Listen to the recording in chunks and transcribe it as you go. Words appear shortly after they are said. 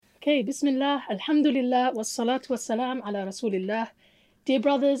Okay, Bismillah, Alhamdulillah, wassalatu wassalam ala Rasulillah. Dear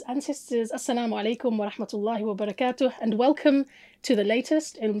brothers and sisters, Assalamu alaikum wa rahmatullahi wa barakatuh, and welcome to the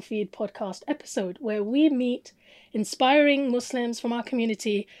latest Ilm Feed podcast episode, where we meet inspiring Muslims from our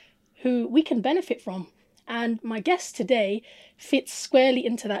community who we can benefit from. And my guest today fits squarely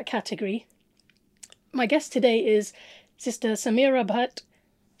into that category. My guest today is Sister Samira Bhatt.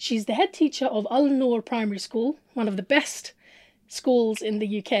 She's the head teacher of Al Noor Primary School, one of the best schools in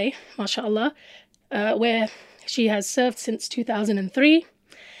the UK, mashallah, where she has served since 2003.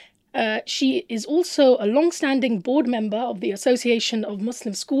 She is also a long-standing board member of the Association of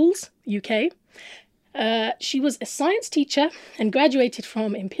Muslim Schools, UK. She was a science teacher and graduated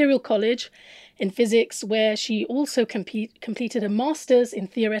from Imperial College in physics, where she also completed a master's in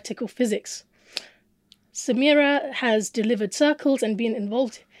theoretical physics. Samira has delivered circles and been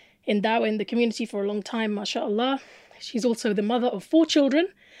involved in da'wah in the community for a long time, mashallah. She's also the mother of 4 children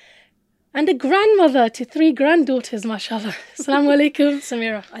and a grandmother to 3 granddaughters, mashallah. Assalamu alaikum,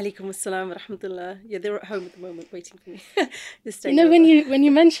 Samira. Alaikum assalam wa rahmatullah. Yeah, they're at home at the moment waiting for me. You know, when you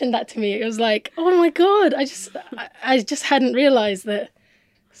mentioned that to me, it was like, oh my God, I just hadn't realised that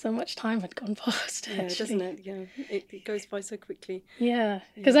so much time had gone past. Yeah, doesn't it? Yeah, it goes by so quickly. Yeah,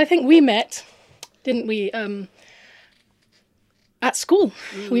 because I think we met, didn't we, at school.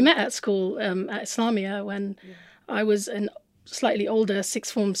 We met at school at Islamia when I was a slightly older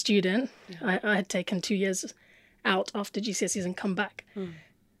sixth form student. I had taken 2 years out after GCSEs and come back.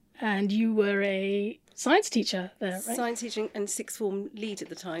 And you were a science teacher there, right? Science teaching and sixth form lead at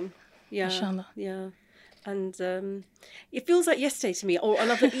the time. Yeah, Mashallah. yeah. And it feels like yesterday to me. Or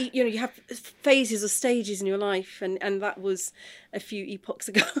another, you know, you have phases or stages in your life, and that was a few epochs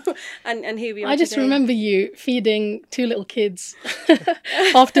ago. and here we are. I just today. remember you feeding 2 little kids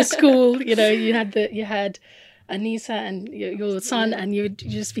after school. You know, you had Anisa and your son, and you would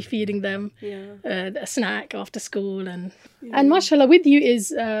just be feeding them a snack after school. And mashallah, with you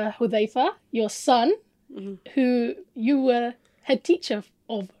is Hudhaifa, your son, who you were head teacher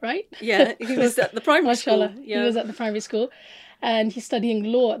of, right? Yeah, he was at the primary mashallah, school. Yeah. he was at the primary school. And he's studying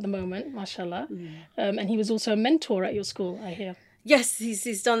law at the moment, mashallah. And he was also a mentor at your school, I hear. Yes,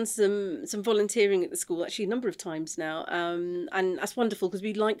 he's done some volunteering at the school actually a number of times now, and that's wonderful because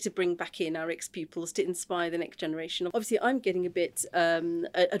we like to bring back in our ex-pupils to inspire the next generation. Obviously, I'm getting a bit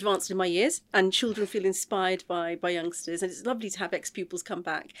advanced in my years, and children feel inspired by youngsters, and it's lovely to have ex-pupils come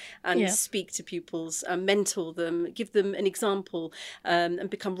back and speak to pupils, mentor them, give them an example, and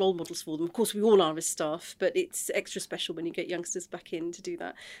become role models for them. Of course, we all are as staff, but it's extra special when you get youngsters back in to do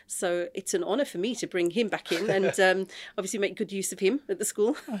that. So it's an honour for me to bring him back in and obviously make good use of him at the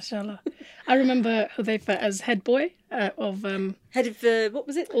school. MashaAllah. I remember Hudhaifa as head boy of head of what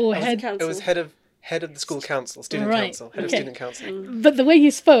was it? Or head council. It was head of the school council, student council, head of student council. But the way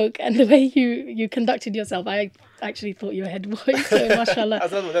you spoke and the way you conducted yourself, I actually thought you were head boy. So mashallah.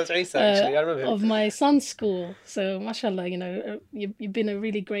 That was Isa actually. I remember him. Of my son's school. So mashallah, you know, you've been a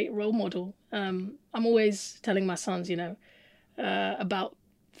really great role model. I'm always telling my sons, you know, about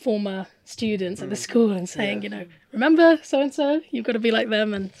former students at the school and saying, you know, remember so-and-so, you've got to be like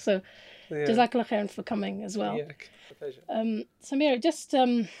them. And so Jazakallah khairan for coming as well. Yeah, a pleasure. Samira, just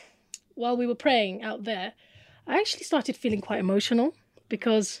while we were praying out there, I actually started feeling quite emotional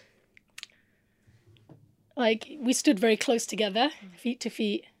because like we stood very close together, feet to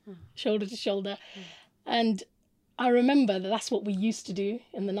feet, shoulder to shoulder. And I remember that's what we used to do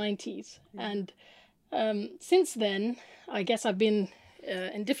in the 90s. And since then, I guess I've been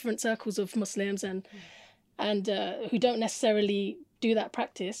in different circles of Muslims and who don't necessarily do that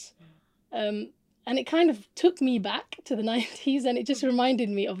practice. And it kind of took me back to the 90s, and it just reminded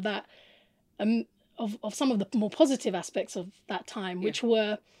me of that, of some of the more positive aspects of that time, which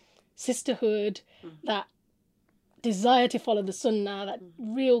were sisterhood, that desire to follow the sunnah, that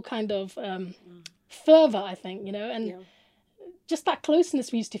real kind of fervour, I think, you know, and just that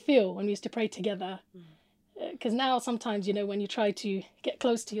closeness we used to feel when we used to pray together. Because now sometimes, you know, when you try to get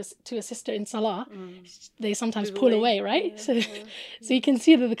close to a sister in salah, they sometimes pull away, right? So you can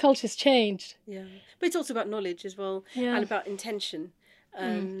see that the culture's changed. Yeah, but it's also about knowledge as well, and about intention.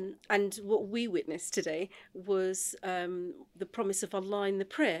 And what we witnessed today was the promise of Allah in the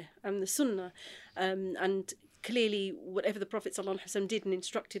prayer and the sunnah, and clearly whatever the Prophet ﷺ did and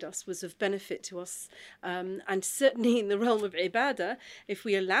instructed us was of benefit to us. And certainly in the realm of ibadah, if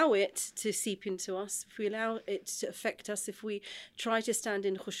we allow it to seep into us, if we allow it to affect us, if we try to stand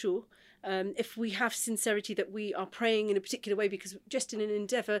in khushu', if we have sincerity that we are praying in a particular way because just in an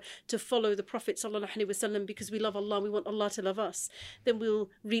endeavour to follow the Prophet ﷺ because we love Allah, we want Allah to love us, then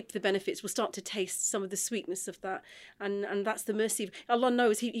we'll reap the benefits. We'll start to taste some of the sweetness of that, and that's the mercy. Allah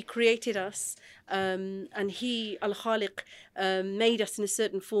knows He created us, and He, Al-Khaliq, made us in a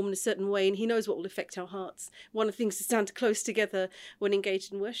certain form, in a certain way, and He knows what will affect our hearts. One of the things to stand close together when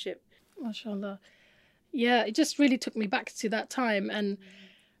engaged in worship. MashaAllah. Yeah, it just really took me back to that time. And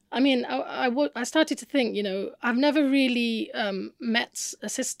I mean, I started to think, you know, I've never really met a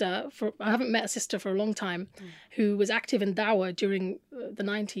sister I haven't met a sister for a long time who was active in dawah during the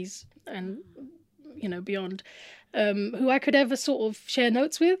 90s and, you know, beyond, who I could ever sort of share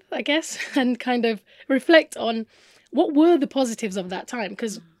notes with, I guess, and kind of reflect on what were the positives of that time.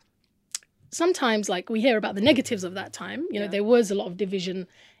 Because sometimes, like, we hear about the negatives of that time. You know, there was a lot of division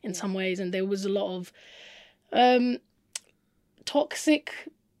in some ways, and there was a lot of toxic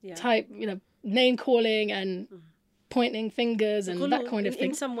type, you know, name calling and pointing fingers and that kind of thing.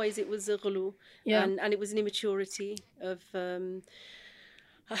 In some ways, it was a ghulu, and it was an immaturity of.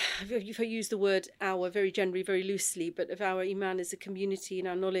 If I use the word our very generally, very loosely, but of our iman as a community and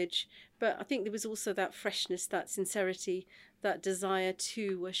our knowledge. But I think there was also that freshness, that sincerity, that desire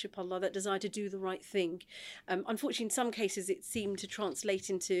to worship Allah, that desire to do the right thing. Unfortunately, in some cases, it seemed to translate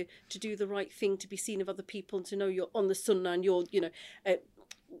into to do the right thing, to be seen of other people, and to know you're on the sunnah and you're,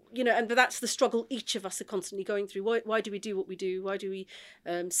 and that's the struggle each of us are constantly going through. Why do we do what we do? Why do we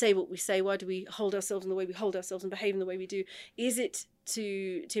say what we say? Why do we hold ourselves in the way we hold ourselves and behave in the way we do? Is it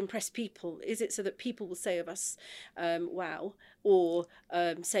to impress people? Is it so that people will say of us, wow, or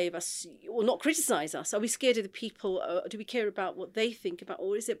say of us, or not criticize us? Are we scared of the people? Do we care about what they think about,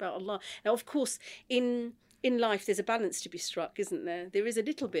 or is it about Allah? Now, of course, in life, there's a balance to be struck, isn't there? There is a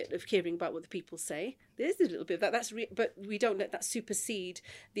little bit of caring about what the people say. There's a little bit of that. But we don't let that supersede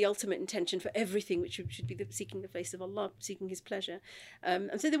the ultimate intention for everything, which should be seeking the face of Allah, seeking His pleasure.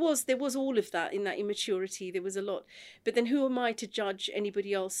 And so there was all of that in that immaturity. There was a lot. But then who am I to judge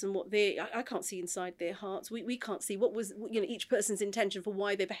anybody else and what I can't see inside their hearts. We can't see what was, each person's intention for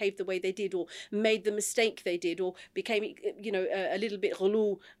why they behaved the way they did, or made the mistake they did, or became, a little bit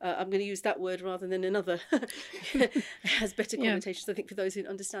ghulu. I'm going to use that word rather than another. It has better connotations, I think, for those who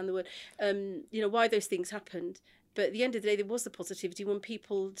understand the word. Why those things happened. But at the end of the day, there was the positivity when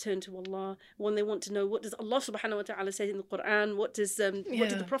people turn to Allah, when they want to know, what does Allah subhanahu wa ta'ala say in the Quran? What did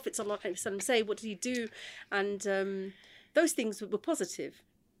the Prophet sallallahu alaihi wasallam say? What did he do? And those things were positive.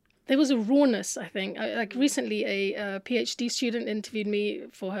 There was a rawness, I think. Recently, a PhD student interviewed me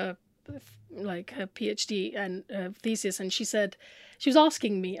for her PhD and thesis, and she said, she was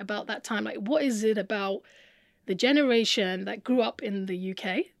asking me about that time, like, what is it about the generation that grew up in the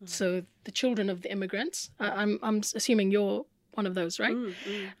UK, so the children of the immigrants. I'm assuming you're one of those, right?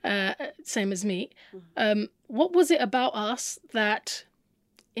 Same as me. What was it about us that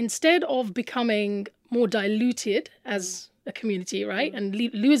instead of becoming more diluted as a community, right, and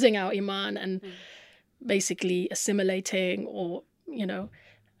losing our iman and basically assimilating, or,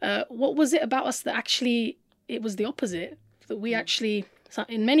 what was it about us that actually it was the opposite, that we actually,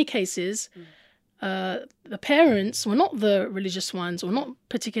 in many cases, the parents were not the religious ones, or not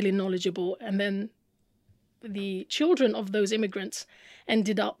particularly knowledgeable, and then the children of those immigrants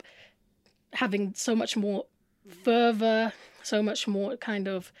ended up having so much more fervor, so much more kind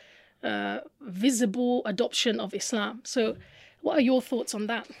of visible adoption of Islam. So what are your thoughts on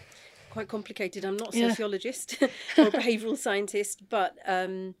that? Quite complicated. I'm not a sociologist or a behavioural scientist, but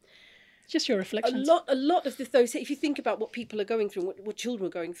just your reflections. A lot of those. If you think about what people are going through, what children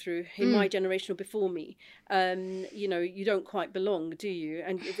are going through in my generation or before me, you don't quite belong, do you?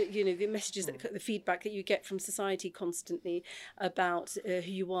 And the messages, the feedback that you get from society constantly about who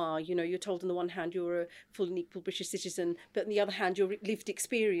you are. You're told on the one hand you're a full and equal British citizen, but on the other hand your lived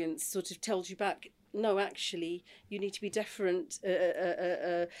experience sort of tells you back, no, actually, you need to be different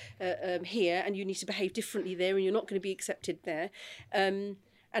here, and you need to behave differently there, and you're not going to be accepted there.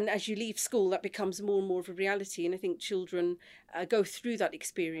 And as you leave school, that becomes more and more of a reality. And I think children go through that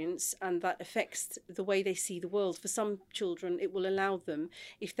experience, and that affects the way they see the world. For some children, it will allow them,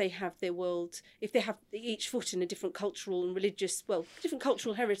 if they have their world, if they have each foot in a different cultural and religious, different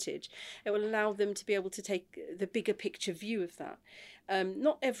cultural heritage, it will allow them to be able to take the bigger picture view of that.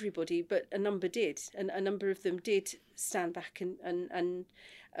 Not everybody, but a number did, and a number of them did stand back and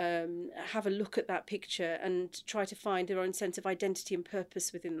have a look at that picture and try to find their own sense of identity and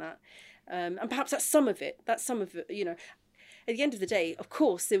purpose within that. And perhaps that's some of it. That's some of it, you know. At the end of the day, of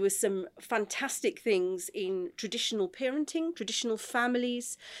course, there were some fantastic things in traditional parenting, traditional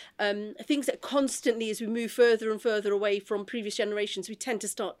families, things that constantly, as we move further and further away from previous generations, we tend to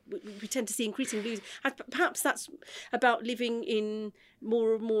see increasing losing. Perhaps that's about living in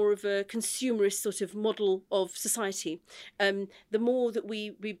more and more of a consumerist sort of model of society. The more that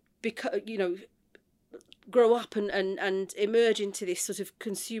we become, you know, grow up and emerge into this sort of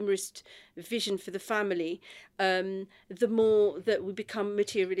consumerist vision for the family, the more that we become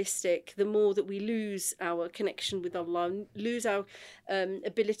materialistic, the more that we lose our connection with Allah, lose our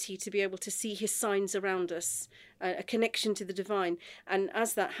ability to be able to see His signs around us, a connection to the divine. And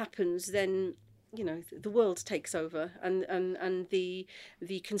as that happens, then, you know, the world takes over, and the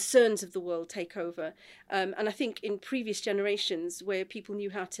concerns of the world take over. And I think in previous generations, where people knew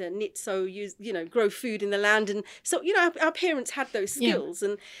how to knit, sew, use, you know, grow food in the land, and so, you know, our parents had those skills,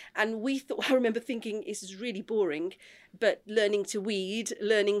 and we thought, I remember thinking, this is really boring. But learning to weed,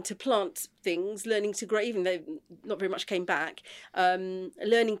 learning to plant things, learning to grow, even though not very much came back,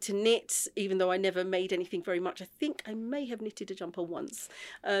 learning to knit, even though I never made anything very much. I think I may have knitted a jumper once.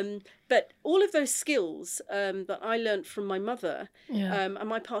 But all of those skills that I learnt from my mother,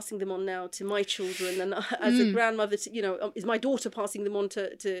 am I passing them on now to my children? And as a grandmother, you know, is my daughter passing them on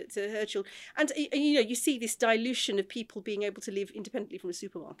to her children? And, you know, you see this dilution of people being able to live independently from a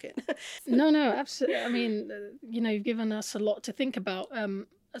supermarket. No, absolutely. I mean, you know, you've given us a lot to think about.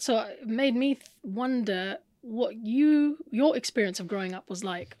 So it made me wonder what your experience of growing up was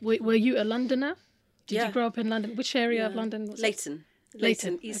like. Were you a Londoner? Did you grow up in London? Which area of London was it?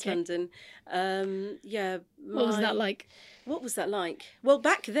 Leighton, East London. What was that like? What was that like? Well,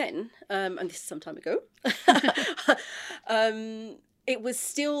 back then, and this is some time ago, it was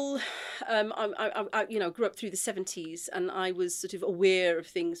still, I you know, grew up through the 70s, and I was sort of aware of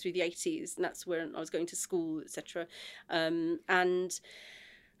things through the 80s, and that's when I was going to school, etc. And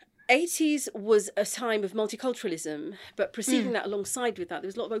 80s was a time of multiculturalism, but preceding that, alongside with that, there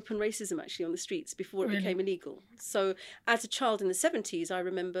was a lot of open racism actually on the streets before it became illegal. So as a child in the 70s, I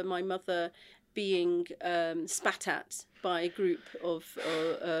remember my mother being spat at by a group of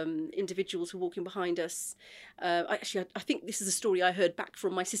individuals who were walking behind us. I think this is a story I heard back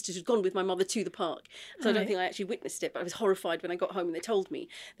from my sisters who'd gone with my mother to the park. So I don't think I actually witnessed it, but I was horrified when I got home and they told me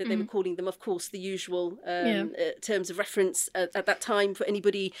that they were calling them, of course, the usual terms of reference at that time for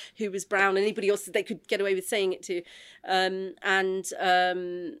anybody who was brown, anybody else that they could get away with saying it to, and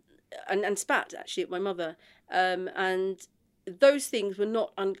spat actually at my mother. And those things were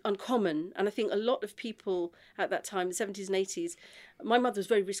not uncommon, and I think a lot of people at that time, the 70s and 80s, my mother was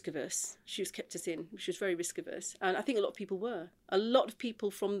very risk averse. She was kept us in. She was very risk averse, and I think a lot of people were. A lot of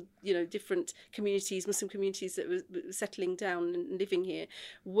people from, you know, different communities, Muslim communities that were settling down and living here,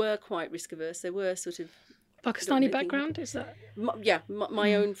 were quite risk averse. They were sort of Pakistani background, is that?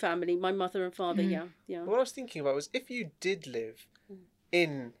 My own family, my mother and father. Yeah. What I was thinking about was, if you did live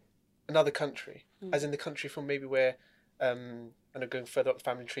in another country, as in the country from maybe where, and going further up the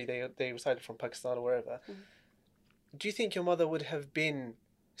family tree, they resided from Pakistan or wherever. Do you think your mother would have been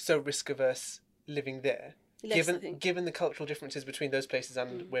so risk averse living there, given the cultural differences between those places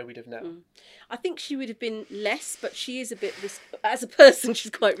and where we live now? I think she would have been less, but she is a bit as a person, she's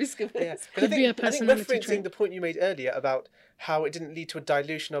quite risk averse. Yeah. I think referencing the point you made earlier about how it didn't lead to a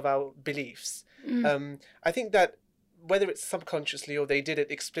dilution of our beliefs, I think that whether it's subconsciously or they did it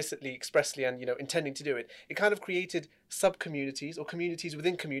explicitly, expressly, and, you know, intending to do it, it kind of created sub-communities or communities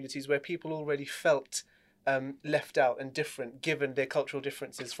within communities where people already felt left out and different, given their cultural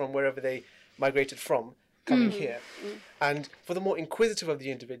differences from wherever they migrated from, coming here. And for the more inquisitive of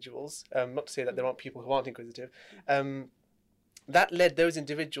the individuals, not to say that there aren't people who aren't inquisitive, that led those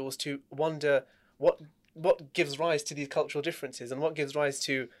individuals to wonder what gives rise to these cultural differences and what gives rise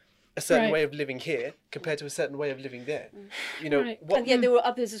to a certain way of living here compared to a certain way of living there. You know, and yet there were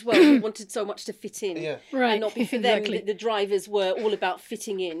others as well who wanted so much to fit in, and not be for them. The drivers were all about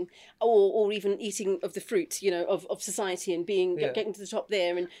fitting in, or even eating of the fruit, you know, of society, and getting to the top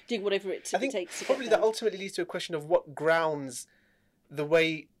there and doing whatever it takes. To probably that ultimately leads to a question of what grounds the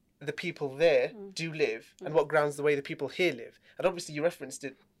way the people there do live, and what grounds the way the people here live. And obviously, you referenced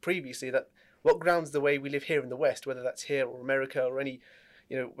it previously, that what grounds the way we live here in the West, whether that's here or America or any,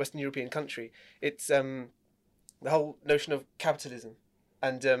 you know, Western European country. It's the whole notion of capitalism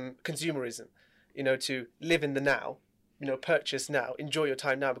and consumerism, you know, to live in the now, purchase now. Enjoy your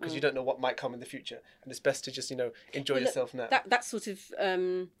time now, because you don't know what might come in the future, and it's best to just enjoy yourself now. That sort of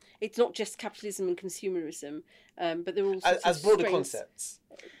it's not just capitalism and consumerism, but they're all as broader concepts.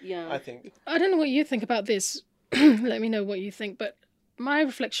 Yeah, I think. I don't know what you think about this. Let me know what you think. But my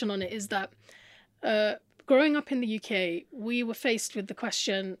reflection on it is that growing up in the UK, we were faced with the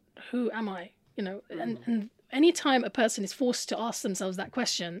question, "Who am I?" And any time a person is forced to ask themselves that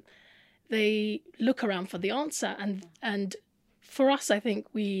question, they look around for the answer. And for us, I think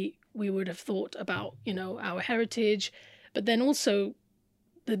we would have thought about, our heritage, but then also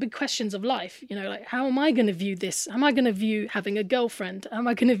the big questions of life, like, how am I going to view this? How am I going to view having a girlfriend? How am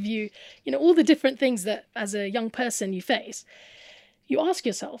I going to view, all the different things that as a young person you face? You ask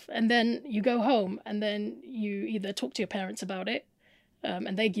yourself, and then you go home, and then you either talk to your parents about it,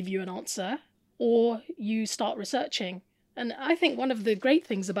 and they give you an answer, or you start researching. And I think one of the great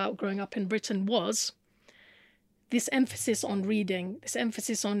things about growing up in Britain was this emphasis on reading, this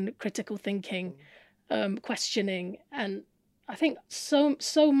emphasis on critical thinking, questioning. And I think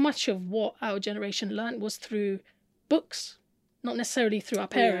so much of what our generation learned was through books, not necessarily through our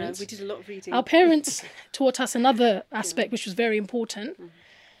parents. Yeah, we did a lot of reading. Our parents taught us another aspect, which was very important.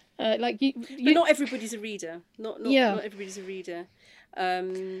 But not everybody's a reader. Not everybody's a reader.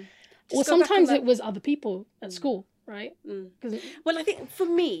 Or sometimes it was other people at school, right? Well, I think for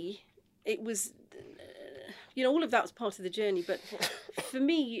me, it was, all of that was part of the journey. But for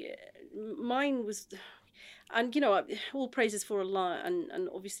me, mine was, and all praises for Allah, and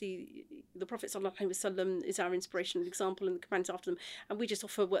obviously the Prophet Sallallahu Alaihi Wasallam is our inspirational example, and the companions after them, and we just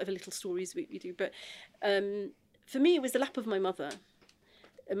offer whatever little stories we do. But for me, it was the lap of my mother.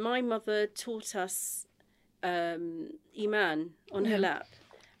 And my mother taught us Iman on her lap.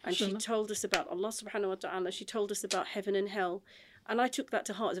 And she told us about Allah subhanahu wa ta'ala. She told us about heaven and hell. And I took that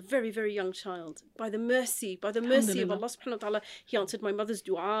to heart as a very, very young child. By the mercy of Allah subhanahu wa ta'ala, He answered my mother's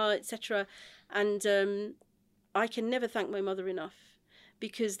dua, etc. And I can never thank my mother enough,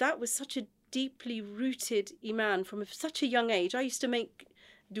 because that was such a deeply rooted Iman from such a young age. I used to make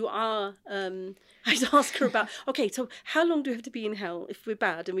dua. I'd ask her about, okay, so how long do we have to be in hell if we're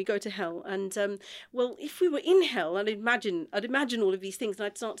bad and we go to hell? And well, if we were in hell, I'd imagine all of these things, and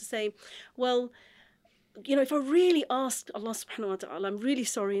I'd start to say, well, if I really asked Allah subhanahu wa ta'ala, I'm really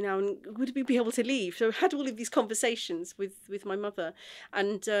sorry now, and would we be able to leave? So I had all of these conversations with my mother.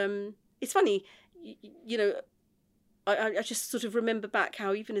 And it's funny, I just sort of remember back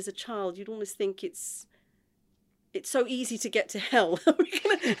how even as a child, you'd almost think it's so easy to get to hell.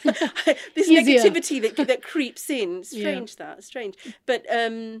 This negativity that creeps in. Strange. But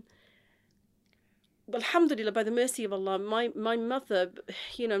alhamdulillah, by the mercy of Allah, my mother,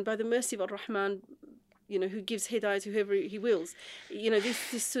 and by the mercy of Ar-Rahman, who gives hidayah to whoever He wills,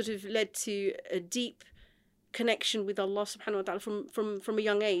 this sort of led to a deep connection with Allah subhanahu wa ta'ala from a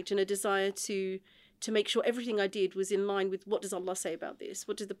young age, and a desire to make sure everything I did was in line with what does Allah say about this?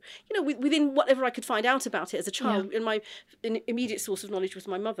 What does within whatever I could find out about it as a child. And my immediate source of knowledge was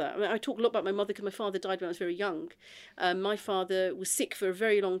my mother. I mean, I talk a lot about my mother because my father died when I was very young. My father was sick for a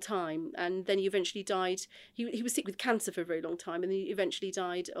very long time, and then he eventually died. He was sick with cancer for a very long time, and then he eventually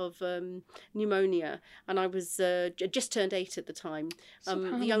died of pneumonia. And I was just turned 8 at the time.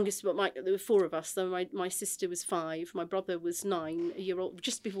 The youngest, there were 4 of us. So my sister was 5, my brother was 9, a year old,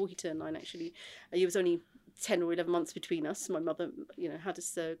 just before he turned 9 actually. He was only 10 or 11 months between us. My mother, had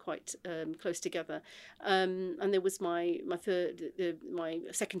us quite close together. And there was my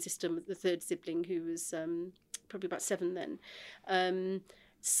second sister, the third sibling, who was probably about 7 then.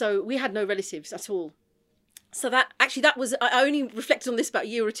 So we had no relatives at all. So that was, I only reflected on this about a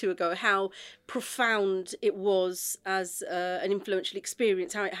year or 2 ago, how profound it was as an influential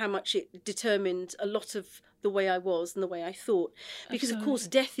experience, how much it determined a lot of the way I was and the way I thought. Because, of course,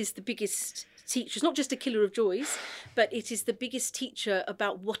 death is the biggest teacher. It's not just a killer of joys, but it is the biggest teacher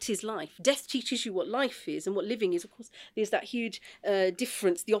about what is life. Death teaches you what life is and what living is. Of course, there's that huge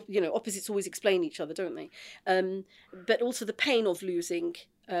difference. Opposites always explain each other, don't they? But also the pain of losing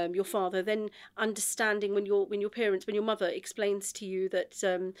your father, then understanding when your mother explains to you that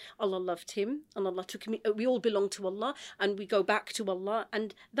Allah loved him and Allah took him, we all belong to Allah and we go back to Allah,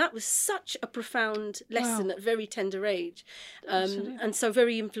 and that was such a profound lesson at a very tender age, and so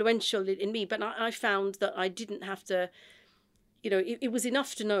very influential in me. But I found that I didn't have to it was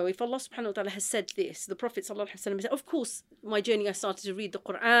enough to know if Allah subhanahu wa ta'ala has said this, the Prophet sallallahu alaihi wasallam said, of course, my journey, I started to read the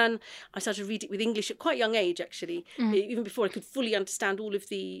Quran. I started to read it with English at quite a young age, actually, even before I could fully understand all of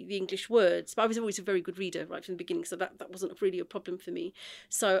the English words. But I was always a very good reader right from the beginning, so that wasn't really a problem for me.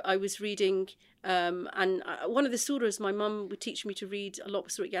 So I was reading, and one of the surahs my mum would teach me to read a lot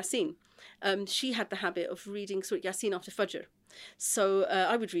was Surah Yasin. She had the habit of reading Surah Yasin after Fajr. So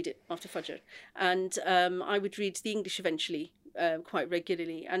I would read it after Fajr, and I would read the English eventually quite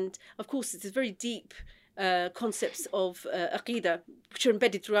regularly. And of course, it's a very deep concepts of Aqidah, which are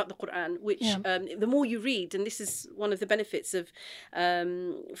embedded throughout the Quran, which the more you read, and this is one of the benefits of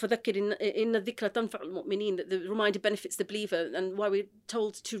فَذَكِّرْ إِنَّ الذِّكْرَ تَنْفَعُ الْمُؤْمِنِينَ, that the reminder benefits the believer, and why we're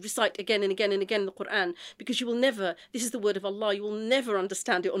told to recite again and again and again the Quran, because you will never, this is the word of Allah, you will never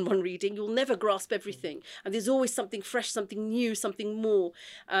understand it on one reading, you will never grasp everything, and there's always something fresh, something new, something more.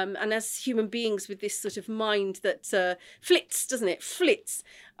 And as human beings with this sort of mind that flits, doesn't it? Flits.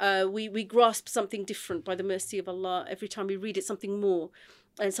 We grasp something different by the mercy of Allah every time we read it, something more,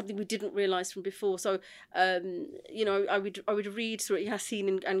 and something we didn't realise from before. So, I would read Surah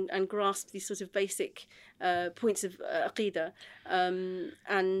Yasin and grasp these sort of basic points of Aqidah,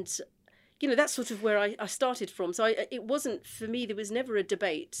 and that's sort of where I started from. So it wasn't, for me, there was never a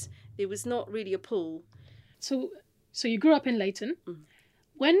debate. There was not really a pull. So you grew up in Leighton.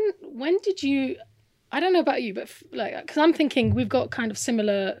 When did you? I don't know about you, but because I'm thinking we've got kind of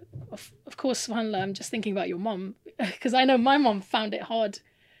similar. Of course, subhanAllah, I'm just thinking about your mum, because I know my mum found it hard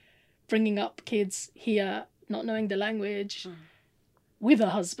bringing up kids here, not knowing the language, with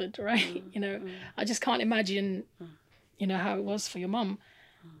a husband, right? I just can't imagine, how it was for your mum.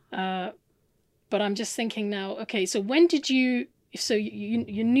 But I'm just thinking now. Okay, so when did you? So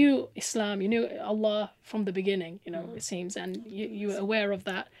you knew Islam, you knew Allah from the beginning, it seems, and you were aware of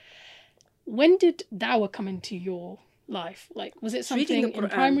that. When did dawah come into your life? Like, was it something in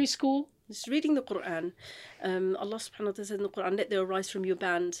primary school? Just reading the Quran. Allah subhanahu wa ta'ala says in the Quran, let there arise from your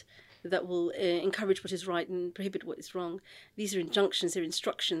band that will encourage what is right and prohibit what is wrong. These are injunctions, they're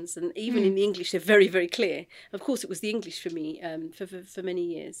instructions, and even in the English, they're very, very clear. Of course, it was the English for me for many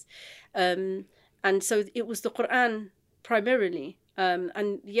years. And so it was the Quran primarily.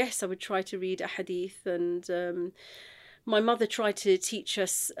 And yes, I would try to read a hadith, and my mother tried to teach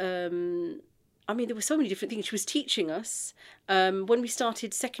us. There were so many different things she was teaching us. When we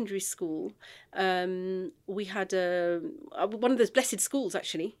started secondary school, we had one of those blessed schools,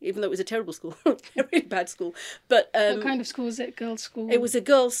 actually, even though it was a terrible school, a really bad school. But what kind of school was it? Girls' school? It was a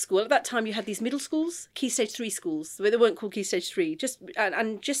girls' school. At that time, you had these middle schools, Key Stage 3 schools, where they weren't called Key Stage 3. Just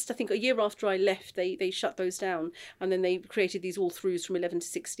I think a year after I left, they shut those down, and then they created these all-throughs from 11 to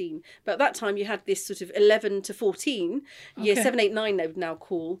 16. But at that time, you had this sort of 11 to 14, year 7, 8, 9 they would now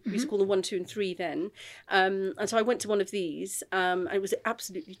call. We used to call them 1, 2 and 3 then. And so I went to one of these, and it was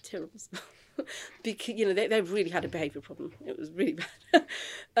absolutely terrible. Because they really had a behaviour problem. It was really bad.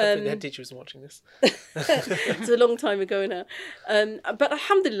 The head teacher wasn't watching this. It's a long time ago now. But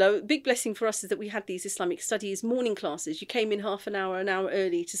alhamdulillah, a big blessing for us is that we had these Islamic studies morning classes. You came in an hour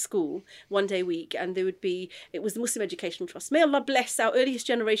early to school, one day a week, and it was the Muslim Educational Trust. May Allah bless our earliest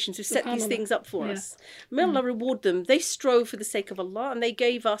generations who set these things up for us. May Allah reward them. They strove for the sake of Allah, and they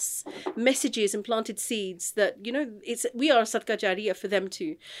gave us messages and planted seeds that, we are a sadaqah jariyah for them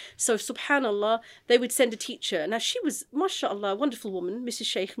too. So subhanallah, they would send a teacher. Now she was, mashallah, a wonderful woman, Mrs.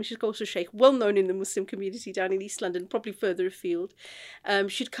 Gosar Sheikh, well known in the Muslim community down in East London, probably further afield.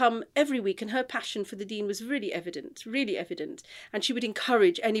 She'd come every week, and her passion for the deen was really evident. And she would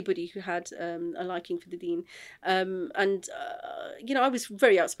encourage anybody who had a liking for the deen. I was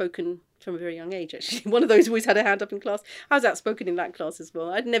very outspoken from a very young age, actually. One of those who always had a hand up in class. I was outspoken in that class as well.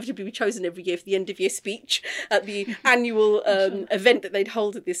 I'd inevitably be chosen every year for the end of year speech at the annual event that they'd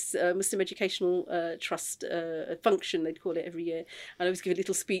hold at this Muslim Educational Trust function, they'd call it every year. And I always give a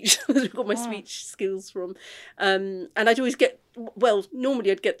little speech. That's where I got my speech skills from. And I'd always normally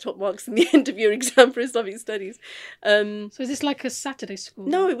I'd get top marks in the end of year exam for Islamic studies. So is this like a Saturday school?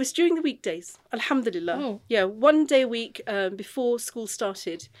 No, it was during the weekdays. Alhamdulillah. Oh. Yeah, one day a week before school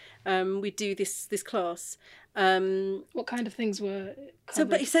started, we'd do this class. What kind of things were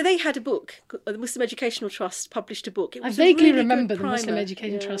covered? So they had a book. The Muslim Educational Trust published a book. It was I vaguely really remember the Muslim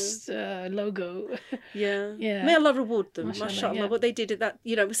Education Trust logo. Yeah. Yeah. May Allah reward them. Mashallah, What they did at that,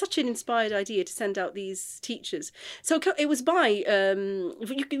 it was such an inspired idea to send out these teachers. So it was by,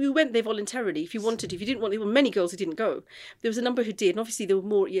 you went there voluntarily if you wanted. If you didn't want, there were many girls who didn't go. There was a number who did, and obviously there were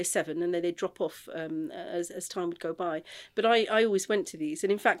more at year 7, and then they'd drop off as time would go by. But I always went to these,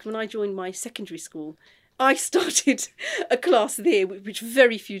 and in fact, when I joined my secondary school, I started a class there, which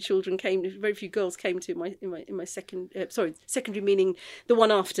very few girls came to in my secondary, meaning the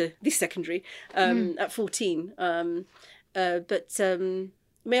one after this secondary, at 14. But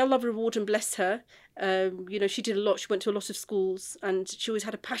may Allah reward and bless her. She did a lot. She went to a lot of schools, and she always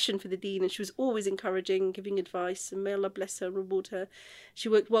had a passion for the deen, and she was always encouraging, giving advice, and may Allah bless her and reward her. She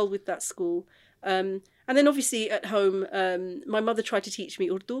worked well with that school. And then obviously at home, my mother tried to teach me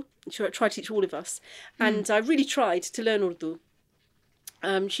Urdu. She tried to teach all of us. And I really tried to learn Urdu.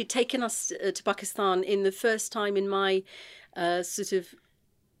 She'd taken us to Pakistan in the first time in my sort of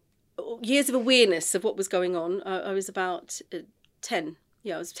years of awareness of what was going on. I was about 10.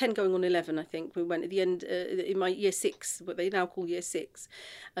 Yeah, I was 10 going on 11, I think. We went at the end in my year 6, what they now call year 6,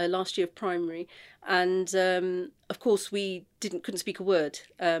 last year of primary. And of course, we couldn't speak a word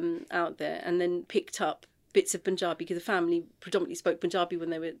out there, and then picked up bits of Punjabi, because the family predominantly spoke Punjabi when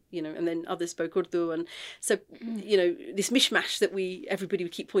they were, and then others spoke Urdu. And so, this mishmash that everybody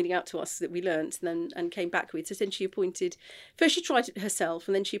would keep pointing out to us that we learnt and came back with. So then she appointed, first she tried it herself,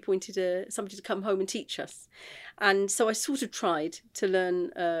 and then she appointed somebody to come home and teach us. And so I sort of tried to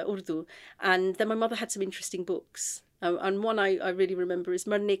learn Urdu. And then my mother had some interesting books. And one I really remember is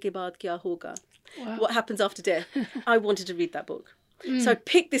Marne ke baad kya hoga? Wow. What happens after death? I wanted to read that book. So I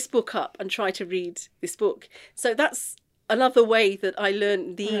picked this book up and tried to read this book. So that's another way that I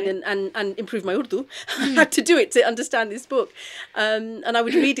learned deen and improved my Urdu. I had to do it to understand this book. And I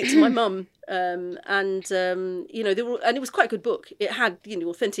would read it to my mum. And it was quite a good book. It had,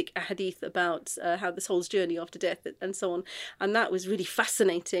 authentic hadith about how the soul's journey after death and so on. And that was really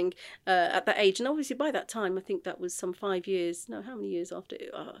fascinating at that age. And obviously by that time, I think that was some 5 years. No, how many years after?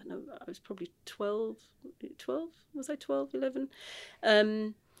 No, I was probably 12? Was I 12,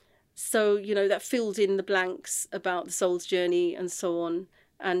 11? So, that filled in the blanks about the soul's journey and so on.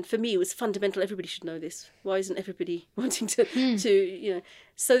 And for me, it was fundamental. Everybody should know this. Why isn't everybody wanting to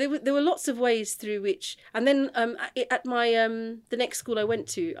So there were lots of ways through which... And then at my the next school I went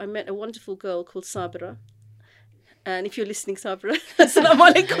to, I met a wonderful girl called Sabra. And if you're listening, Sabra,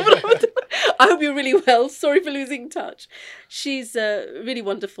 assalamu alaikum. I hope you're really well. Sorry for losing touch. She's really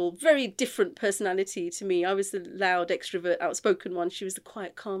wonderful. Very different personality to me. I was the loud, extrovert, outspoken one. She was the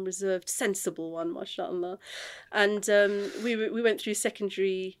quiet, calm, reserved, sensible one, mashallah. And we went through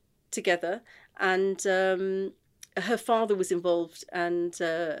secondary together. And her father was involved and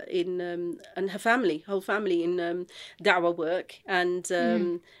her whole family in da'wah work.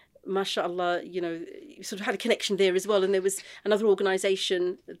 And... mashallah, sort of had a connection there as well. And there was another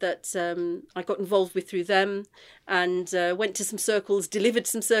organisation that I got involved with through them, and went to some circles, delivered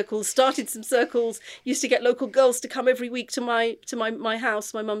some circles, started some circles, used to get local girls to come every week to my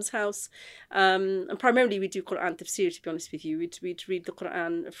house, my mum's house. And primarily we do Quran tafsir, to be honest with you. We'd read the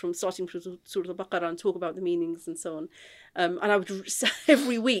Quran from starting from Surah Al-Baqarah and talk about the meanings and so on. And I would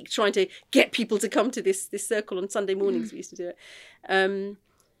every week trying to get people to come to this circle on Sunday mornings. We used to do it.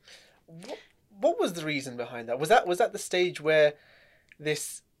 What was the reason behind that? Was that the stage where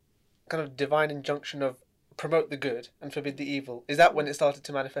this kind of divine injunction of promote the good and forbid the evil, is that when it started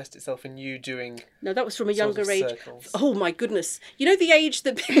to manifest itself in you doing... No, that was from a younger age. Circles? Oh my goodness. The age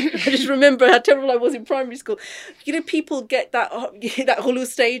that... I just remember how terrible I was in primary school. People get that hulu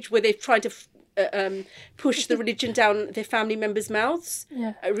stage where they've tried to... push the religion down their family members' mouths,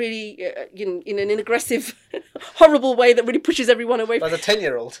 really, in an aggressive, horrible way that really pushes everyone away. As a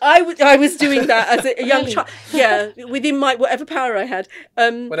 10-year-old, I was doing that as a young child. Yeah, within my whatever power I had.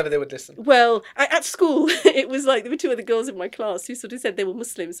 Whenever they would listen. Well, at school, it was like there were 2 other girls in my class who sort of said they were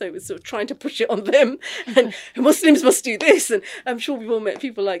Muslim, so it was sort of trying to push it on them. And Muslims must do this, and I'm sure we've all met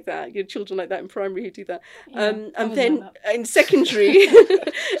people like that, children like that in primary who do that. And then in secondary,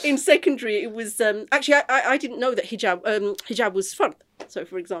 it was. Actually, I didn't know that hijab was fard. So,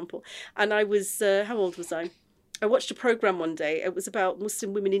 for example, and I was how old was I? I watched a program one day. It was about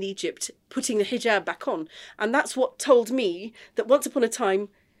Muslim women in Egypt putting the hijab back on, and that's what told me that once upon a time,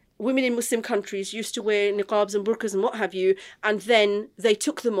 women in Muslim countries used to wear niqabs and burqas and what have you, and then they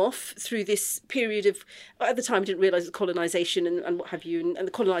took them off through this period of, at the time I didn't realise, colonisation and what have you, and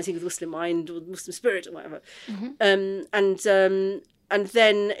the colonising of the Muslim mind or the Muslim spirit or whatever. And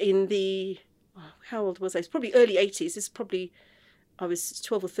then in the... how old was I? It's probably early 80s. I was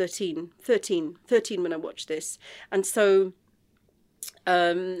 12 or 13 when I watched this. And so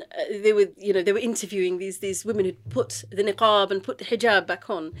they were interviewing these women who'd put the niqab and put the hijab back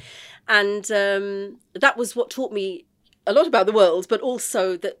on. And that was what taught me a lot about the world, but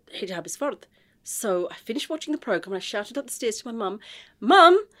also that hijab is fard. So I finished watching the programme and I shouted up the stairs to my mum,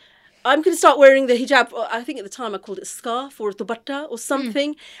 "Mum, I'm going to start wearing the hijab. I think at the time I called it scarf or dupatta or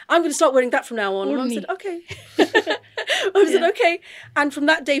something. I'm going to start wearing that from now on. And Mum said, okay. I said, okay. And from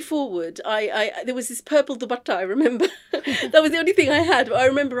that day forward, I there was this purple dupatta, I remember. That was the only thing I had. I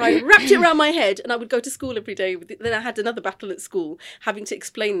remember I wrapped it around my head and I would go to school every day. Then I had another battle at school having to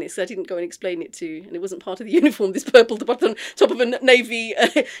explain this. I didn't go and explain it to, and it wasn't part of the uniform, this purple dupatta on top of a navy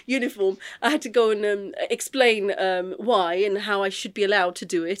uniform. I had to go and explain why and how I should be allowed to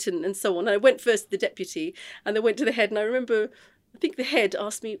do it and so on. And I went first to the deputy and then went to the head, and I remember, I think the head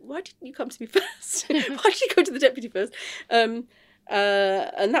asked me, why didn't you come to me first? Why did you go to the deputy first? And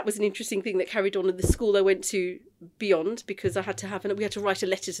that was an interesting thing that carried on in the school I went to beyond, because I had to have, we had to write a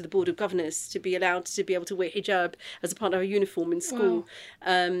letter to the Board of Governors to be allowed to be able to wear hijab as a part of our uniform in school.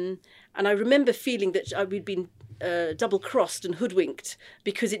 Wow. And I remember feeling that we'd been double-crossed and hoodwinked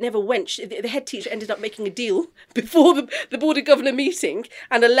because it never went. The head teacher ended up making a deal before the Board of Governor meeting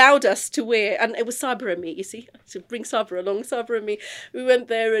and allowed us to wear, and it was Sabra and me, you see, so bring Sabra along, Sabra and me. We went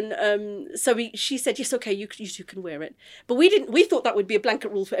there and she said, yes, okay, you two can wear it. But we thought that would be a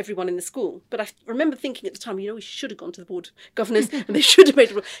blanket rule for everyone in the school. But I remember thinking at the time, we should have gone to the Board of Governors and they should have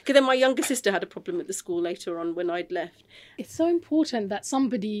made a rule. Because then my younger sister had a problem at the school later on when I'd left. It's so important that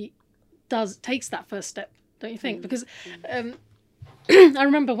somebody takes that first step, don't you think? Because I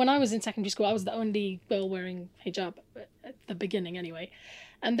remember when I was in secondary school, I was the only girl wearing hijab at the beginning anyway.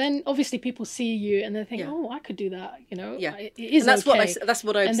 And then obviously people see you and they think, oh, I could do that, Yeah. It is and that's okay. that's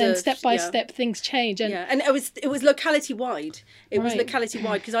what I observed. And then step by step things change. And and it was locality wide. It was locality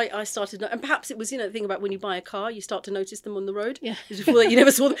wide because I started, and perhaps it was the thing about when you buy a car, you start to notice them on the road. Yeah. Before that, you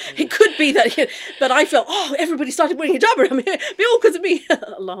never saw them. It could be that, but I felt, everybody started wearing hijab around me. Be all because of me.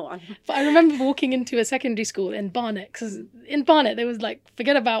 Allah. But I remember walking into a secondary school in Barnet, because in Barnet there was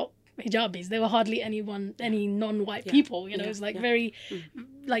forget about hijabis, there were hardly any non-white people, it was very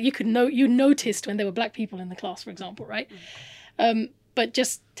you noticed when there were black people in the class, for example, right? But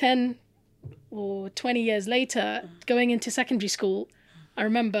just 10 or 20 years later, going into secondary school, I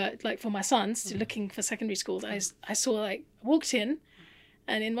remember for my sons looking for secondary schools, I saw walked in,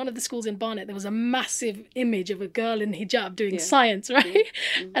 and in one of the schools in Barnet there was a massive image of a girl in hijab doing science, right?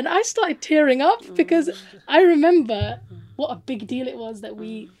 And I started tearing up because I remember what a big deal it was that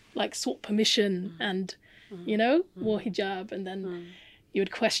we sought permission and wore hijab, and then you were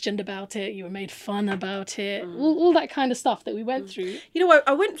questioned about it, you were made fun about it, all that kind of stuff that we went through.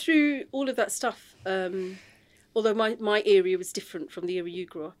 I went through all of that stuff, although my area was different from the area you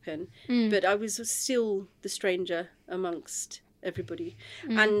grew up in, but I was still the stranger amongst everybody,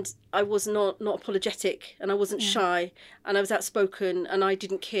 and I was not apologetic, and I wasn't shy, and I was outspoken, and I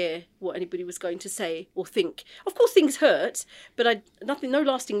didn't care what anybody was going to say or think. Of course things hurt, but no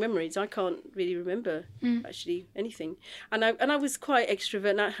lasting memories. I can't really remember actually anything, and I was quite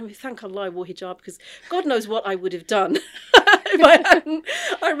extrovert, and I thank Allah I wore hijab, because God knows what I would have done if I hadn't.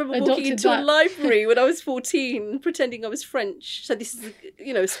 I remember walking into a library when I was 14 pretending I was French, so this is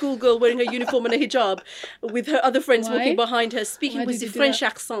a schoolgirl wearing her uniform and a hijab with her other friends walking behind her, speaking with the French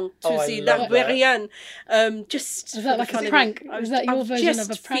accent to see l'Arbérienne. Was that like a prank? Was that your version of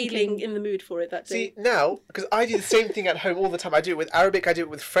a prank? Feeling in the mood for it that day. See, now, because I do the same thing at home all the time. I do it with Arabic, I do it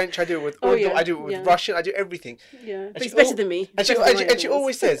with French, I do it with Urdu, I do it with Russian, I do everything. Yeah, but it's better than me. And she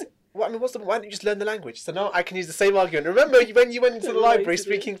always says, why don't you just learn the language? So now I can use the same argument. Remember when you went into the library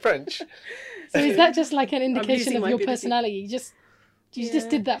speaking French? So is that just like an indication of your personality? You just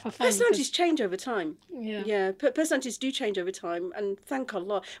did that for fun. Personalities change over time. Yeah. Personalities do change over time, and thank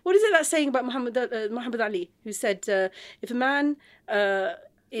Allah. What is it that saying about Muhammad Ali, who said, if a man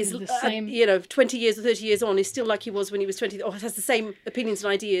is the same, 20 years or 30 years on, is still like he was when he was 20, or has the same opinions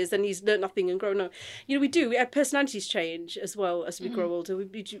and ideas, and he's learnt nothing and grown up. Our personalities change as well as we grow older.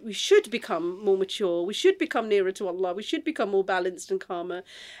 We should become more mature. We should become nearer to Allah. We should become more balanced and calmer,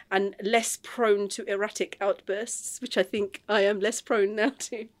 and less prone to erratic outbursts, which I think I am less prone now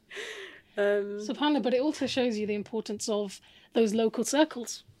to. SubhanAllah, but it also shows you the importance of those local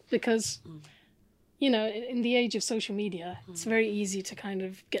circles, because in the age of social media, it's very easy to kind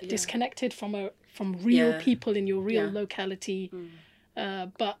of get disconnected from real people in your real locality.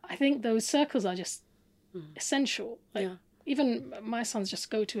 But I think those circles are just essential. Even my sons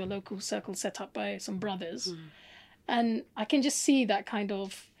just go to a local circle set up by some brothers, and I can just see that kind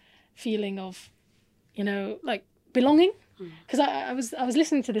of feeling of, belonging. Because I was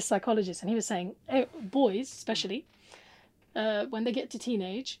listening to this psychologist, and he was saying, boys especially, when they get to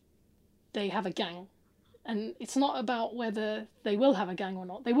teenage, they have a gang, and it's not about whether they will have a gang or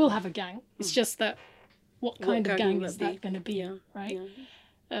not. They will have a gang. It's just that what kind of gang is that going to be, right?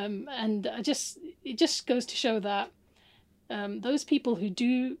 And it just goes to show that those people who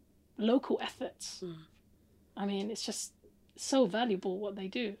do local efforts. I mean, it's just so valuable what they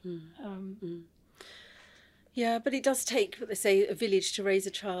do. Yeah, but it does take, what they say, a village to raise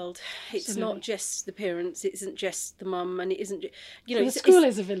a child. It's Absolutely. not just the parents, it isn't just the mum, and it isn't, you So know, the school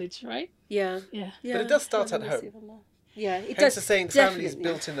is a village, right? Yeah. Yeah. Yeah. But it does start at home. Yeah, it Hence does. the saying, family is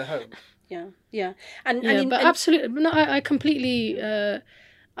definitely. built in the home. Yeah. And Yeah, in, but and, absolutely, no, I completely,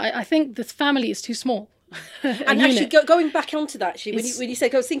 I think the family is too small. and actually going back onto that, actually, It's- when you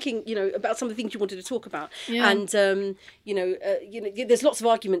said, I was thinking, you know, about some of the things you wanted to talk about, Yeah. and you know, there's lots of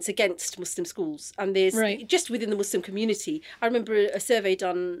arguments against Muslim schools, and there's Right. just within the Muslim community. I remember a survey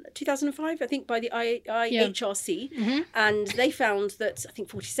done 2005, I think, by the IHRC, and they found that I think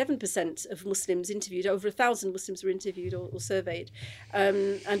 47% of Muslims interviewed, over 1,000 Muslims were interviewed or surveyed,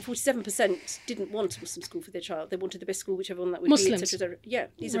 and 47% didn't want a Muslim school for their child. They wanted the best school, whichever one that would Muslims. be. Et cetera. Yeah,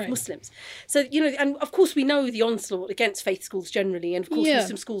 these are Right. Muslims. So you know, and of course we know the onslaught against faith schools generally, and of course Yeah.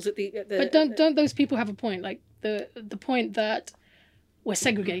 Muslim schools at the. But don't those people have a point? Like the point that we're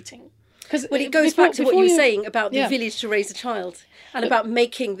segregating. Because Well, it goes back to what you were saying about the Yeah. village to raise a child, and about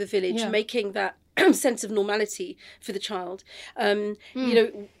making the village, Yeah. making that sense of normality for the child. You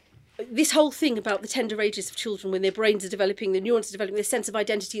know, this whole thing about the tender ages of children, when their brains are developing, their neurons are developing, their sense of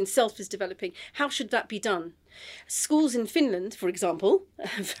identity and self is developing. How should that be done? Schools in Finland, for example,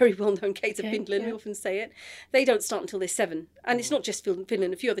 a very well-known case of Finland, we often say it, they don't start until they're 7. And it's not just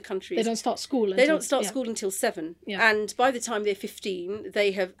Finland, a few other countries. They don't start school. They don't start school until 7. Yeah. And by the time they're 15,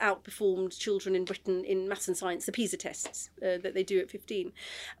 they have outperformed children in Britain in maths and science, the PISA tests that they do at 15.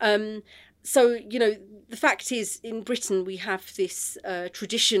 So, you know, the fact is, in Britain, we have this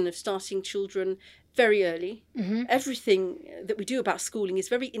tradition of starting children very early. Everything that we do about schooling is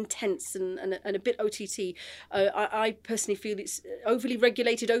very intense and a bit OTT. I personally feel it's overly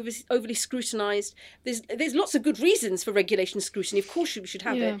regulated, overly scrutinised. There's lots of good reasons for regulation and scrutiny. Of course we should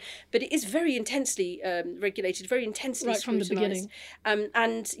have it, but it is very intensely regulated, very intensely Right from the scrutinised. beginning.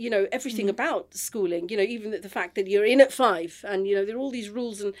 And, you know, everything about schooling, you know, even the fact that you're in at 5 and, you know, there are all these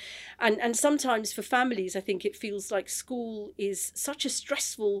rules and sometimes for families, I think it feels like school is such a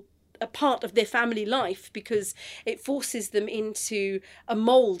stressful a part of their family life because it forces them into a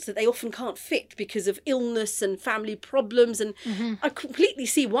mould that they often can't fit because of illness and family problems. And I completely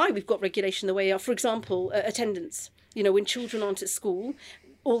see why we've got regulation the way we are. For example, attendance. You know, when children aren't at school,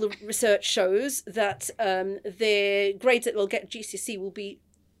 all the research shows that their grades that they'll get at GCSE will be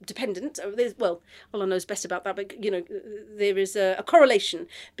dependent. Well, Allah knows best about that, but you know, there is a correlation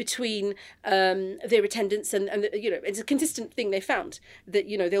between their attendance and you know, it's a consistent thing they found that,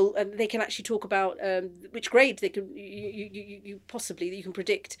 you know, they can actually talk about which grade they can you can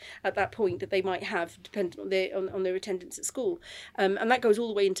predict at that point that they might have dependent on their attendance at school, and that goes all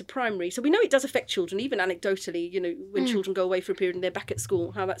the way into primary. So we know it does affect children, even anecdotally. You know, when children go away for a period and they're back at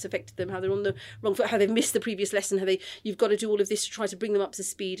school, how that's affected them, how they're on the wrong foot, how they've missed the previous lesson, you've got to do all of this to try to bring them up to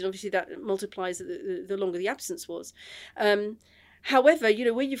speed. And obviously that multiplies the longer the absence was. However, you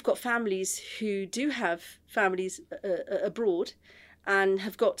know, where you've got families who do have families abroad and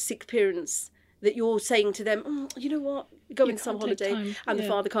have got sick parents, that you're saying to them, you know what, go in some holiday, and the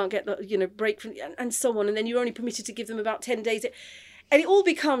father can't get the, you know, break from, and so on, and then you're only permitted to give them about 10 days. And it all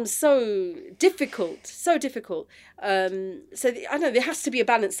becomes so difficult. So I know there has to be a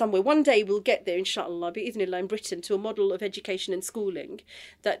balance somewhere. One day we'll get there, inshallah, bi'idhnillah, in Britain, to a model of education and schooling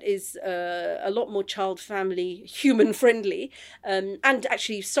that is a lot more child, family, human friendly, and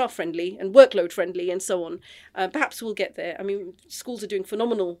actually staff friendly and workload friendly and so on. Perhaps we'll get there. I mean, schools are doing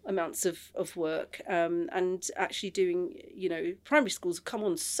phenomenal amounts of work, and actually doing, you know, primary schools have come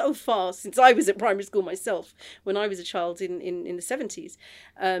on so far since I was at primary school myself when I was a child in the 70s.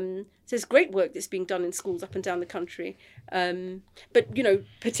 So there's great work that's being done in schools up and down the country. But, you know,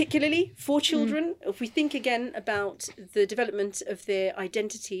 particularly for children, if we think again about the development of their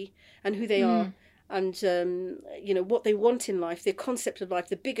identity and who they are, and, you know, what they want in life, their concept of life,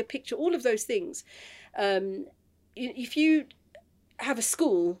 the bigger picture, all of those things. If you have a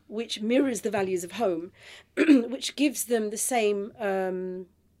school which mirrors the values of home, which gives them the same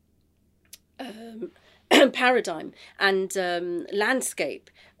paradigm and landscape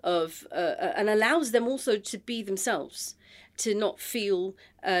of and allows them also to be themselves, to not feel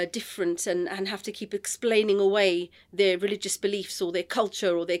different and have to keep explaining away their religious beliefs or their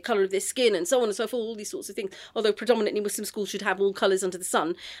culture or their colour of their skin and so on and so forth, all these sorts of things. Although predominantly Muslim schools should have all colours under the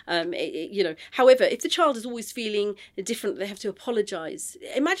sun, you know. However, if the child is always feeling different, they have to apologise.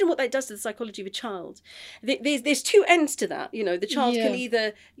 Imagine what that does to the psychology of a child. There's two ends to that. You know, the child can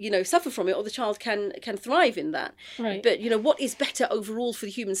either, you know, suffer from it, or the child can thrive in that. Right. But, you know, what is better overall for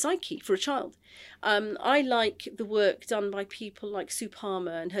the human psyche, for a child? I like the work done by people like Sue Palmer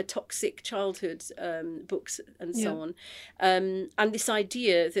trauma and her toxic childhood books and so on. And this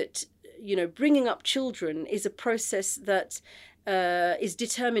idea that, you know, bringing up children is a process that is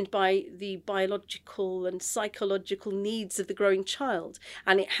determined by the biological and psychological needs of the growing child,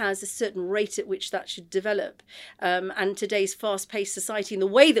 and it has a certain rate at which that should develop. And today's fast-paced society, and the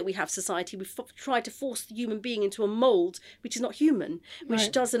way that we have society, we try to force the human being into a mould which is not human,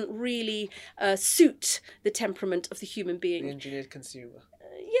 which doesn't really suit the temperament of the human being. The engineered consumer.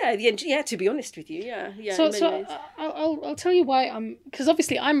 Yeah, to be honest with you, So I'll tell you why because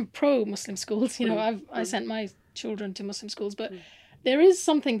obviously I'm pro Muslim schools. You know, I sent my children to Muslim schools, but there is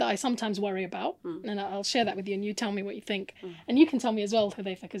something that I sometimes worry about, and I'll share that with you, and you tell me what you think, and you can tell me as well,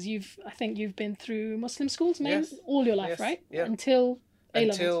 Hudhaifa, because I think you've been through Muslim schools all your life, right? Yeah. Until A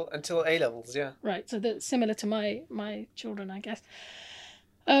levels. Until A levels, yeah. Right. So that's similar to my children, I guess.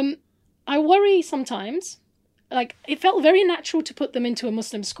 I worry sometimes. Like, it felt very natural to put them into a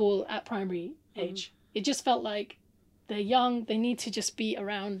Muslim school at primary age. It just felt like they're young, they need to just be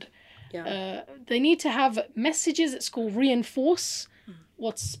around. They need to have messages at school reinforce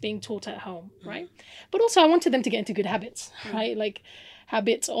what's being taught at home, right? But also I wanted them to get into good habits, right? Like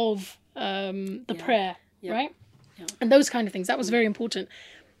habits of the prayer, right? Yeah. And those kind of things. That was very important.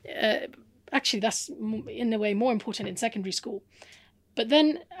 Actually, that's in a way more important in secondary school. But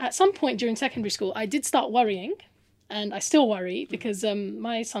then at some point during secondary school, I did start worrying, and I still worry because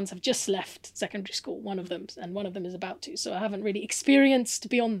my sons have just left secondary school, one of them, and one of them is about to. So I haven't really experienced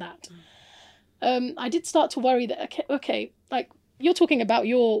beyond that. I did start to worry that, okay, like you're talking about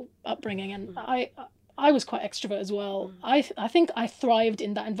your upbringing, and I was quite extrovert as well. I think I thrived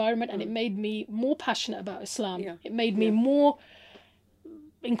in that environment, and it made me more passionate about Islam. Yeah. It made me more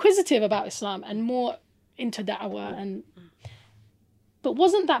inquisitive about Islam and more into da'wah and... But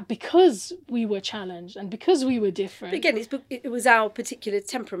wasn't that because we were challenged and because we were different? But again, it was our particular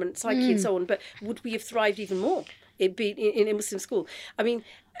temperament, psyche and so on. But would we have thrived even more in a Muslim school? I mean...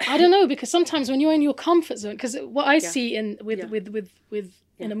 I don't know, because sometimes when you're in your comfort zone, because what I see in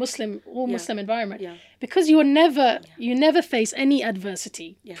a Muslim environment, because you never face any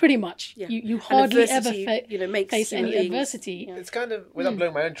adversity, pretty much. Yeah. You hardly ever face any adversity. Yeah. It's kind of, without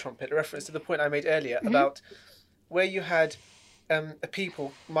blowing my own trumpet, a reference to the point I made earlier about where you had... a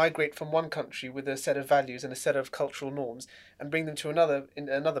people migrate from one country with a set of values and a set of cultural norms and bring them to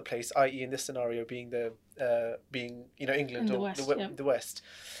another place, i.e. in this scenario being England or the West.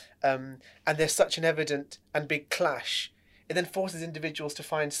 And there's such an evident and big clash. It then forces individuals to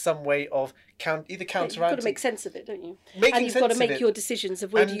find some way of either counteracting... You've got to make sense of it, don't you? And you've got to make your decisions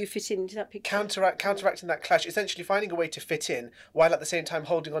of where do you fit into that picture. Counteracting that clash, essentially finding a way to fit in, while at the same time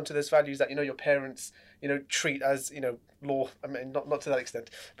holding on to those values that, your parents, treat as, law. I mean, not to that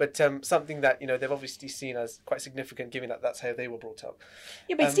extent, but something that, they've obviously seen as quite significant, given that that's how they were brought up.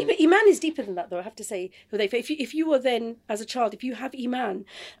 Yeah, but it's deeper. Iman is deeper than that, though, I have to say. If you were then, as a child, if you have Iman,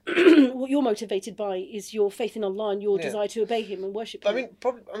 what you're motivated by is your faith in Allah and your desire to obey Him and worship Him.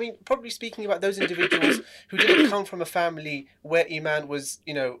 Probably speaking about those individuals who didn't come from a family where Iman was,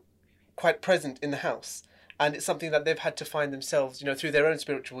 quite present in the house. And it's something that they've had to find themselves, through their own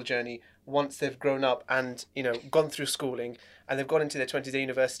spiritual journey once they've grown up and, gone through schooling and they've gone into their 20s at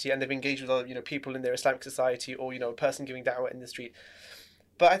university and they've engaged with other, people in their Islamic society or, a person giving da'wah in the street.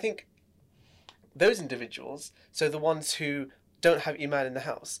 But I think those individuals, so the ones who don't have Iman in the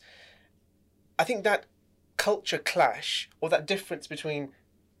house, I think that culture clash or that difference between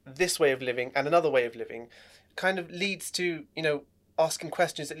this way of living and another way of living kind of leads to, asking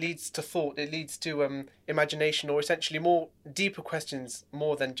questions. It leads to thought, it leads to imagination, or essentially more deeper questions,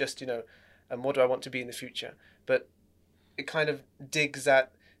 more than just what do I want to be in the future, but it kind of digs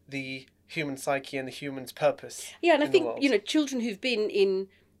at the human psyche and the human's purpose. Yeah, and I think children who've been in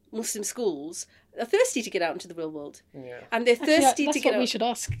Muslim schools are thirsty to get out into the real world. Yeah, and they're thirsty to get out. That's what we should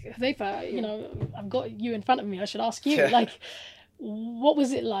ask Hudhaifa. I've got you in front of me. I should ask you, what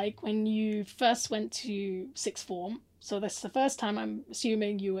was it like when you first went to sixth form? So that's the first time, I'm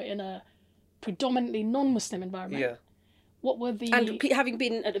assuming, you were in a predominantly non-Muslim environment. Yeah. What were the... And having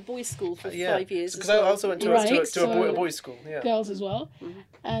been at a boys' school for 5 years. Because I also went to a boys' school. Yeah. Girls as well. Mm-hmm.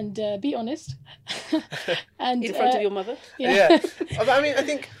 And be honest. And in front of your mother. Yeah. I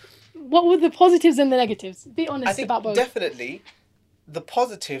think... What were the positives and the negatives? Be honest about both. Definitely the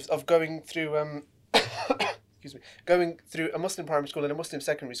positives of going through... going through a Muslim primary school and a Muslim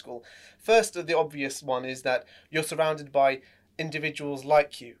secondary school. First, the obvious one is that you're surrounded by individuals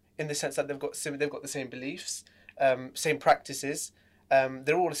like you, in the sense that they've got the same beliefs, same practices.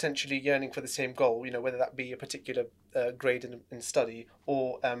 They're all essentially yearning for the same goal, whether that be a particular grade in study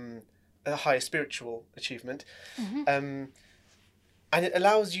or a higher spiritual achievement. Mm-hmm. and it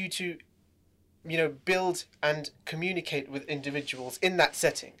allows you to, build and communicate with individuals in that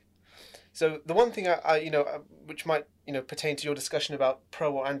setting. So the one thing which might, pertain to your discussion about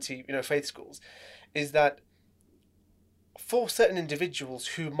pro or anti, faith schools, is that for certain individuals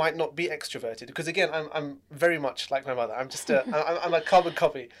who might not be extroverted, because again, I'm very much like my mother. I'm just I'm a carbon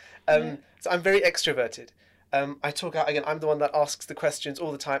copy. So I'm very extroverted. I talk out again. I'm the one that asks the questions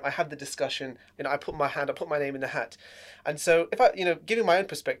all the time. I have the discussion. I put my name in the hat. And so if I, giving my own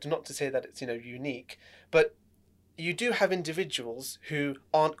perspective, not to say that it's, unique, but you do have individuals who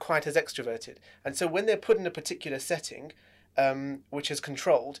aren't quite as extroverted. And so when they're put in a particular setting, which is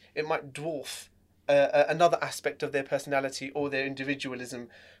controlled, it might dwarf another aspect of their personality or their individualism.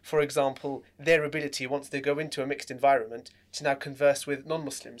 For example, their ability, once they go into a mixed environment, to now converse with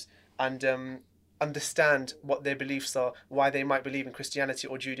non-Muslims and understand what their beliefs are, why they might believe in Christianity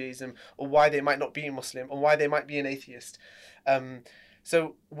or Judaism, or why they might not be a Muslim, or why they might be an atheist.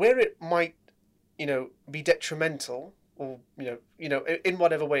 So where it might, be detrimental, or in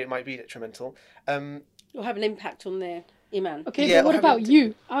whatever way it might be detrimental, or have an impact on their iman. Okay, but what about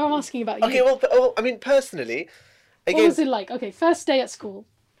you? I'm asking about you. Okay, well, I mean, personally, again, what was it like? Okay, first day at school.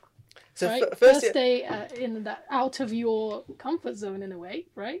 So right? First day in that out of your comfort zone in a way,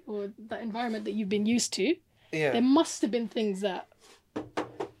 right? Or that environment that you've been used to. Yeah. There must have been things that,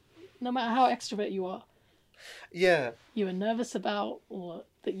 no matter how extrovert you are, you were nervous about, or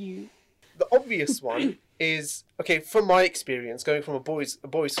that you. The obvious one is, okay, from my experience going from a boys'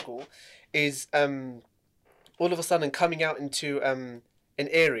 school, is all of a sudden coming out into an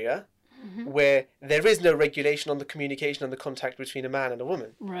area where there is no regulation on the communication and the contact between a man and a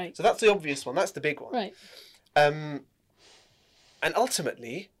woman. Right. So that's the obvious one. That's the big one. Right. And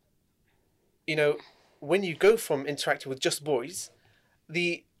ultimately, when you go from interacting with just boys,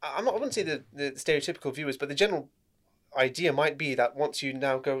 I wouldn't say the stereotypical viewers, but the general idea might be that once you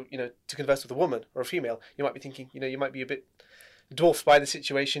now go, to converse with a woman or a female, you might be thinking, you might be a bit dwarfed by the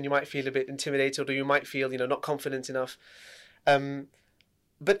situation, you might feel a bit intimidated, or you might feel, not confident enough.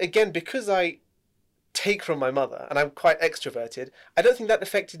 But again, because I take from my mother and I'm quite extroverted, I don't think that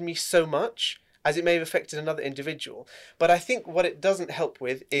affected me so much as it may have affected another individual. But I think what it doesn't help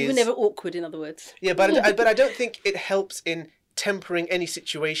with is... You were never awkward, in other words. Yeah, but I don't think it helps in tempering any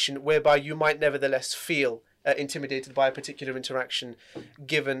situation whereby you might nevertheless feel intimidated by a particular interaction,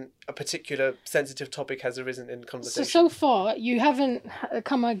 given a particular sensitive topic has arisen in conversation. So far, you haven't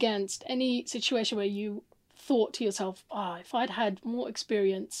come against any situation where you thought to yourself, if I'd had more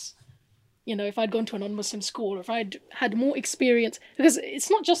experience, if I'd gone to a non-Muslim school, or if I'd had more experience, because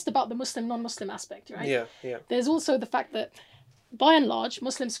it's not just about the Muslim, non-Muslim aspect, right? Yeah. There's also the fact that, by and large,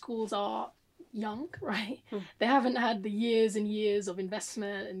 Muslim schools are young, right? They haven't had the years and years of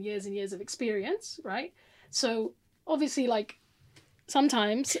investment and years of experience, right? So obviously,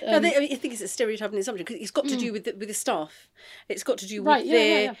 sometimes I think it's a stereotyping assumption, because it's got to do with the staff. It's got to do with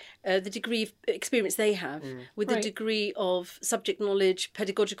the degree of experience they have, with the degree of subject knowledge,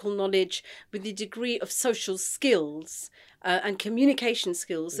 pedagogical knowledge, with the degree of social skills and communication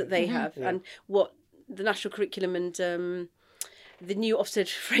skills that they have, and what the national curriculum and the new Ofsted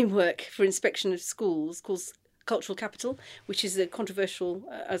framework for inspection of schools calls cultural capital, which is a controversial,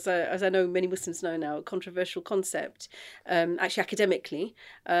 as I know many Muslims know now, a controversial concept, actually academically.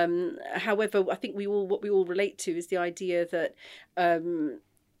 However, I think what we all relate to is the idea that, and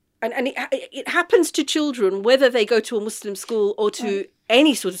it happens to children whether they go to a Muslim school or to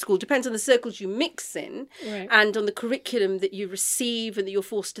any sort of school, depends on the circles you mix in and on the curriculum that you receive and that you're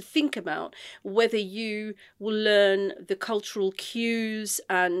forced to think about, whether you will learn the cultural cues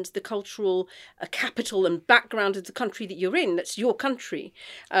and the cultural capital and background of the country that you're in, that's your country,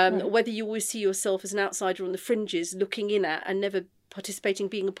 whether you always see yourself as an outsider on the fringes looking in at and never participating,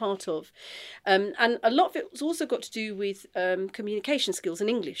 being a part of. And a lot of it's also got to do with communication skills and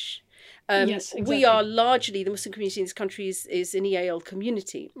English. Yes, exactly. We are largely, the Muslim community in this country is an EAL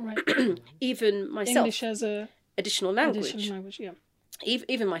community. Right. Even myself. English as a additional language. Additional language, yeah.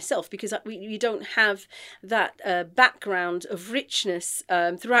 Even myself, because we don't have that background of richness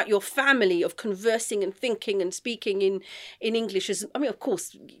throughout your family of conversing and thinking and speaking in English. Of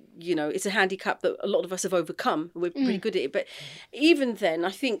course, it's a handicap that a lot of us have overcome. We're pretty good at it. But even then,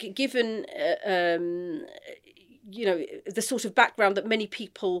 I think given... the sort of background that many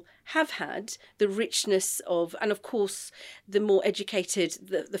people have had, the richness of, and of course, the more educated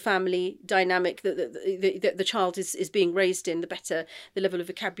the family dynamic that the child is being raised in, the better the level of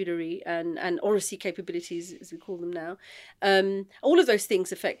vocabulary and oracy capabilities, as we call them now. All of those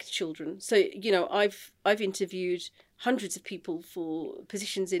things affect children. So, I've interviewed hundreds of people for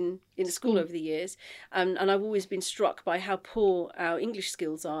positions in the school over the years, and I've always been struck by how poor our English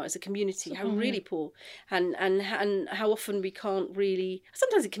skills are as a community, how really poor, and how often we can't really.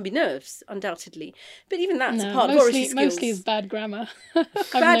 Sometimes it can be nerves, undoubtedly, but even that's a part of oracy skills. Mostly is bad grammar.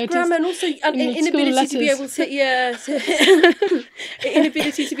 Bad grammar, and also inability to be able to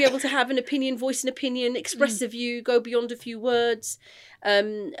inability to be able to have an opinion, voice an opinion, express a view, go beyond a few words,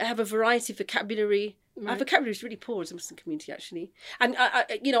 have a variety of vocabulary. Our vocabulary is really poor as a Muslim community, actually. And,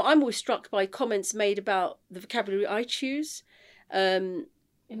 I'm always struck by comments made about the vocabulary I choose.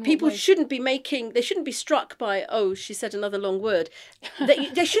 People shouldn't be struck by, oh, she said another long word.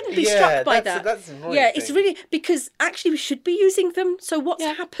 They shouldn't be struck by that. That's annoying. Yeah, it's really, because actually we should be using them. So what's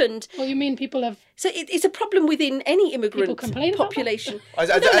happened? Well, you mean people have... So it's a problem within any immigrant population.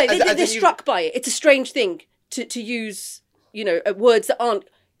 They're struck by it. It's a strange thing to use, words that aren't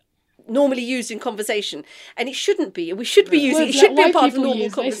normally used in conversation, and it shouldn't be. We should be using it. Should be a part of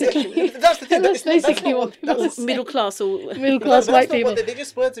normal conversation. That's the thing. That's basically what people say. Middle class white people. They're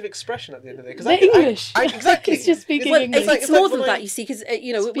just words of expression at the end of the day. They're English. Exactly. It's just speaking English. It's more than that, you see, because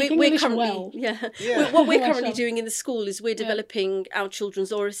we're currently what we're currently well. doing in the school is we're developing our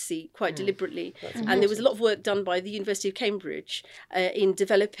children's oracy quite deliberately, and there was a lot of work done by the University of Cambridge in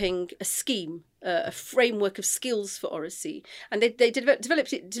developing a scheme. A framework of skills for oracy, and they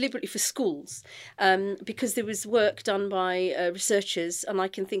developed it deliberately for schools, because there was work done by researchers, and I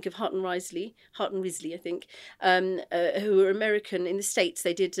can think of Hart and Risley, I think, who are American in the States.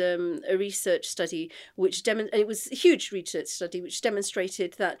 They did a research study and it was a huge research study which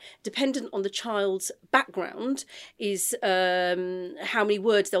demonstrated that dependent on the child's background is how many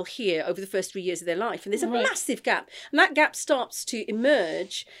words they'll hear over the first 3 years of their life, and there's a massive gap, and that gap starts to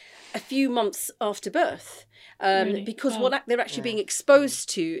emerge a few months after birth, because what they're actually being exposed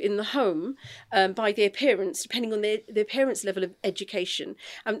to in the home by their parents, depending on their parents' level of education.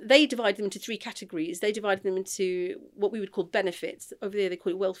 They divide them into 3 categories. They divide them into what we would call benefits. Over there they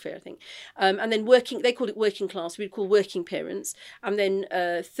call it welfare, I think. And then they call it working class. We'd call working parents. And then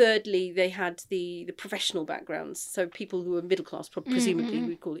thirdly, they had the professional backgrounds. So people who are middle class, presumably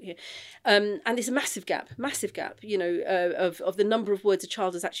we'd call it here. And there's a massive gap, of the number of words a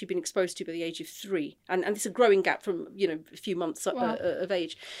child has actually been exposed to by the age of 3. And it's a growing gap from a few months of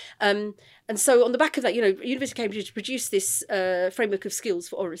age, and so on the back of that, University of Cambridge produced this framework of skills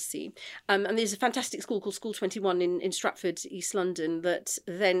for oracy, and there's a fantastic school called School 21 in Stratford, East London, that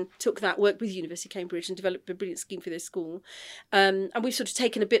then took that, worked with University of Cambridge and developed a brilliant scheme for their school, and we've sort of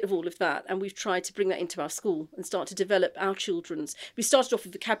taken a bit of all of that and we've tried to bring that into our school and start to develop our children's. We started off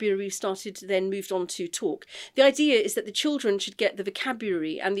with vocabulary, then moved on to talk. The idea is that the children should get the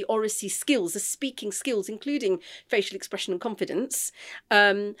vocabulary and the oracy skills, the speaking skills, including facial expression and confidence,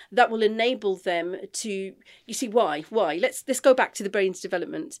 that will enable them to, you see, why? Let's go back to the brain's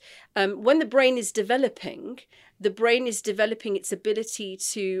development. When the brain is developing its ability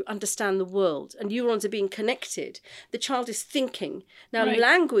to understand the world, and neurons are being connected. The child is thinking. Now,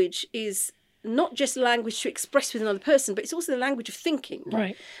 language is not just language to express with another person, but it's also the language of thinking.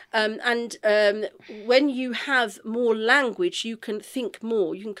 Right. When you have more language, you can think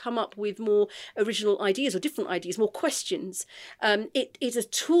more. You can come up with more original ideas or different ideas, more questions. It is a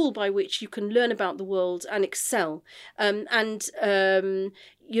tool by which you can learn about the world and excel. What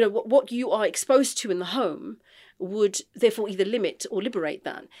you are exposed to in the home would therefore either limit or liberate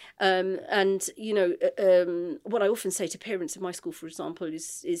that. What I often say to parents in my school, for example,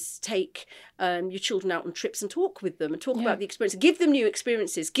 is take your children out on trips and talk with them and talk about the experience. Give them new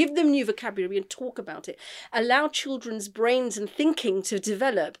experiences, give them new vocabulary and talk about it. Allow children's brains and thinking to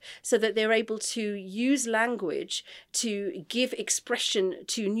develop so that they're able to use language to give expression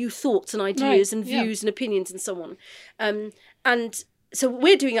to new thoughts and ideas and views and opinions and so on. So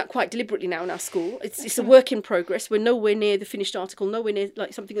we're doing that quite deliberately now in our school. It's a work in progress. We're nowhere near the finished article, nowhere near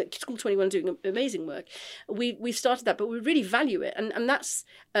like something like School 21 doing amazing work. We've started that, but we really value it. And that's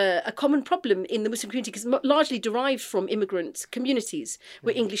a common problem in the Muslim community, because largely derived from immigrant communities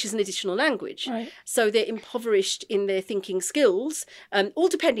where English is an additional language. Right. So they're impoverished in their thinking skills, all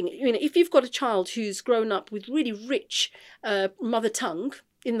depending, if you've got a child who's grown up with really rich mother tongue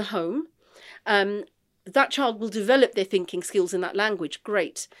in the home, that child will develop their thinking skills in that language.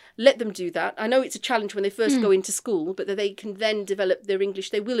 Great. Let them do that. I know it's a challenge when they first go into school, but that they can then develop their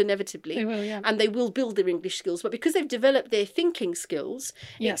English. They will inevitably. They will, and they will build their English skills. But because they've developed their thinking skills,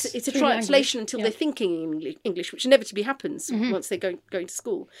 it's a translation until they're thinking in English, which inevitably happens once they're going to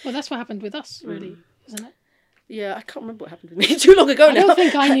school. Well, that's what happened with us, really, isn't it? Yeah, I can't remember what happened with me too long ago now. I don't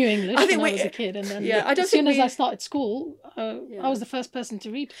think I knew English when I was a kid, and then as soon as I started school, I was the first person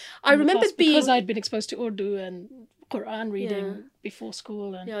to read. I remember because I'd been exposed to Urdu and Quran reading before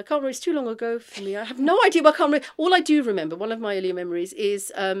school. And... Yeah, I can't remember. It's too long ago for me. I have no idea. I can't remember. All I do remember, one of my earlier memories,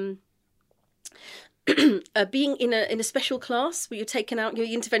 is being in a special class where you're taken out, your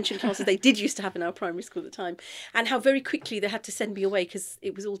intervention classes they did used to have in our primary school at the time, and how very quickly they had to send me away because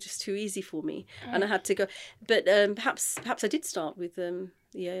it was all just too easy for me, and I had to go. But perhaps I did start with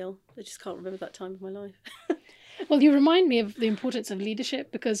Yale. I just can't remember that time of my life. Well, you remind me of the importance of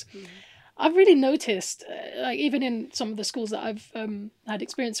leadership, because I've really noticed, like even in some of the schools that I've had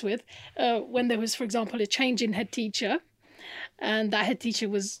experience with, when there was, for example, a change in head teacher, and that head teacher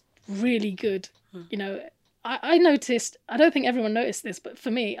was really good. You know, I noticed, I don't think everyone noticed this, but for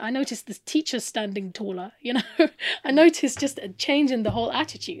me, I noticed the teacher standing taller, you know. I noticed just a change in the whole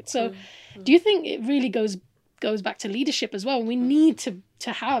attitude. So do you think it really goes back to leadership as well? We need to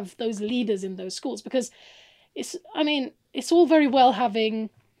have those leaders in those schools, because it's all very well having,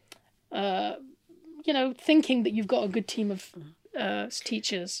 thinking that you've got a good team of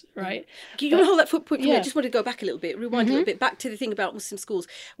teachers, right? You want to hold that foot point for me? I just want to go back a little bit, rewind a little bit, back to the thing about Muslim schools.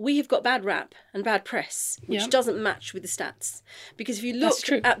 We have got bad rap and bad press, which doesn't match with the stats. Because if you look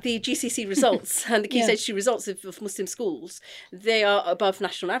at the GCSE results and the Key Stage 2 results of Muslim schools, they are above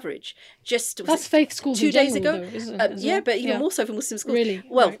national average. That's faith schools 2 days general, ago. Though, isn't it, yeah, well? But even more so for Muslim schools. Really?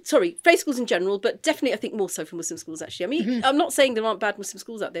 Well, sorry, faith schools in general, but definitely I think more so for Muslim schools, actually. I mean, I'm not saying there aren't bad Muslim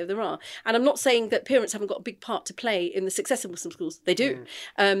schools out there. There are. And I'm not saying that parents haven't got a big part to play in the success of Muslim schools. They do.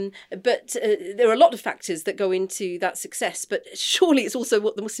 But there are a lot of factors that go into that success, but surely it's also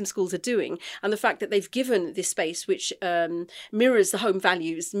what the Muslim schools are doing, and the fact that they've given this space which mirrors the home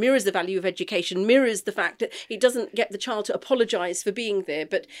values, mirrors the value of education, mirrors the fact that it doesn't get the child to apologise for being there,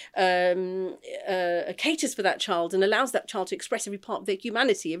 but caters for that child and allows that child to express every part of their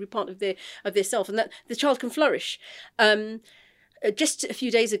humanity, every part of their self, and that the child can flourish. Just a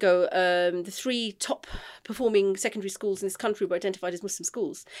few days ago, the 3 top performing secondary schools in this country were identified as Muslim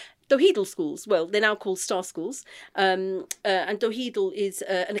schools. Tawheedal schools, well, they're now called Star Schools. And Tawheedal is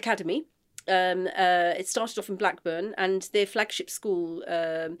an academy. It started off in Blackburn, and their flagship school,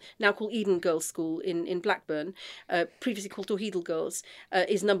 now called Eden Girls School in Blackburn, previously called Tawheedal Girls,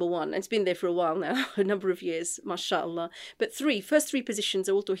 is number 1. And it's been there for a while now, a number of years, mashallah. But first three positions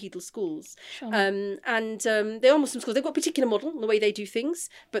are all Tawheedal schools. Sure. They are Muslim schools. They've got a particular model in the way they do things,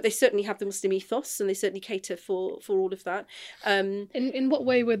 but they certainly have the Muslim ethos, and they certainly cater for all of that. In what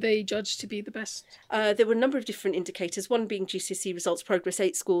way were they judged to be the best? There were a number of different indicators, one being GCSE results, Progress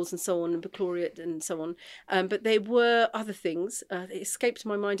 8 scores and so on, and Baccalaureate and so on. But there were other things. It escaped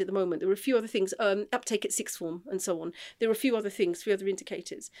my mind at the moment. There were a few other things, uptake at sixth form and so on. There were a few other things, few other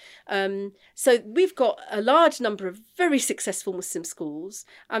indicators. So we've got a large number of very successful Muslim schools,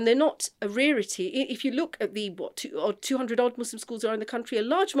 and they're not a rarity. If you look at the 200 odd Muslim schools are in the country, a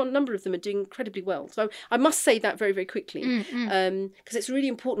large number of them are doing incredibly well. So I must say that very, very quickly, because it's really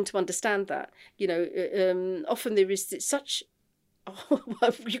important to understand that. You know, often there is such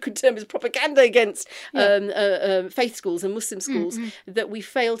you could term as propaganda against faith schools and Muslim schools that we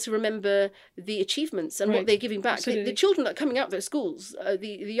fail to remember the achievements and what they're giving back. The children that are coming out of those schools, the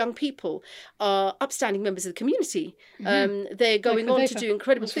young people, are upstanding members of the community. They're going on to do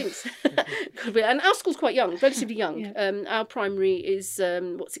incredible things. And our school's quite young, relatively young. Our primary is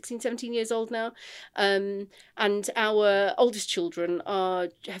 16, 17 years old now, and our oldest children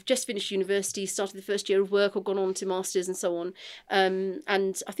have just finished university, started the first year of work, or gone on to masters and so on.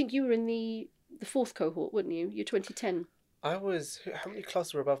 And I think you were in the 4th cohort, weren't you? You're 2010. I was. How many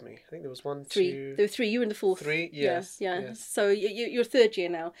classes were above me? I think there was 1, 3. 2. There were 3. You were in the 4th. 3. Yes. Yeah. Yes. So you're 3rd year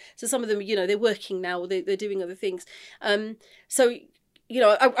now. So some of them, they're working now. Or they're doing other things. So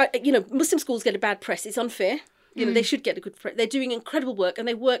Muslim schools get a bad press. It's unfair. They should get a good press. They're doing incredible work, and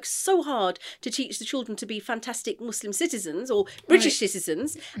they work so hard to teach the children to be fantastic Muslim citizens or British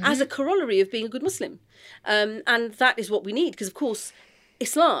citizens as a corollary of being a good Muslim. And that is what we need, because, of course,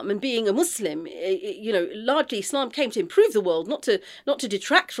 Islam and being a Muslim, largely Islam came to improve the world, not to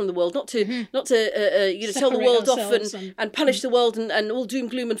detract from the world, not to tell the world off and punish the world and all doom,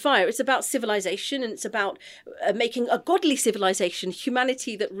 gloom and fire. It's about civilization, and it's about making a godly civilization,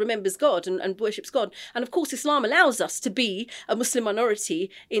 humanity that remembers God and worships God. And of course, Islam allows us to be a Muslim minority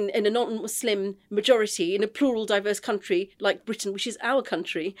in a non-Muslim majority in a plural, diverse country like Britain, which is our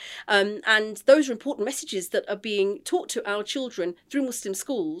country. And those are important messages that are being taught to our children through Muslim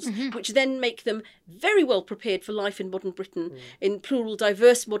schools, which then make them very well prepared for life in modern Britain, in plural,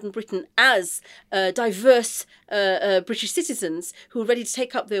 diverse modern Britain, as diverse British citizens who are ready to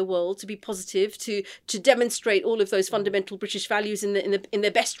take up their world, to be positive, to demonstrate all of those fundamental British values in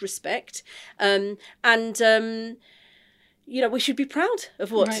their best respect, we should be proud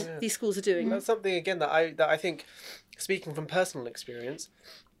of what these schools are doing. That's something again that I think speaking from personal experience,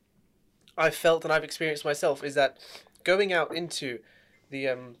 I've felt and I've experienced myself is that going out into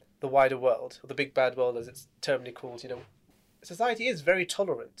the wider world, or the big bad world as it's terminally called, society is very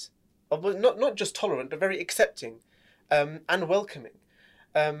tolerant, not just tolerant, but very accepting, and welcoming.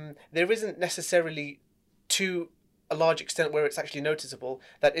 There isn't necessarily, to a large extent where it's actually noticeable,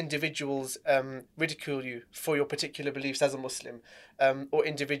 that individuals ridicule you for your particular beliefs as a Muslim, or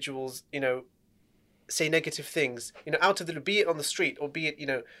individuals, say negative things, out of the, be it on the street or be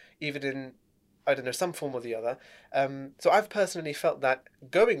it, even in, I don't know, some form or the other. So I've personally felt that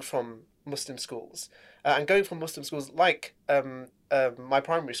going from Muslim schools, and going from Muslim schools like my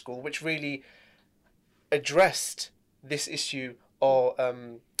primary school, which really addressed this issue or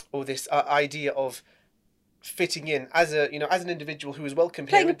this idea of fitting in as an individual who is welcome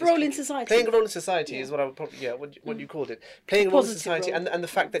playing here, a role in society. Playing a role in society is what I would probably what you called it. Playing a role in society, and the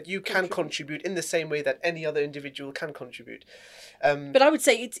fact that you can contribute in the same way that any other individual can contribute. But I would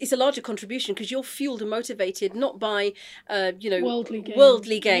say it's a larger contribution because you're fueled and motivated not by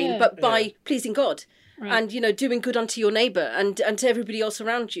worldly gain, but by pleasing God. Right. And, doing good unto your neighbour and to everybody else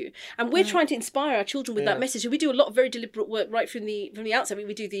around you. And we're trying to inspire our children with that message. And we do a lot of very deliberate work right from the outset.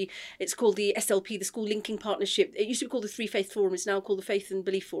 We do it's called the SLP, the School Linking Partnership. It used to be called the Three Faith Forum. It's now called the Faith and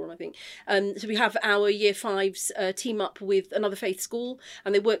Belief Forum, I think. So we have our Year 5s team up with another faith school,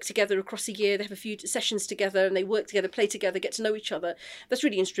 and they work together across a year. They have a few sessions together, and they work together, play together, get to know each other. That's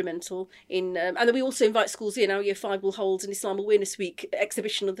really instrumental in. And then we also invite schools in. Our Year 5 will hold an Islam Awareness Week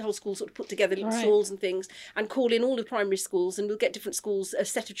exhibition of the whole school, sort of put together little stalls and things, and call in all the primary schools, and we'll get different schools, a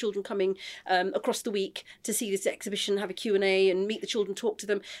set of children coming across the week to see this exhibition, have a Q&A and meet the children, talk to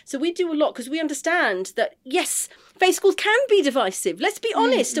them. So we do a lot because we understand that, yes, faith schools can be divisive. Let's be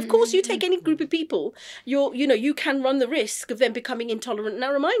honest. Of course, you take any group of people, you can run the risk of them becoming intolerant and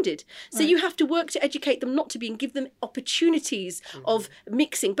narrow-minded. So you have to work to educate them not to be and give them opportunities of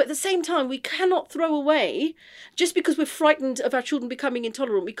mixing. But at the same time, we cannot throw away, just because we're frightened of our children becoming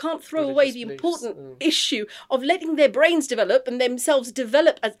intolerant, we can't throw away the important issue of letting their brains develop and themselves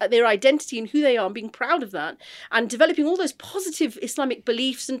develop as their identity and who they are, and being proud of that, and developing all those positive Islamic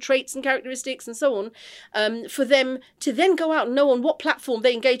beliefs and traits and characteristics and so on, for them to then go out and know on what platform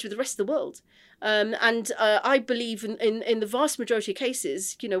they engage with the rest of the world. I believe in the vast majority of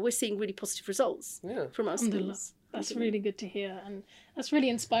cases, we're seeing really positive results from our schools. That's really good to hear, and that's really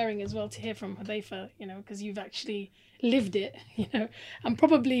inspiring as well to hear from Hudhaifa, because you've actually lived it, I'm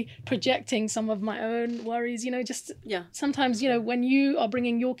probably projecting some of my own worries, sometimes, when you are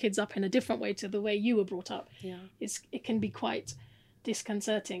bringing your kids up in a different way to the way you were brought up, it can be quite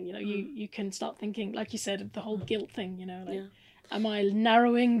disconcerting, you can start thinking, like you said, the whole guilt thing, am I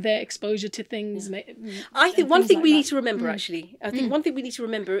narrowing their exposure to things? I think one thing we need to remember, actually, one thing we need to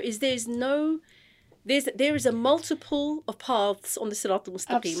remember is there is a multiple of paths on the Sirat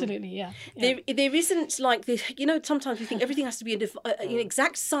al-Mustaqim. Absolutely, yeah. There isn't like this, sometimes we think everything has to be an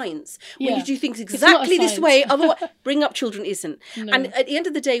exact science. When you do things exactly this way, otherwise, bringing up children isn't. No. And at the end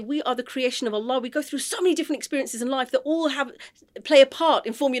of the day, we are the creation of Allah. We go through so many different experiences in life that all play a part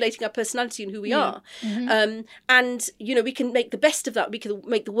in formulating our personality and who we are. And, we can make the best of that, we can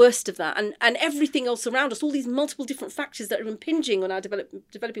make the worst of that. And everything else around us, all these multiple different factors that are impinging on our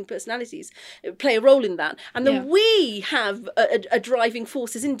developing personalities, play a role in that, and then we have a driving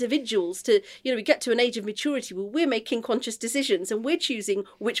force as individuals to we get to an age of maturity where we're making conscious decisions and we're choosing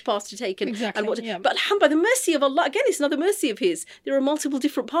which path to take and what but by the mercy of Allah, again, it's another mercy of His, there are multiple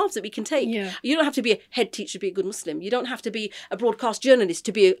different paths that we can take. You don't have to be a head teacher to be a good Muslim, you don't have to be a broadcast journalist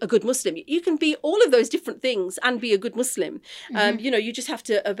to be a good Muslim, you can be all of those different things and be a good Muslim. You just have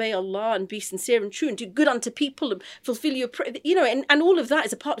to obey Allah and be sincere and true and do good unto people and fulfill your and all of that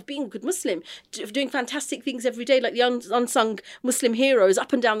is a part of being a good Muslim, doing fantastic things every day, like the unsung Muslim heroes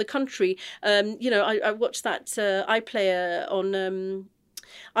up and down the country. I watched that iPlayer on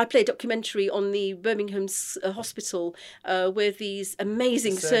iPlayer documentary on the Birmingham hospital where these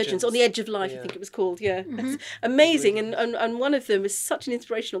amazing surgeons on the edge of life, I think it was called, amazing, and one of them is such an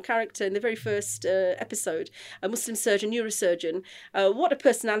inspirational character in the very first episode, a Muslim surgeon, neurosurgeon, what a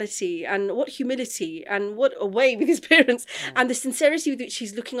personality and what humility and what a way with his parents and the sincerity with which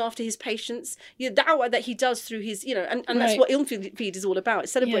he's looking after his patients, the da'wah that he does through his, and that's what Ilm Feed is all about,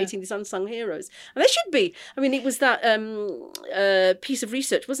 celebrating these unsung heroes, and they should be. I mean, it was that piece of research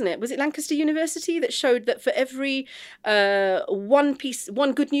research, wasn't it? Was it Lancaster University that showed that for every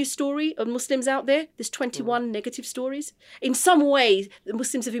one good news story of Muslims out there, there's 21 negative stories. In some way, the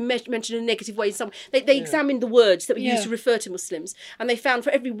Muslims have been mentioned in a negative way. They examined the words that were used to refer to Muslims, and they found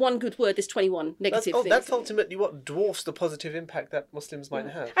for every one good word, there's 21 negative things. That's ultimately what dwarfs the positive impact that Muslims might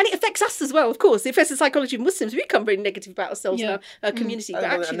have. And it affects us as well, of course. It affects the psychology of Muslims. We become very negative about ourselves and our community. But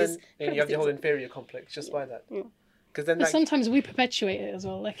actually, you have the whole inferior complex just by that. Yeah. Because then sometimes we perpetuate it as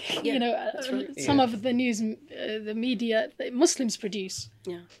well. Like some of the news, the media that Muslims produce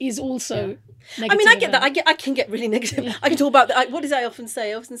is also negative. I mean, I get that. I can get really negative. Yeah. I can talk about that. What did I often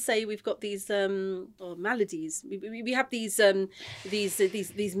say? I often say we've got these maladies. We have these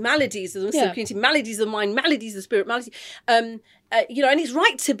maladies of the Muslim community, maladies of the mind, maladies of the spirit, maladies. And it's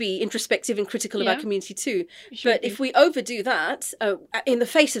right to be introspective and critical of our community too. But if we overdo that in the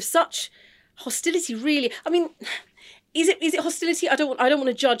face of such hostility, really, I mean. Is it hostility? I don't want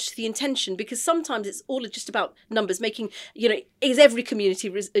to judge the intention, because sometimes it's all just about numbers. Making is every community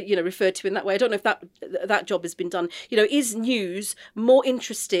referred to in that way? I don't know if that job has been done. Is news more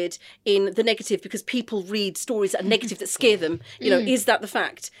interested in the negative because people read stories that are negative that scare them? Is that the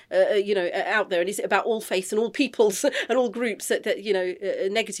fact? Out there, and is it about all faiths and all peoples and all groups that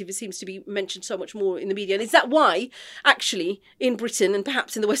negative seems to be mentioned so much more in the media? And is that why actually in Britain and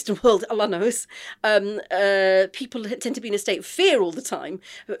perhaps in the Western world, Allah knows, people tend to be in a state of fear all the time,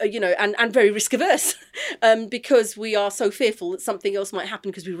 and very risk averse, because we are so fearful that something else might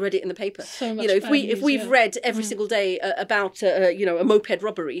happen because we read it in the paper. So much if we've read every single day about a moped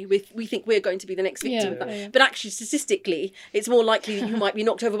robbery, we think we're going to be the next victim of that. But actually, statistically, it's more likely that you might be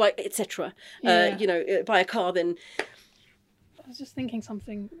knocked over by etc. By a car than. I was just thinking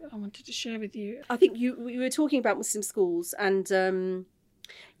something I wanted to share with you. I think we were talking about Muslim schools and.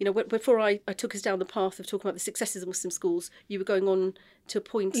 Before I took us down the path of talking about the successes of Muslim schools, you were going on to a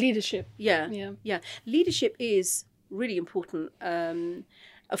point. Leadership. Yeah. Leadership is really important.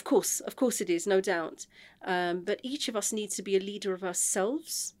 Of course it is, no doubt. But each of us needs to be a leader of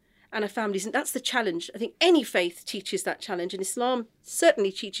ourselves and our families. And that's the challenge. I think any faith teaches that challenge, and Islam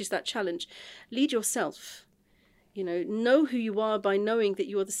certainly teaches that challenge. Lead yourself. Know who you are by knowing that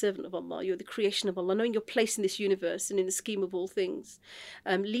you are the servant of Allah, you're the creation of Allah, knowing your place in this universe and in the scheme of all things.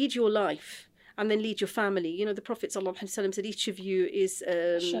 Lead your life and then lead your family. The Prophet ﷺ said each of you is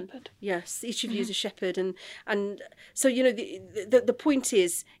a shepherd. Yes, each of you is a shepherd. And so, the point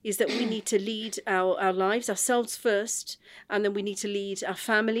is that we need to lead our lives, ourselves first, and then we need to lead our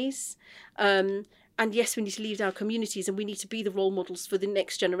families. And yes, we need to lead our communities, and we need to be the role models for the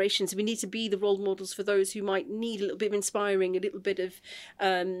next generations. We need to be the role models for those who might need a little bit of inspiring, a little bit of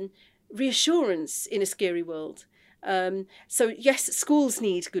reassurance in a scary world. So yes, schools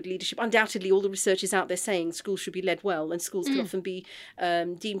need good leadership. Undoubtedly, all the research is out there saying schools should be led well, and schools can often be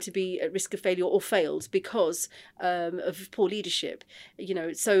deemed to be at risk of failure or failed because of poor leadership.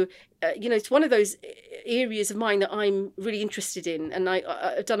 It's one of those areas of mine that I'm really interested in, and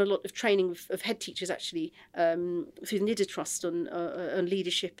I've done a lot of training of head teachers actually through the NIDA Trust on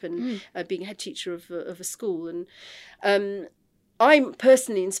leadership and being a head teacher of a school. And I'm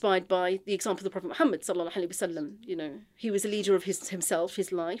personally inspired by the example of the Prophet Muhammad sallallahu alaihi wasallam. He was a leader of himself,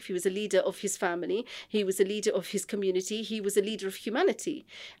 his life. He was a leader of his family. He was a leader of his community. He was a leader of humanity.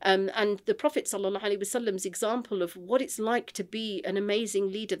 And the Prophet sallallahu alaihi wasallam's example of what it's like to be an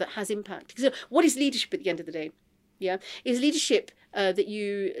amazing leader that has impact. Because what is leadership at the end of the day? Yeah, is leadership that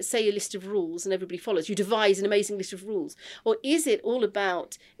you say a list of rules and everybody follows? You devise an amazing list of rules, or is it all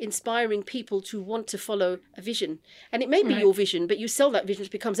about inspiring people to want to follow a vision? And it may be your vision, but you sell that vision,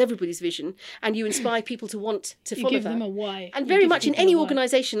 it becomes everybody's vision, and you inspire people to want to follow that. You give them a why. And very much in any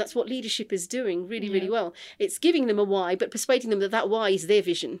organisation, that's what leadership is doing really, really well. It's giving them a why, but persuading them that why is their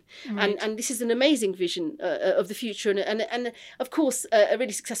vision, and this is an amazing vision of the future. And of course, a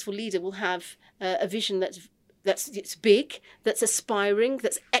really successful leader will have a vision it's big, that's aspiring,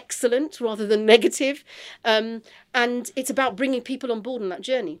 that's excellent rather than negative, and it's about bringing people on board on that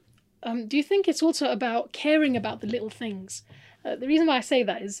journey. Do you think it's also about caring about the little things? The reason why I say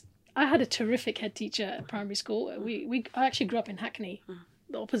that is I had a terrific head teacher at primary school. I actually grew up in Hackney,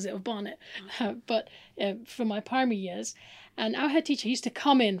 the opposite of Barnet, but for my primary years. And our head teacher used to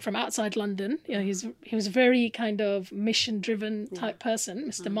come in from outside London. He was a very kind of mission-driven type person,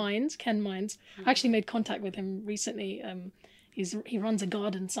 Mr. Mines, Ken Mines. I actually made contact with him recently. He runs a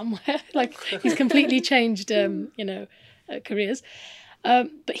garden somewhere. Like, he's completely changed, careers.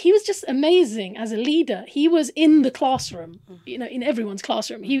 But he was just amazing as a leader. He was in the classroom, in everyone's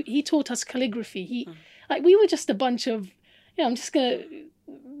classroom. He taught us calligraphy. We were just a bunch of, I'm just going to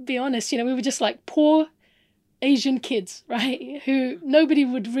be honest, we were just like poor Asian kids, right, who nobody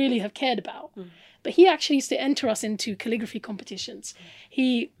would really have cared about. But he actually used to enter us into calligraphy competitions.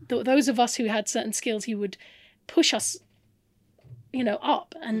 Those of us who had certain skills, he would push us,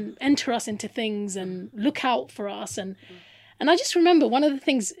 up and enter us into things and look out for us. And I just remember one of the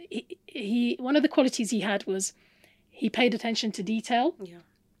things one of the qualities he had was he paid attention to detail. Yeah.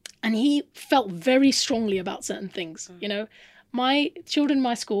 And he felt very strongly about certain things. My children in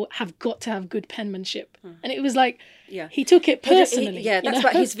my school have got to have good penmanship. And it was like, he took it personally. That's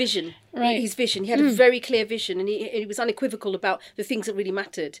about his vision. Right. His vision. He had a very clear vision, and he was unequivocal about the things that really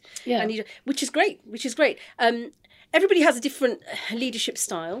mattered. Yeah. And which is great. Everybody has a different leadership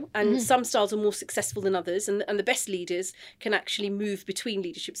style, and some styles are more successful than others, and the best leaders can actually move between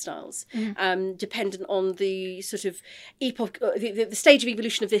leadership styles, dependent on the sort of epoch, the stage of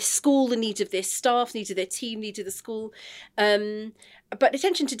evolution of their school, the needs of their staff, needs of their team, needs of the school. But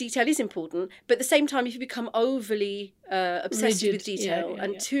attention to detail is important. But at the same time, if you become overly obsessed with detail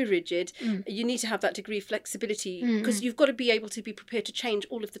and too rigid, you need to have that degree of flexibility, because you've got to be able to be prepared to change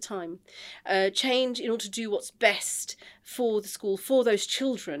all of the time. Change in order to do what's best for the school, for those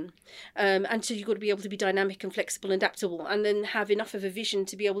children. And so you've got to be able to be dynamic and flexible and adaptable, and then have enough of a vision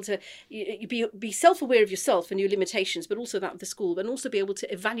to be able to be self-aware of yourself and your limitations, but also that of the school, and also be able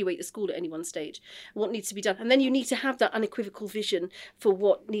to evaluate the school at any one stage, what needs to be done. And then you need to have that unequivocal vision for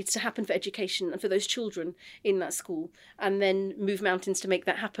what needs to happen for education and for those children in that school, and then move mountains to make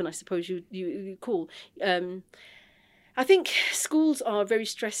that happen, I suppose you call. I think schools are very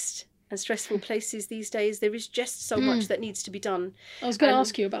stressed and stressful places these days. There is just so much that needs to be done. I was going to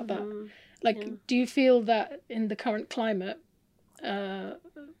ask you about that. Do you feel that in the current climate,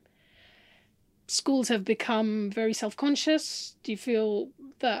 schools have become very self-conscious? Do you feel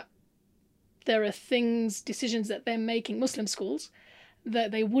that there are decisions that they're making, Muslim schools,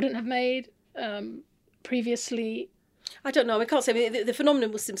 that they wouldn't have made previously? I don't know. I can't say. I mean, the phenomenon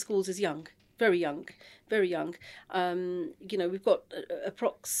of Muslim schools is young, very young. Very young. We've got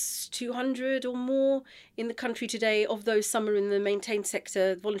approx 200 or more in the country today. Of those, some are in the maintained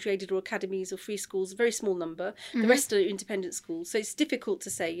sector, voluntary aided or academies or free schools, a very small number. The rest are independent schools. So it's difficult to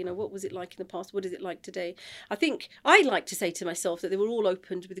say, what was it like in the past? What is it like today? I think I like to say to myself that they were all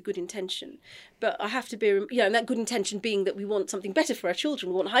opened with a good intention. But I have to bear, and that good intention being that we want something better for our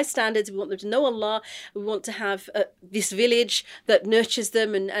children. We want high standards. We want them to know Allah. We want to have this village that nurtures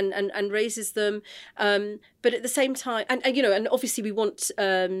them and raises them. But at the same time, and obviously we want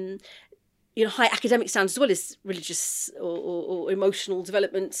high academic standards as well as religious or emotional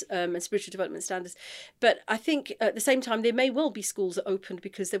development and spiritual development standards. But I think at the same time there may well be schools that opened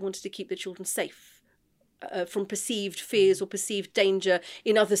because they wanted to keep their children safe from perceived fears or perceived danger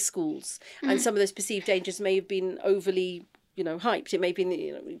in other schools, and some of those perceived dangers may have been overly hyped. It may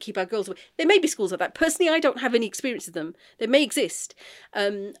be, keep our girls away. There may be schools like that. Personally, I don't have any experience of them. They may exist.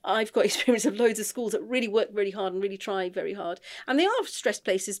 I've got experience of loads of schools that really work really hard and really try very hard. And they are stressed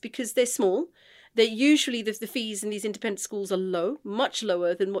places because they're small. They're usually, the fees in these independent schools are low, much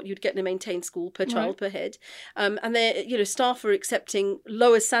lower than what you'd get in a maintained school per child, per head. And they're, staff are accepting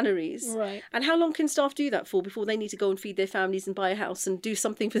lower salaries. Right. And how long can staff do that for before they need to go and feed their families and buy a house and do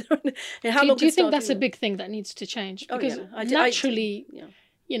something for their own? Do you think that's a big thing that needs to change? Because naturally,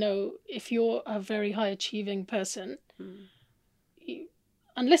 if you're a very high achieving person,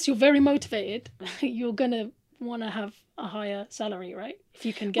 unless you're very motivated, you're going to want to have a higher salary, right? If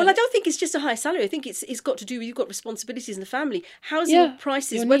you can get I don't think it's just a higher salary. I think it's got to do with, you've got responsibilities in the family. Housing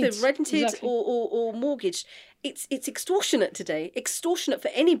prices, whether rented or mortgaged, it's extortionate today. Extortionate for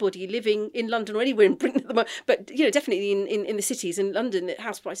anybody living in London or anywhere in Britain at the moment. But definitely in the cities in London, the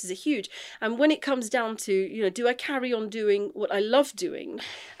house prices are huge. And when it comes down to do I carry on doing what I love doing,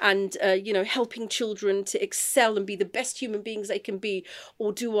 and helping children to excel and be the best human beings they can be,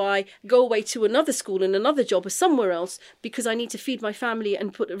 or do I go away to another school and another job or somewhere else because I need to feed my family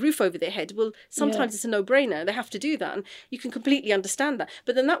and put a roof over their head? Well, sometimes it's a no-brainer. They have to do that, and you can completely understand that.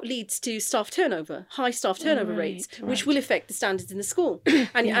 But then that leads to staff turnover, high staff turnover rates, which will affect the standards in the school.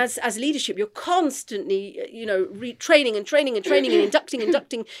 And as leadership, you're constantly, training and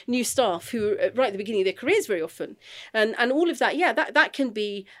inducting new staff who are right at the beginning of their careers very often. And all of that, that can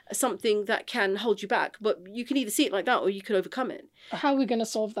be something that can hold you back. But you can either see it like that or you can overcome it. How are we going to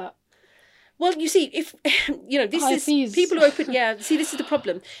solve that? Well, you see, if, fees. People who open, this is the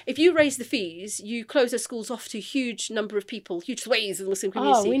problem. If you raise the fees, you close the schools off to a huge number of people, huge swathes of the Muslim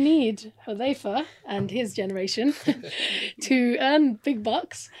community. We need Hudhaifa and his generation to earn big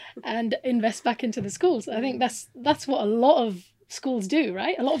bucks and invest back into the schools. I think that's what a lot of schools do,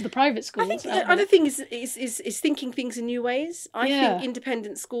 right? A lot of the private schools. I think the other thing is thinking things in new ways. I think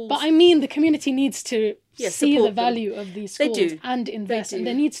independent schools... But I mean, the community needs to see the support them. value of these They schools do. and invest. They And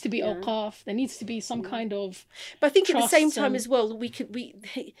there do. needs to be Yeah. awqaf, there needs to be some kind of But I think at the same trusts time and- as well,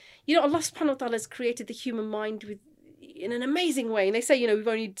 Allah subhanahu wa ta'ala has created the human mind in an amazing way. And they say, we've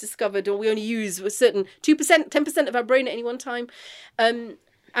only discovered, or we only use a certain 2%, 10% of our brain at any one time.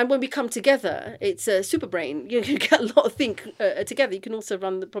 And when we come together, it's a super brain. You can get a lot of think together. You can also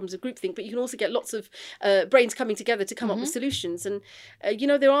run the problems of groupthink, but you can also get lots of brains coming together to come up with solutions. And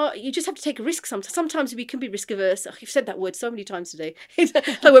you just have to take a risk sometimes. Sometimes we can be risk averse. Oh, you've said that word so many times today.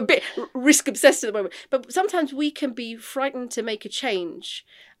 Like we're a bit risk obsessed at the moment. But sometimes we can be frightened to make a change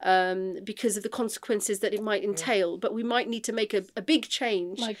because of the consequences that it might entail. But we might need to make a big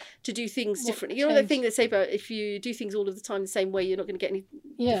change to do things differently. You know that thing they say about if you do things all of the time the same way, you're not going to get any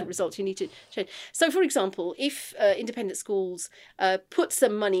different results. You need to change. So, for example, if independent schools put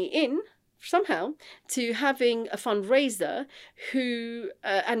some money in somehow to having a fundraiser who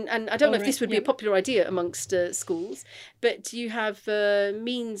and I don't know if this would be a popular idea amongst schools, but you have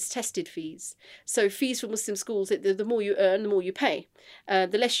means tested fees. So fees for Muslim schools, the more you earn, the more you pay.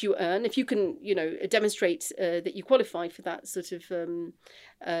 The less you earn, if you can demonstrate that you qualify for that sort of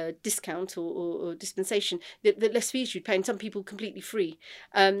discount or dispensation, the less fees you'd pay, and some people completely free.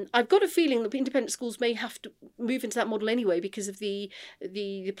 I've got a feeling that independent schools may have to move into that model anyway because of the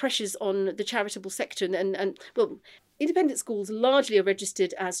pressures on the charitable sector and independent schools largely are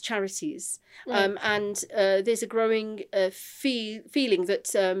registered as charities, and there's a growing feeling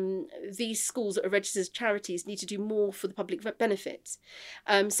that these schools that are registered as charities need to do more for the public benefit.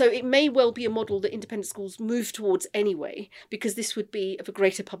 So it may well be a model that independent schools move towards anyway, because this would be of a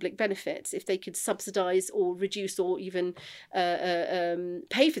greater public benefit if they could subsidise or reduce or even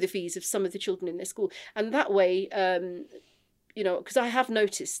pay for the fees of some of the children in their school. And that way, because I have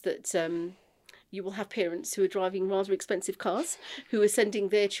noticed that you will have parents who are driving rather expensive cars who are sending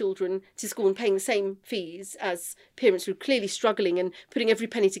their children to school and paying the same fees as parents who are clearly struggling and putting every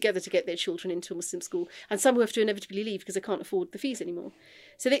penny together to get their children into a Muslim school, and some who have to inevitably leave because they can't afford the fees anymore.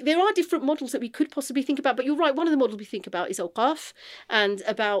 So there are different models that we could possibly think about, but you're right, one of the models we think about is awqaf, and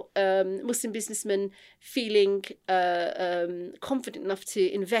about Muslim businessmen feeling confident enough to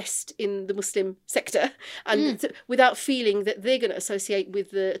invest in the Muslim sector and without feeling that they're going to associate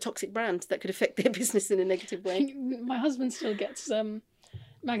with a toxic brand that could affect their business in a negative way. My husband still gets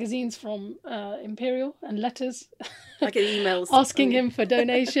magazines from Imperial and letters. I get emails asking him for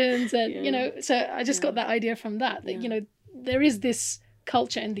donations, and so I just got that idea from that there is this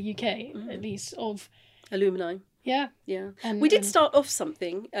culture in the UK at least of alumni. Yeah. And we did start off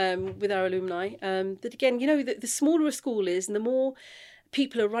something with our alumni that again, the smaller a school is and the more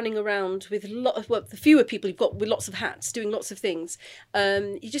people are running around with the fewer people you've got with lots of hats doing lots of things,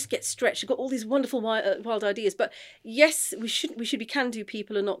 you just get stretched. You've got all these wonderful wild ideas, but yes, we should be can-do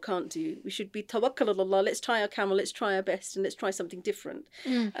people and not can't-do. We should be tawakkal ala Allah, let's try our camel, let's try our best, and let's try something different.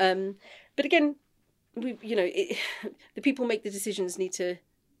 But again, the people make the decisions need to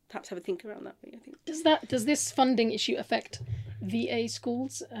perhaps have a think around that. I think. Does this funding issue affect VA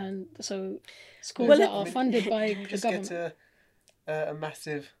schools, and so schools that are funded by the government? Get a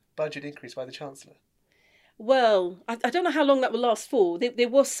massive budget increase by the Chancellor? Well, I don't know how long that will last for. There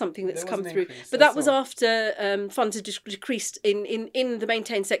was something that's come through, but that was after funds had decreased in the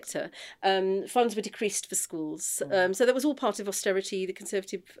maintained sector. Funds were decreased for schools, so that was all part of austerity. The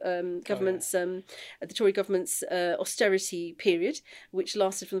Conservative government's, the Tory government's austerity period, which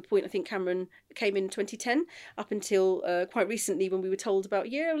lasted from the point I think Cameron came in 2010 up until quite recently, when we were told about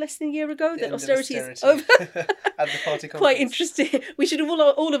less than a year ago that austerity is over. At the party conference. Quite interesting. We should have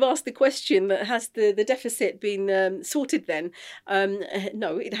all have asked the question that has the deficit been sorted then?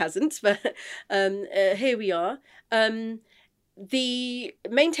 No, it hasn't, but here we are. The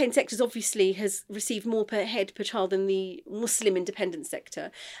maintained sectors obviously has received more per head per child than the Muslim independent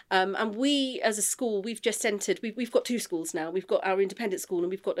sector, and we as a school, we've just entered. We've got two schools now. We've got our independent school and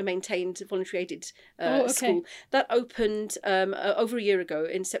we've got a maintained voluntary aided school that opened over a year ago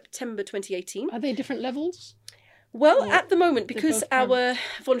in September 2018. Are they different levels? Well, at the moment, because our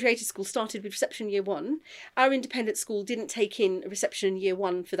voluntary aided school started with reception year 1, our independent school didn't take in reception year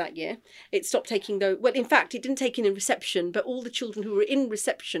 1 for that year. It stopped taking in fact, it didn't take in reception, but all the children who were in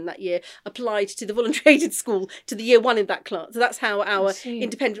reception that year applied to the voluntary aided school to the year 1 in that class. So that's how our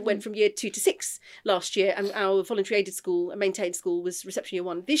independent went from year 2 to 6 last year, and our voluntary aided school, a maintained school, was reception year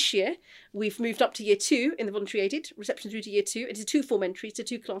 1. This year, we've moved up to year 2 in the voluntary aided, reception through to year 2. It is 2 form entries, so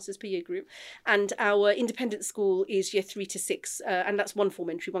 2 classes per year group, and our independent school is year 3 to 6, and that's 1 form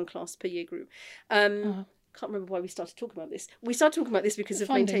entry, 1 class per year group. Can't remember why we started talking about this. We started talking about this because of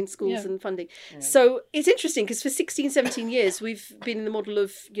maintained schools and funding. So it's interesting because for 16, 17 years we've been in the model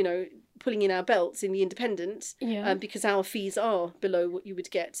of, pulling in our belts in the independent, because our fees are below what you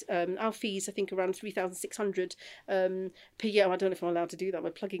would get. Our fees, I think, around 3,600 per year. I don't know if I'm allowed to do that.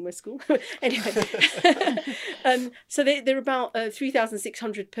 We're plugging my school. Anyway, so they're about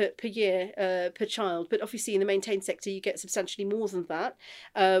 3,600 per year per child. But obviously, in the maintained sector, you get substantially more than that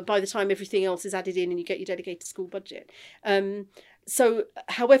by the time everything else is added in and you get your dedicated school budget. So,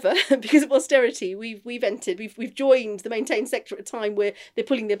 however, because of austerity, we've joined the maintained sector at a time where they're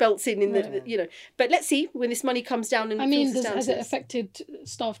pulling their belts in the. But let's see when this money comes down and has it affected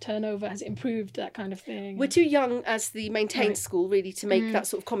staff turnover? Has it improved, that kind of thing? We're too young as the maintained school really to make that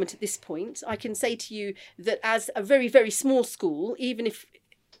sort of comment at this point. I can say to you that as a very, very small school, even if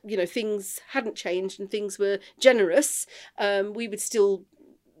things hadn't changed and things were generous, we would still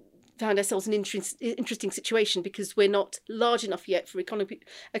found ourselves in an interesting situation because we're not large enough yet for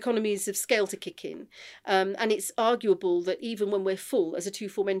economies of scale to kick in. And it's arguable that even when we're full as a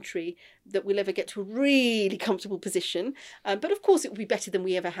two-form entry, that we'll ever get to a really comfortable position. But of course, it will be better than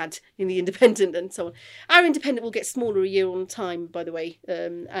we ever had in the independent and so on. Our independent will get smaller a year on time, by the way,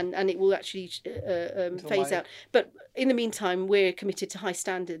 and it will actually phase out. But in the meantime, we're committed to high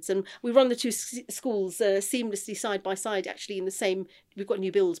standards, and we run the two schools seamlessly side by side, actually in the same. We've got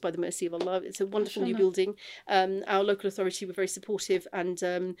new builds, by the mercy of Allah. It's a wonderful new building. Our local authority were very supportive, and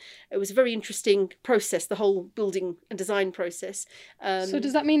it was a very interesting process, the whole building and design process. So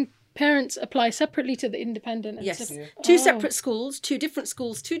does that mean parents apply separately to the independent? And yes. Two separate schools, two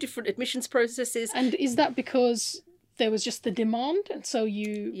different admissions processes. And is that because there was just the demand, and so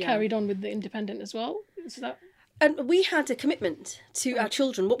you carried on with the independent as well? Is that... And we had a commitment to our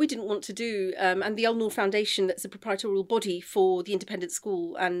children, what we didn't want to do, and the Al Noor Foundation, that's a proprietorial body for the independent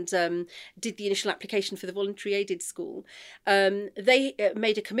school, and did the initial application for the voluntary aided school. They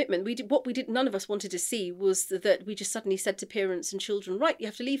made a commitment. None of us wanted to see was that we just suddenly said to parents and children, right, you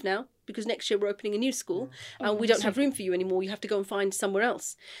have to leave now, because next year we're opening a new school and we don't have room for you anymore. You have to go and find somewhere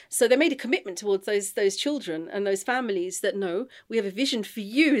else. So they made a commitment towards those children and those families that, no, we have a vision for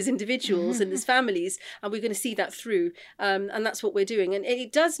you as individuals and as families, and we're going to see that through. And that's what we're doing. And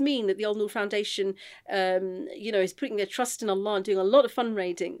it does mean that the Al Noor Foundation, is putting their trust in Allah and doing a lot of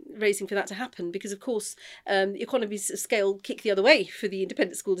fundraising for that to happen, because, of course, the economies of scale kick the other way for the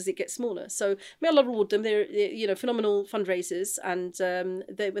independent school as it gets smaller. So may Allah reward them. They're phenomenal fundraisers, and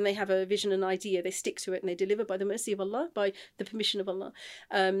when they have a vision and idea, they stick to it and they deliver by the mercy of Allah, by the permission of Allah.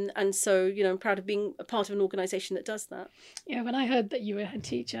 And so, I'm proud of being a part of an organisation that does that. Yeah, when I heard that you were a head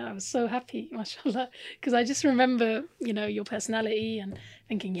teacher, I was so happy, mashallah, because I just remember, your personality and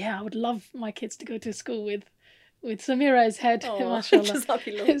thinking, I would love my kids to go to school with Samira as head, mashallah.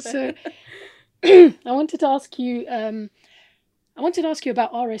 So I wanted to ask you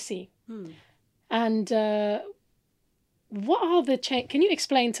about RSE. And what are the can you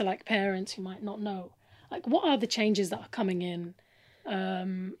explain to parents who might not know, what are the changes that are coming in?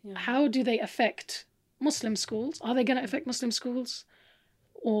 How do they affect Muslim schools? Are they going to affect Muslim schools?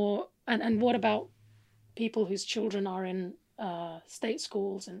 And what about people whose children are in state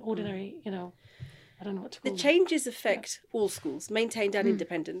schools and ordinary, I don't know what to call them. The changes affect all schools, maintained and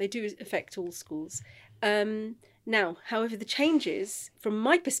independent. They do affect all schools. Now, however, the changes, from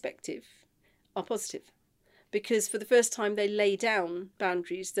my perspective, are positive, because for the first time they lay down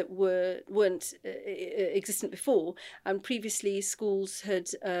boundaries that weren't existent before, and previously schools had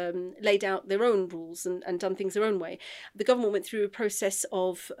laid out their own rules and done things their own way. The government went through a process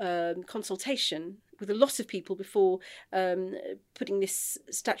of consultation with a lot of people before putting this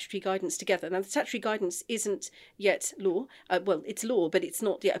statutory guidance together. Now, the statutory guidance isn't yet law. Well, it's law, but it's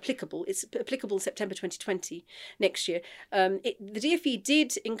not yet applicable. It's applicable in September 2020, next year. The DfE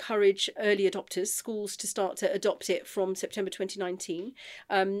did encourage early adopters, schools, to start to adopt it from September 2019.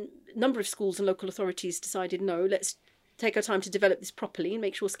 Number of schools and local authorities decided, no, let's take our time to develop this properly and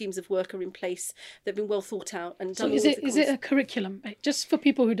make sure schemes of work are in place that have been well thought out and done. So is it a curriculum? Just for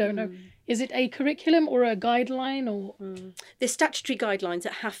people who don't know, is it a curriculum or a guideline or? There's statutory guidelines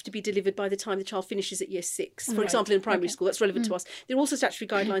that have to be delivered by the time the child finishes at year 6. For example, in primary school, that's relevant to us. There are also statutory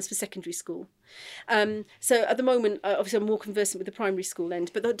guidelines for secondary school. So at the moment, obviously I'm more conversant with the primary school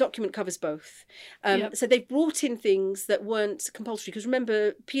end, but the document covers both. So they've brought in things that weren't compulsory, because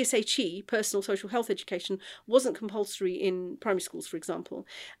remember, PSHE, personal social health education, wasn't compulsory in primary schools, for example.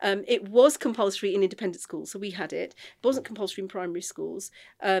 It was compulsory in independent schools, so we had it. It wasn't compulsory in primary schools.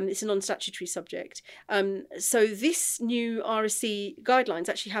 It's a non-statutory subject. So this new RSE guidelines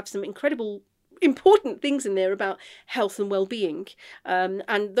actually have some incredible important things in there about health and well-being,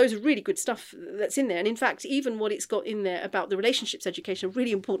 and those are really good stuff that's in there. And in fact, even what it's got in there about the relationships education are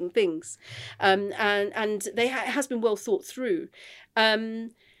really important things, and it has been well thought through.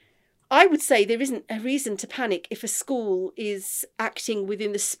 I would say there isn't a reason to panic if a school is acting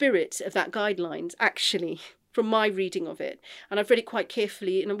within the spirit of that guidelines, actually, from my reading of it. And I've read it quite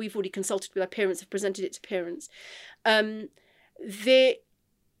carefully, and we've already consulted with our parents, have presented it to parents.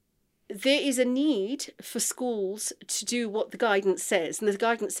 There is a need for schools to do what the guidance says, and the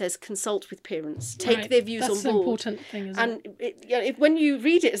guidance says consult with parents, take their views on board. That's an important thing, isn't it? When you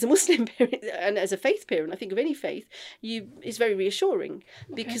read it as a Muslim parent and as a faith parent, I think of any faith, it's very reassuring,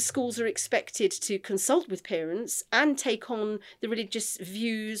 because schools are expected to consult with parents and take on the religious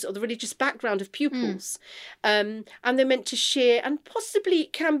views or the religious background of pupils, and they're meant to share. And possibly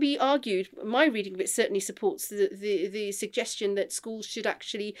it can be argued, my reading of it certainly supports the suggestion that schools should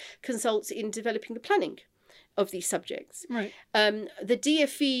actually consult in developing the planning of these subjects. Right. The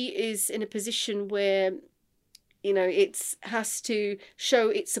DfE is in a position where, it has to show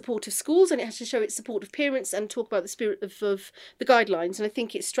its support of schools, and it has to show its support of parents, and talk about the spirit of the guidelines. And I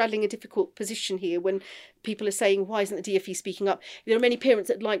think it's straddling a difficult position here when people are saying, why isn't the DfE speaking up? There are many parents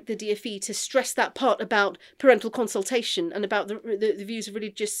that like the DfE to stress that part about parental consultation and about the views of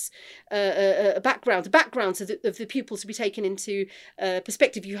religious background, the backgrounds of the pupils to be taken into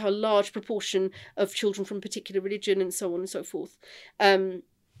perspective. You have a large proportion of children from a particular religion and so on and so forth.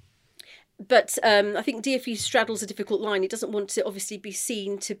 But I think DfE straddles a difficult line. It doesn't want to obviously be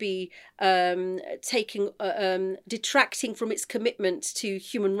seen to be detracting from its commitment to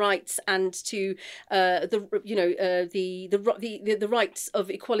human rights and to the rights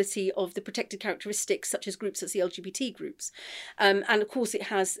of equality of the protected characteristics, such as groups as the LGBT groups, and of course it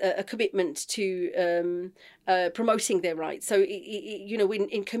has a commitment to promoting their rights. So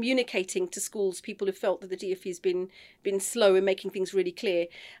in communicating to schools, people have felt that the DfE has been slow in making things really clear.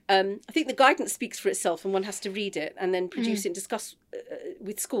 I think the guidance speaks for itself, and one has to read it and then produce it and discuss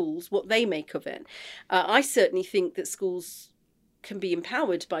with schools what they make of it. I certainly think that schools can be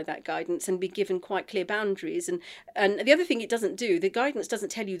empowered by that guidance and be given quite clear boundaries. And the other thing it doesn't do, the guidance doesn't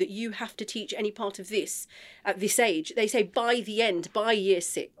tell you that you have to teach any part of this at this age. They say by year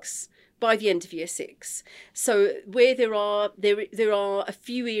 6. By the end of year 6. So where there are a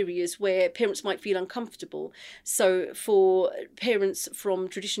few areas where parents might feel uncomfortable. So for parents from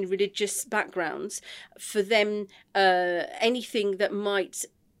traditionally religious backgrounds, for them, anything that might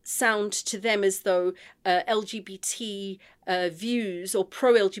sound to them as though LGBT views or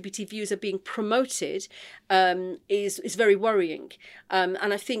pro-LGBT views are being promoted is very worrying. And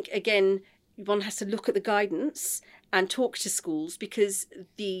I think, again, one has to look at the guidance and talk to schools, because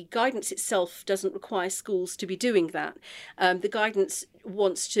the guidance itself doesn't require schools to be doing that. The guidance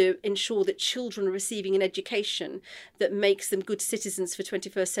wants to ensure that children are receiving an education that makes them good citizens for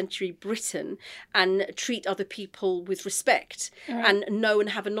 21st century Britain and treat other people with respect, and know and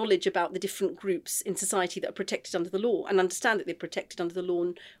have a knowledge about the different groups in society that are protected under the law, and understand that they're protected under the law,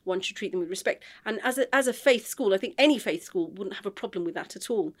 and one should treat them with respect. And as a faith school, I think any faith school wouldn't have a problem with that at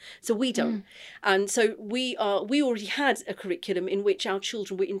all. So we don't. And so we already had a curriculum in which our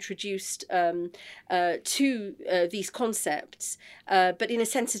children were introduced to these concepts, but in a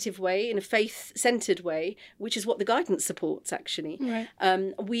sensitive way, in a faith-centred way, which is what the guidance supports, actually.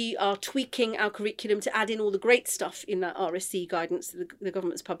 Right. We are tweaking our curriculum to add in all the great stuff in that RSC guidance that the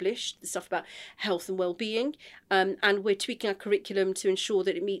government's published, the stuff about health and well-being, and we're tweaking our curriculum to ensure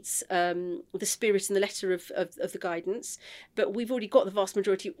that it meets the spirit and the letter of the guidance, but we've already got the vast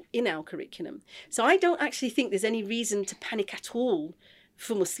majority in our curriculum. So I don't actually think there's any reason to panic at all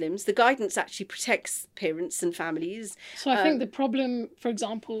for Muslims. The guidance actually protects parents and families. So I think the problem, for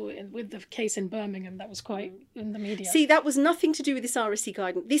example, with the case in Birmingham, that was quite in the media. See, that was nothing to do with this RSC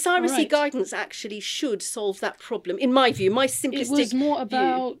guidance. This RSC guidance actually should solve that problem, in my view, my simplistic view. It was more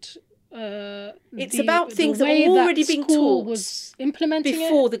about... it's about things that were already being taught was implementing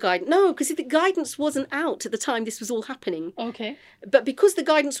before the guidance. No, because the guidance wasn't out at the time this was all happening. Okay. But because the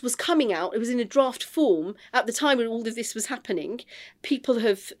guidance was coming out, it was in a draft form at the time when all of this was happening, people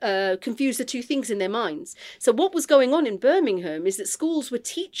have confused the two things in their minds. So what was going on in Birmingham is that schools were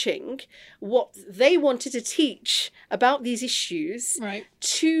teaching what they wanted to teach about these issues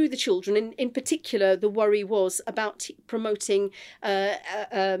to the children. In particular, the worry was about promoting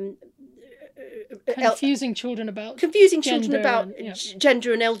confusing children about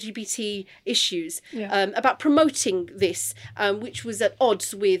gender and LGBT issues, about promoting this, which was at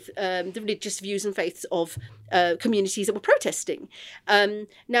odds with the religious views and faiths of communities that were protesting.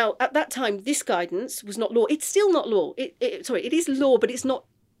 Now, at that time, this guidance was not law. It's still not law. It is law, but it's not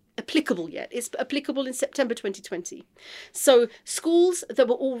applicable yet. It's applicable in September 2020. So schools that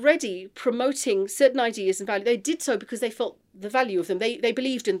were already promoting certain ideas and values, they did so because they felt the value of them. They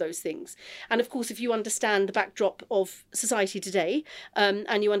believed in those things. And of course, if you understand the backdrop of society today,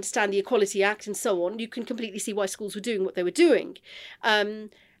 and you understand the Equality Act and so on, you can completely see why schools were doing what they were doing.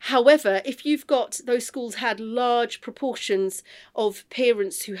 However, if you've got those schools had large proportions of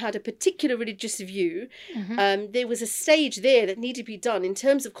parents who had a particular religious view, there was a stage there that needed to be done in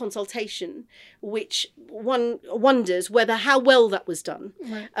terms of consultation, which one wonders how well that was done,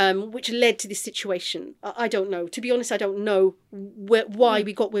 which led to this situation. I don't know. To be honest, I don't know why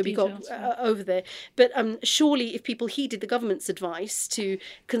we got where we got over there. But surely if people heeded the government's advice to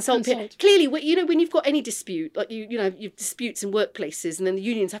consult. Clearly, when you've got any dispute, like you've disputes in workplaces, and then the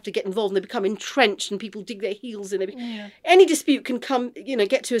unions have to get involved and they become entrenched and people dig their heels in. Any dispute can come,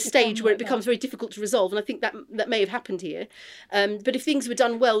 get to a stage where it becomes very difficult to resolve. And I think that may have happened here. But if things were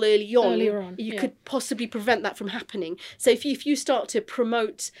done well earlier on, you could possibly prevent that from happening. So if you start to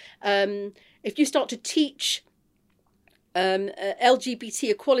promote, if you start to teach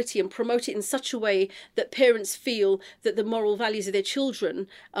LGBT equality and promote it in such a way that parents feel that the moral values of their children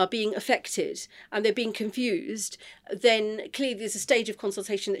are being affected and they're being confused, then clearly there's a stage of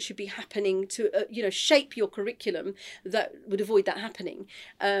consultation that should be happening to shape your curriculum that would avoid that happening.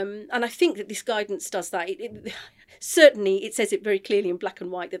 And I think that this guidance does that. Certainly it says it very clearly in black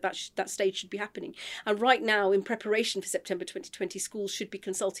and white that stage should be happening. And right now, in preparation for September 2020, schools should be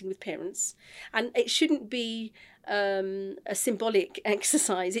consulting with parents, and it shouldn't be a symbolic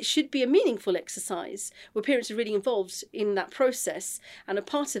exercise. It should be a meaningful exercise where parents are really involved in that process and a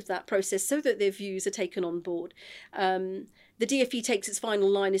part of that process so that their views are taken on board. The DfE takes its final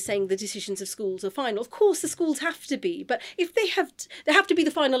line as saying the decisions of schools are final. Of course, the schools have to be, but if they have to be the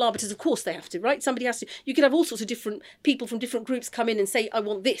final arbiters. Of course, they have to, right? Somebody has to. You could have all sorts of different people from different groups come in and say, "I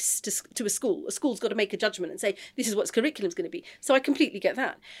want this" to a school. A school's got to make a judgment and say, "This is what its curriculum's going to be." So I completely get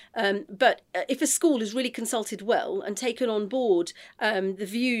that. But if a school is really consulted well and taken on board the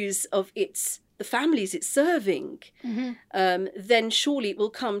views of the families it's serving, then surely it will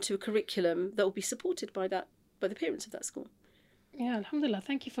come to a curriculum that will be supported by the parents of that school. Yeah, alhamdulillah.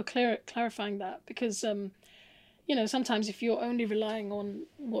 Thank you for clarifying that, because sometimes if you're only relying on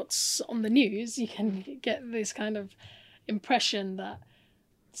what's on the news, you can get this kind of impression that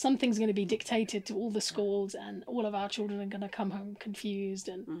something's going to be dictated to all the schools and all of our children are going to come home confused.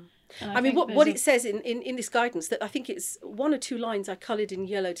 And I mean, what it says in this guidance, that I think it's 1 or 2 lines I coloured in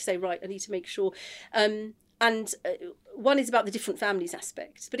yellow to say, right, I need to make sure. And one is about the different families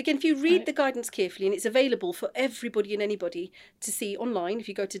aspects. But again, if you read the guidance carefully, and it's available for everybody and anybody to see online, if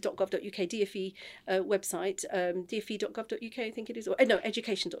you go to .gov.uk, DfE website, dfe.gov.uk, I think it is, or no,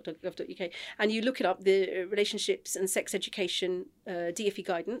 education.gov.uk, and you look it up, the relationships and sex education DfE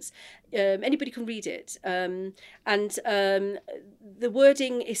guidance, anybody can read it. And the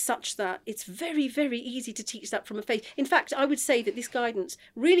wording is such that it's very, very easy to teach that from a faith. In fact, I would say that this guidance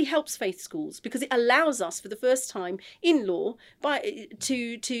really helps faith schools because it allows us for the first time in law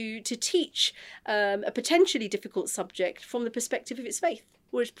to teach a potentially difficult subject from the perspective of its faith,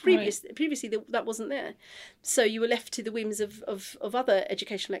 whereas previously that wasn't there. So you were left to the whims of other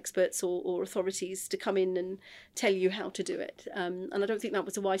educational experts or authorities to come in and tell you how to do it. And I don't think that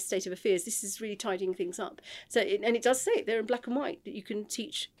was a wise state of affairs. This is really tidying things up. So and it does say it there in black and white that you can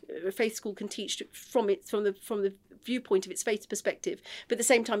teach, a faith school can teach from the viewpoint of its faith perspective, but at the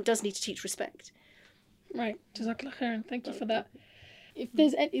same time it does need to teach respect. Right, Jazakallah khairan. Thank you for that.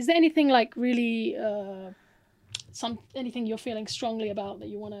 Is there anything like really anything you're feeling strongly about that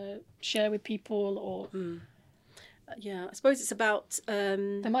you want to share with people, or? Yeah, I suppose it's about.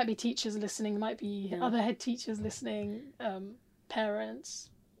 There might be teachers listening. There might be other head teachers listening, parents,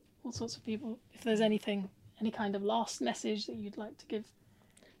 all sorts of people. If there's any kind of last message that you'd like to give.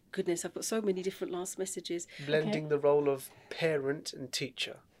 Goodness, I've got so many different last messages. Blending the role of parent and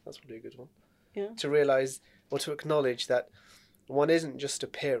teacher. That's probably a good one. Yeah. To realise or to acknowledge that one isn't just a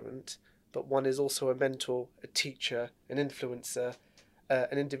parent, but one is also a mentor, a teacher, an influencer,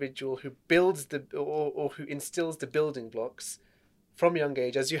 an individual who builds or who instills the building blocks from young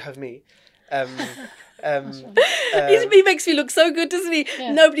age, as you have me. He makes me look so good, doesn't he?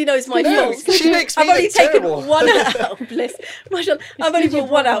 Yeah. Nobody knows my faults. She makes me look terrible. I've only taken one out. Bless. I've only brought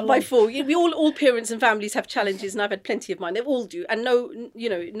one out by 4. We all parents and families have challenges, and I've had plenty of mine. They all do, and no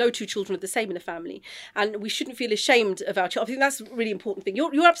 2 children are the same in a family, and we shouldn't feel ashamed of our child. I think that's a really important thing.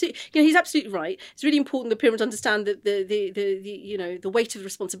 You're absolutely, he's absolutely right. It's really important that parents understand that the weight of the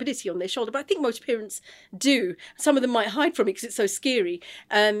responsibility on their shoulder. But I think most parents do. Some of them might hide from it because it's so scary.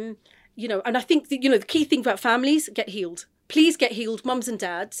 And I think the key thing about families, get healed. please get healed, mums and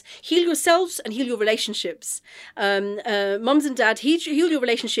dads. Heal yourselves and heal your relationships. Mums and dad, heal your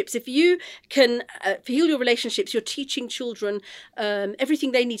relationships. If you can heal your relationships, you're teaching children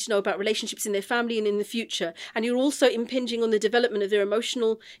everything they need to know about relationships in their family and in the future. And you're also impinging on the development of their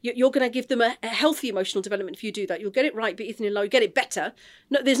emotional, you're going to give them a healthy emotional development if you do that. You'll get it right, but you'll get it better.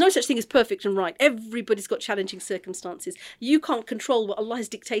 No, there's no such thing as perfect and right. Everybody's got challenging circumstances. You can't control what Allah has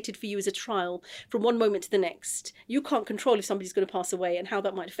dictated for you as a trial from one moment to the next. You can't control if somebody's going to pass away and how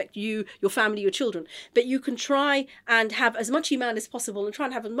that might affect you, your family, your children. But you can try and have as much iman as possible and try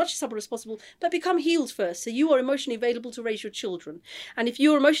and have as much sabr as possible, but become healed first. So you are emotionally available to raise your children. And if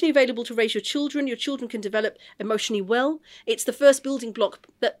you're emotionally available to raise your children can develop emotionally well. It's the first building block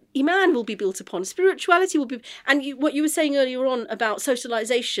that iman will be built upon. Spirituality will be, and what you were saying earlier on about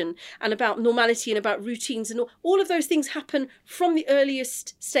socialization and about normality and about routines and all of those things happen from the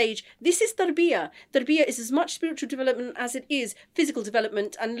earliest stage. This is tarbiyah. Tarbiyah is as much spiritual development as it is physical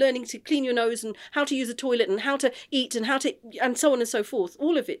development and learning to clean your nose and how to use a toilet and how to eat and so on and so forth.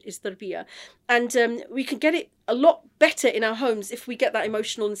 All of it is tarbiyah. And we can get it a lot better in our homes if we get that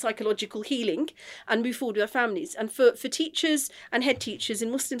emotional and psychological healing and move forward with our families. And for teachers and head teachers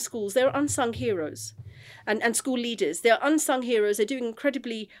in Muslim schools, they're unsung heroes. And school leaders, they're unsung heroes. They're doing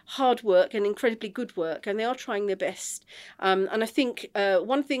incredibly hard work and incredibly good work, and they are trying their best. And I think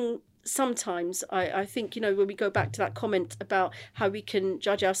one thing sometimes, I think, when we go back to that comment about how we can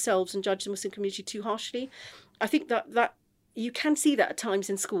judge ourselves and judge the Muslim community too harshly, I think that you can see that at times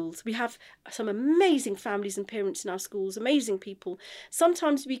in schools. We have some amazing families and parents in our schools, amazing people.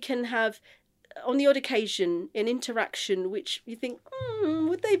 Sometimes we can have, on the odd occasion, an interaction which you think,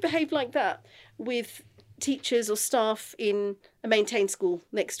 would they behave like that with teachers or staff in a maintained school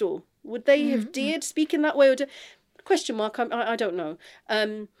next door? Would they have dared speak in that way? Question mark, I don't know.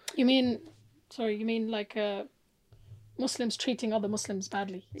 You mean like Muslims treating other Muslims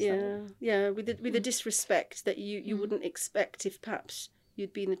badly? Yeah, with the disrespect that you wouldn't expect if perhaps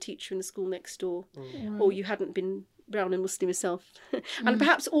you'd been a teacher in the school next door, or you hadn't been brown and Muslim yourself. And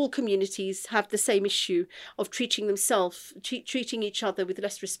perhaps all communities have the same issue of treating treating each other with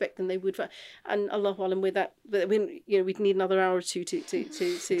less respect than they would. And Allahu Alam, with that, we'd need another hour or two to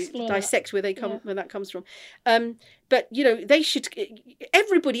dissect where that comes from. But they should.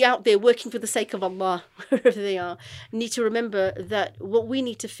 Everybody out there working for the sake of Allah, wherever they are, need to remember that what we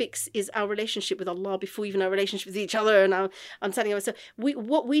need to fix is our relationship with Allah before even our relationship with each other and our understanding of ourselves.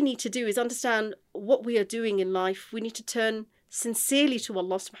 What we need to do is understand what we are doing in life. We need to turn sincerely to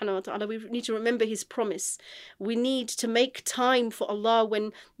Allah subhanahu wa ta'ala. We need to remember His promise. We need to make time for Allah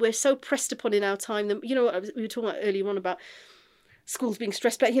when we're so pressed upon in our time. We were talking about earlier on about schools being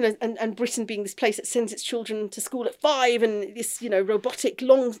stressed, but and Britain being this place that sends its children to school at 5 and this robotic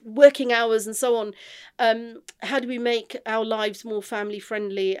long working hours and so on. How do we make our lives more family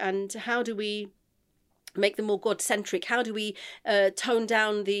friendly, and how do we make them more God-centric? How do we tone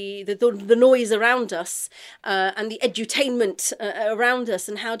down the noise around us and the edutainment around us?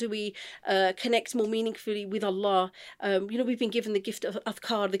 And how do we connect more meaningfully with Allah? We've been given the gift of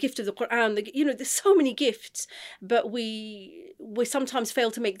Adhkar, the gift of the Quran. There's so many gifts, but we sometimes fail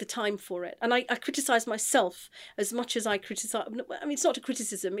to make the time for it. And I criticise myself as much as I criticise. I mean, it's not a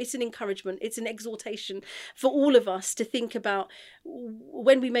criticism, it's an encouragement, it's an exhortation for all of us to think about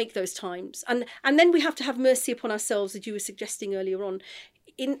when we make those times. And then we have to have mercy upon ourselves, as you were suggesting earlier on.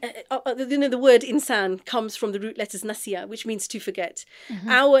 The word insan comes from the root letters nasiya, which means to forget. And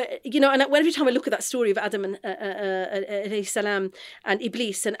every time I look at that story of Adam and alayhi salam and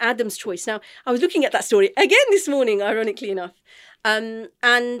Iblis and Adam's choice. Now, I was looking at that story again this morning, ironically enough. And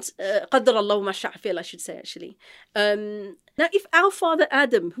qadar Allah ma sha'a fa'al, I should say, actually. Now, if our father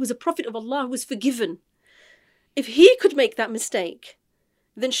Adam, who was a prophet of Allah, was forgiven, if he could make that mistake,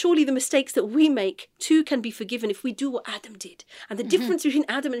 then surely the mistakes that we make too can be forgiven if we do what Adam did. And the difference between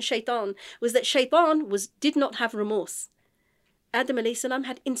Adam and Shaitan was that Shaitan did not have remorse. Adam alayhi salam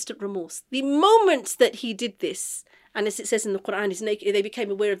had instant remorse. The moment that he did this, and as it says in the Quran, they became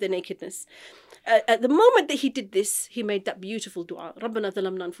aware of their nakedness. At the moment that he did this, he made that beautiful dua. رَبَّنَا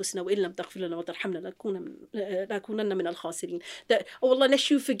ظَلَمْنَا أَنفُسَنَا وَإِن لَمْ تَغْفِرْ لَنَا وَتَرْحَمْنَا لَنَكُونَنَّ مِنَ الْخَاسِرِينَ. That, oh Allah, unless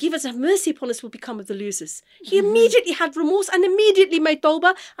you forgive us and have mercy upon us, we'll become of the losers. He immediately had remorse and immediately made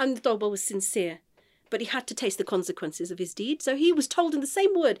tawbah, and the tawbah was sincere. But he had to taste the consequences of his deed. So he was told in the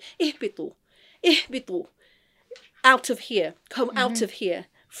same word, ihbitu, out of here, come out of here,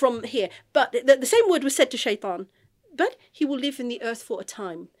 from here. But the same word was said to Shaitan. But he will live in the earth for a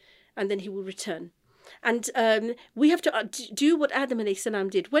time, and then he will return. And we have to do what Adam alayhi salam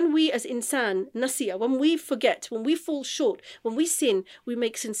did. When we as insan, nasiya, when we forget, when we fall short, when we sin, we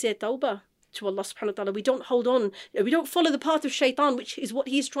make sincere tawbah. to Allah subhanahu wa ta'ala. We don't hold on, we don't follow the path of shaitan, which is what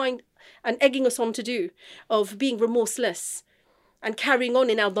he's trying and egging us on to do, of being remorseless and carrying on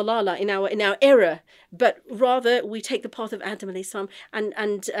in our dalala, in our error, but rather we take the path of Adam alayhi salam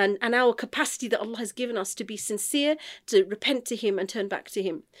and our capacity that Allah has given us to be sincere, to repent to him and turn back to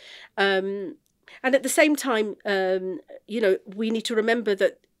him. And at the same time, we need to remember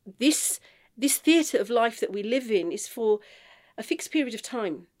that this theatre of life that we live in is for a fixed period of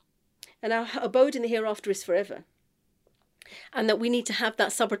time, and our abode in the hereafter is forever. And that we need to have that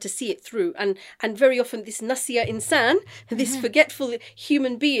sabr to see it through. And very often this nasiya insan, this forgetful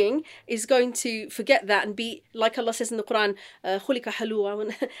human being, is going to forget that and be, like Allah says in the Quran, khulika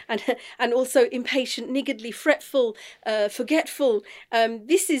halua, and also impatient, niggardly, fretful, forgetful.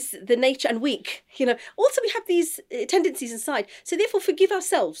 This is the nature, and weak. Also we have these tendencies inside. So therefore forgive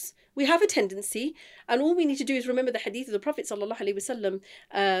ourselves. We have a tendency, and all we need to do is remember the hadith of the Prophet sallallahu alaihi wasallam,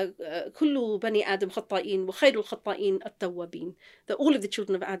 kullu bani Adam khatta'in wa khairul khatta'in at-tawwabin, that all of the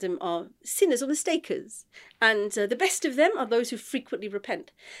children of Adam are sinners or mistakers, and the best of them are those who frequently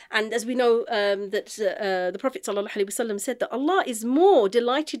repent. And as we know, that the Prophet sallallahu alaihi wasallam said that Allah is more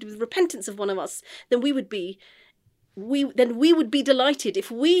delighted with repentance of one of us than we would be. We would be delighted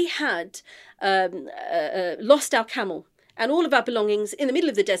if we had lost our camel and all of our belongings in the middle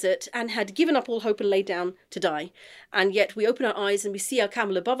of the desert and had given up all hope and laid down to die. And yet we open our eyes and we see our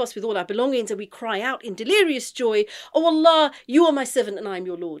camel above us with all our belongings, and we cry out in delirious joy, "Oh Allah, you are my servant and I am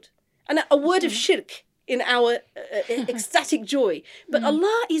your Lord." And a word of shirk in our ecstatic joy. But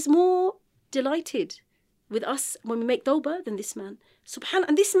Allah is more delighted with us when we make tawbah than this man. Subhan.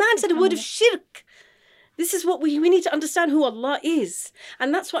 And this man said a word of shirk. This is what we need to understand who Allah is.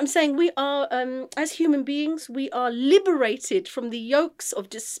 And that's what I'm saying. We are, as human beings, we are liberated from the yokes of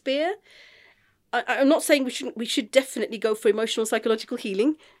despair. I'm not saying we should definitely go for emotional psychological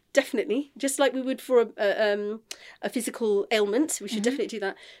healing. Definitely. Just like we would for a physical ailment. We should definitely do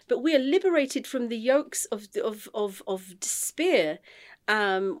that. But we are liberated from the yokes of despair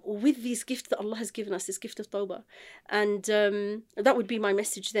with these gifts that Allah has given us, this gift of tawbah. And that would be my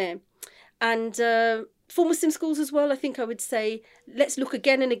message there. And for Muslim schools as well, I think I would say, let's look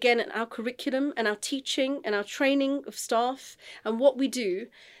again and again at our curriculum and our teaching and our training of staff and what we do,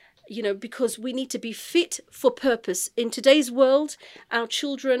 because we need to be fit for purpose. In today's world, our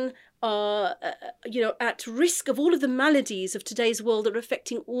children are, at risk of all of the maladies of today's world that are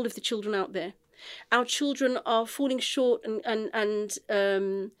affecting all of the children out there. Our children are falling short and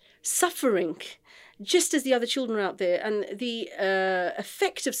suffering just as the other children are out there. And the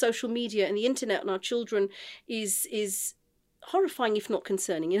effect of social media and the internet on our children is horrifying, if not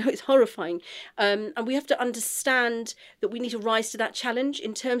concerning. It's horrifying. And we have to understand that we need to rise to that challenge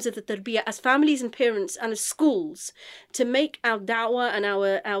in terms of the tarbiyah as families and parents and as schools, to make our da'wah and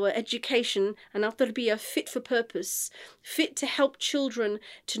our education and our tarbiyah fit for purpose, fit to help children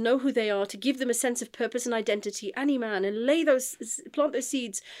to know who they are, to give them a sense of purpose and identity and iman, and plant those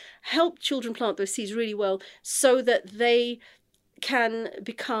seeds, help children plant those seeds really well, so that they can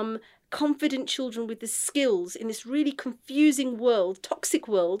become confident children with the skills in this really confusing world, toxic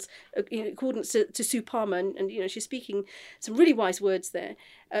world, in accordance to Sue Palmer, and she's speaking some really wise words there.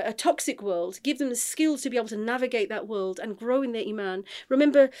 A toxic world, give them the skills to be able to navigate that world and grow in their iman.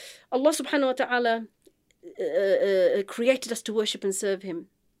 Remember, Allah subhanahu wa ta'ala created us to worship and serve him.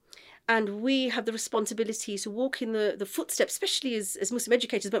 And we have the responsibility to walk in the footsteps, especially as Muslim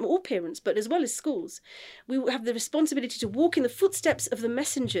educators, but all parents, but as well as schools. We have the responsibility to walk in the footsteps of the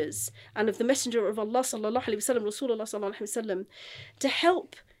messengers and of the messenger of Allah sallallahu alaihi wasallam, Rasulullah sallallahu alaihi wasallam, to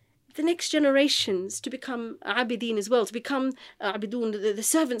help the next generations to become abideen as well, to become abidun, the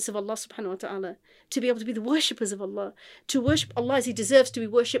servants of Allah subhanahu wa ta'ala, to be able to be the worshippers of Allah, to worship Allah as he deserves to be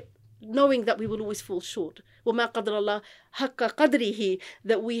worshipped, knowing that we will always fall short. وَمَا قَدْرَ اللَّهِ حَقَّ قَدْرِهِ,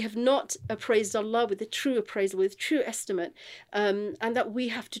 that we have not appraised Allah with the true appraisal, with true estimate, and that we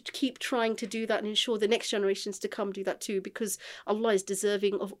have to keep trying to do that and ensure the next generations to come do that too, because Allah is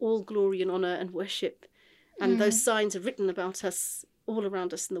deserving of all glory and honour and worship. And those signs are written about us all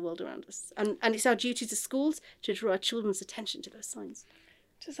around us in the world around us. And it's our duty to schools to draw our children's attention to those signs.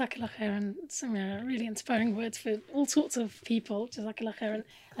 Jazakallah khairan. Some really inspiring words for all sorts of people. Jazakallah khairan.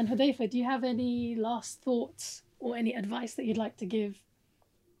 And Hudayfa, do you have any last thoughts or any advice that you'd like to give?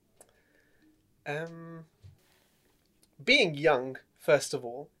 Being young, first of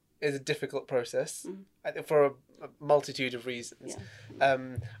all, is a difficult process for a multitude of reasons.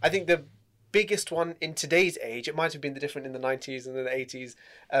 Yeah. I think the biggest one in today's age, it might have been different in the 90s and the 80s,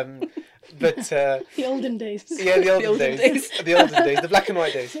 but the olden days. Yeah, the olden days. The olden days, the black and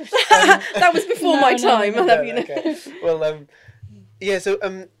white days. That was before my time. Okay. Well, Yeah, so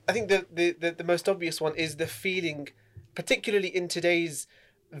I think the most obvious one is the feeling, particularly in today's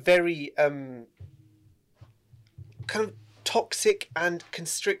very kind of toxic and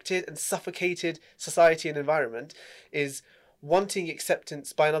constricted and suffocated society and environment, is wanting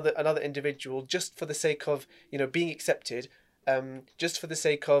acceptance by another individual just for the sake of, you know, being accepted, just for the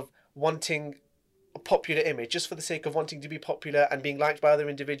sake of wanting a popular image, just for the sake of wanting to be popular and being liked by other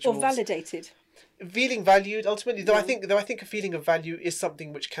individuals, or validated, feeling valued ultimately. Though I think a feeling of value is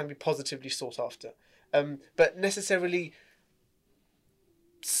something which can be positively sought after, but necessarily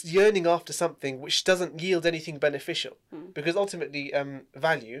yearning after something which doesn't yield anything beneficial, because ultimately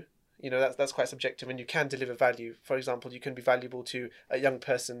value, you know, that's quite subjective, and you can deliver value. For example, you can be valuable to a young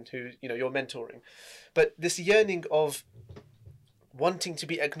person who, you know, you're mentoring, but this yearning of wanting to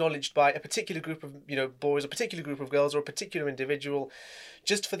be acknowledged by a particular group of, you know, boys, or a particular group of girls, or a particular individual,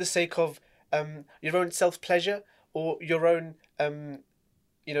 just for the sake of your own self-pleasure, or your own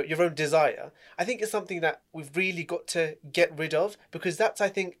you know, your own desire, I think is something that we've really got to get rid of, because that's, I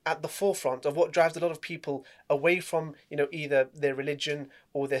think, at the forefront of what drives a lot of people away from, you know, either their religion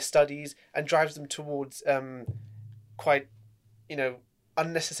or their studies, and drives them towards quite, you know,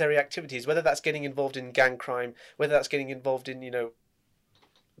 unnecessary activities, whether that's getting involved in gang crime, whether that's getting involved in, you know,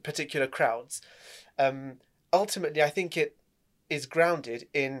 particular crowds. Ultimately, I think it is grounded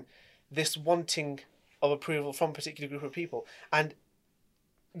in this wanting of approval from a particular group of people, and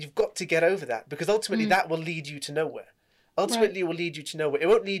you've got to get over that, because ultimately that will lead you to nowhere. Ultimately, it will lead you to nowhere. It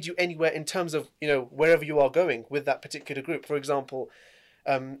won't lead you anywhere in terms of, you know, wherever you are going with that particular group. For example,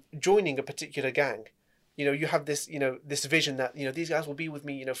 joining a particular gang. You know, you have this, you know, this vision that, you know, these guys will be with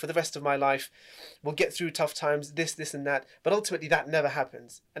me, you know, for the rest of my life. We'll get through tough times, this and that. But ultimately, that never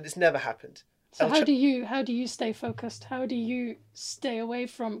happens, and it's never happened. So how do you stay focused? How do you stay away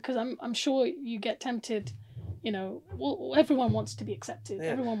from? Because I'm sure you get tempted. You know, well, everyone wants to be accepted.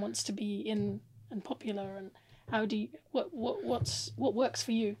 Yeah. Everyone wants to be in and popular. And how do you, what works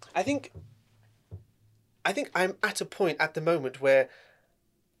for you? I think I'm at a point at the moment where,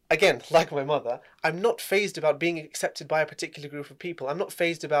 again, like my mother, I'm not fazed about being accepted by a particular group of people. I'm not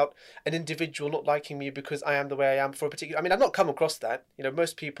fazed about an individual not liking me because I am the way I am for a particular... I mean, I've not come across that. You know,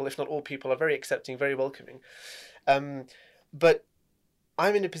 most people, if not all people, are very accepting, very welcoming. But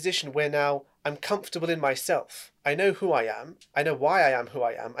I'm in a position where now I'm comfortable in myself. I know who I am. I know why I am who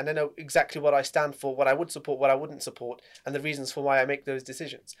I am. And I know exactly what I stand for, what I would support, what I wouldn't support, and the reasons for why I make those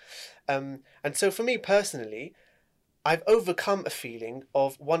decisions. And so for me personally, I've overcome a feeling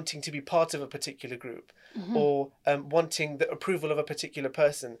of wanting to be part of a particular group, or wanting the approval of a particular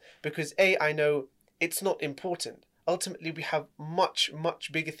person, because I know it's not important. Ultimately, we have much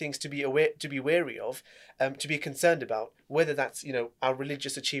bigger things to be wary of, to be concerned about. Whether that's, you know, our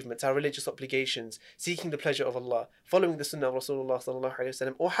religious achievements, our religious obligations, seeking the pleasure of Allah, following the Sunnah of Rasulullah sallallahu alaihi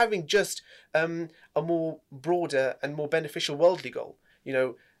wasallam, or having just a more broader and more beneficial worldly goal.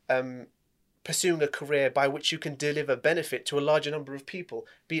 You know, pursuing a career by which you can deliver benefit to a larger number of people,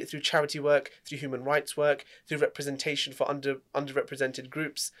 be it through charity work, through human rights work, through representation for underrepresented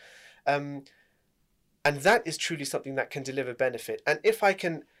groups. And that is truly something that can deliver benefit. And if I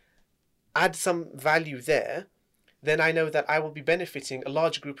can add some value there, then I know that I will be benefiting a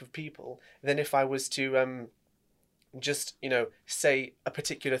larger group of people than if I was to just, you know, say a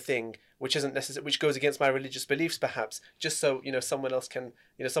particular thing which isn't necessary, which goes against my religious beliefs, perhaps, just so, you know, someone else can,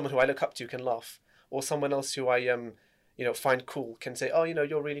 you know, someone who I look up to can laugh, or someone else who I you know, find cool can say, oh, you know,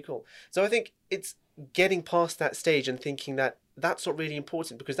 you're really cool. So I think it's getting past that stage and thinking that that's not really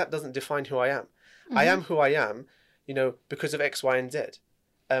important, because that doesn't define who I am. I am who I am, you know, because of X, Y, and Z.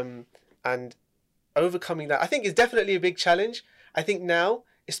 And overcoming that, I think, is definitely a big challenge. I think now,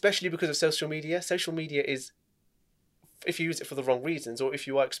 especially because of social media is, if you use it for the wrong reasons, or if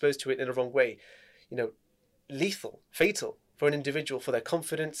you are exposed to it in a wrong way, you know, lethal, fatal for an individual, for their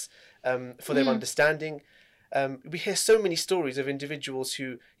confidence, for their understanding. We hear so many stories of individuals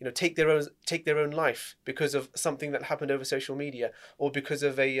who, you know, take their own life because of something that happened over social media, or because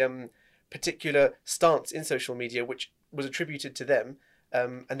of a particular stance in social media which was attributed to them,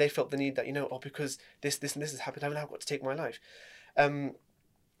 and they felt the need that, you know, oh, because this and this has happened, I've now got to take my life. You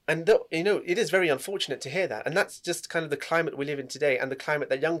know, it is very unfortunate to hear that, and that's just kind of the climate we live in today, and the climate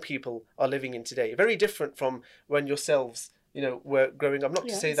that young people are living in today. Very different from when yourselves, you know, were growing up. Not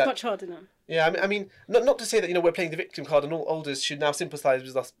to say it's that much harder now. Yeah, I mean, not to say that, you know, we're playing the victim card and all elders should now sympathise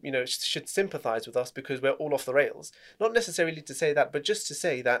with us, you know, should sympathise with us because we're all off the rails. Not necessarily to say that, but just to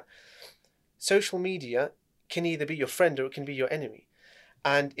say that social media can either be your friend or it can be your enemy.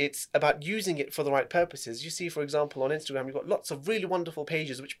 And it's about using it for the right purposes. You see, for example, on Instagram, you've got lots of really wonderful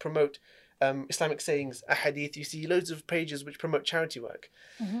pages which promote Islamic sayings, ahadith. You see loads of pages which promote charity work.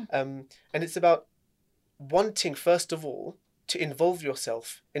 And it's about wanting, first of all, to involve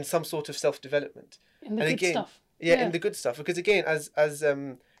yourself in some sort of self-development. In the good stuff. Yeah, in the good stuff. Because again, as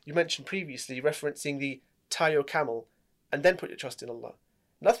you mentioned previously, referencing the tie your camel and then put your trust in Allah.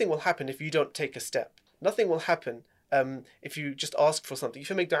 Nothing will happen if you don't take a step. Nothing will happen if you just ask for something. If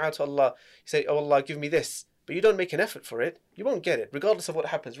you make dua to Allah, you say, oh Allah, give me this, but you don't make an effort for it, you won't get it, regardless of what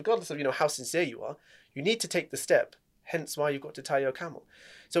happens, regardless of how sincere you are. You need to take the step, hence why you've got to tie your camel.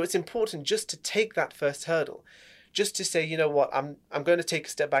 So it's important just to take that first hurdle, just to say, you know what, I'm going to take a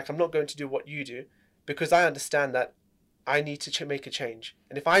step back, I'm not going to do what you do, because I understand that I need to make a change.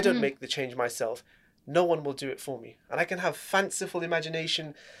 And if I don't make the change myself, no one will do it for me. And I can have fanciful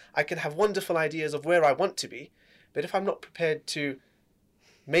imagination, I can have wonderful ideas of where I want to be, but if I'm not prepared to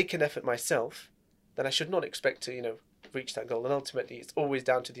make an effort myself, then I should not expect to, reach that goal. And ultimately, it's always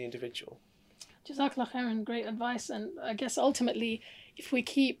down to the individual. Jazakallah khairan, great advice. And I guess ultimately, if we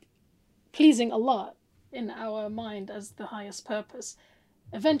keep pleasing Allah in our mind as the highest purpose,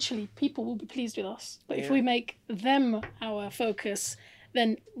 eventually people will be pleased with us. But if we make them our focus,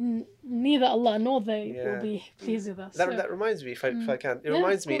 then neither Allah nor they will be pleased with us. That reminds me, if I can, it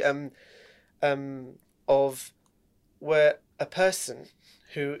reminds me of where a person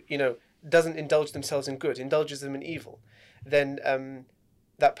who, doesn't indulge themselves in good, indulges them in evil, then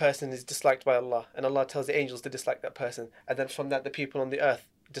that person is disliked by Allah, and Allah tells the angels to dislike that person, and then from that the people on the earth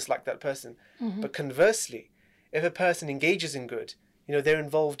dislike that person. But conversely, if a person engages in good, they're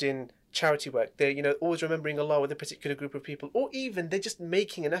involved in charity work, they're always remembering Allah with a particular group of people, or even they're just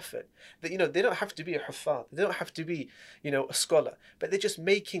making an effort, that they don't have to be a huffaz, they don't have to be a scholar, but they're just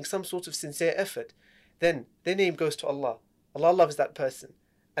making some sort of sincere effort, then their name goes to Allah. Allah loves that person,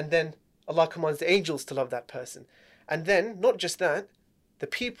 and then Allah commands the angels to love that person, and then not just that, the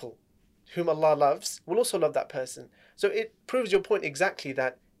people whom Allah loves will also love that person. So it proves your point exactly,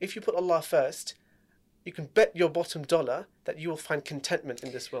 that if you put Allah first, you can bet your bottom dollar that you will find contentment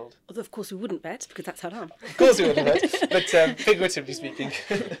in this world. Although, of course, we wouldn't bet, because that's haram. Of course we wouldn't bet, but figuratively speaking.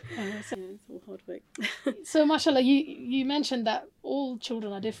 It's all hard work. So, mashallah, you mentioned that all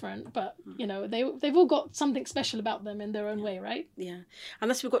children are different, but, they've all got something special about them in their own way, right? Yeah.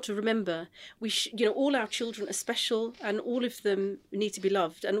 And that's what we've got to remember. All our children are special, and all of them need to be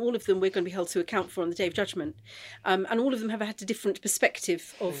loved, and all of them we're going to be held to account for on the Day of Judgment. And all of them have had a different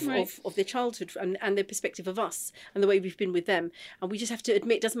perspective of their childhood and their perspective of us and the way we've been with them. And we just have to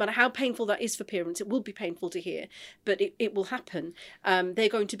admit, it doesn't matter how painful that is for parents, it will be painful to hear, but it will happen. They're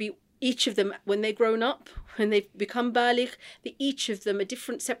going to be, each of them, when they're grown up, when they've become baligh, each of them a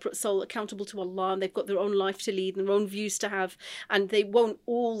different separate soul accountable to Allah, and they've got their own life to lead and their own views to have, and they won't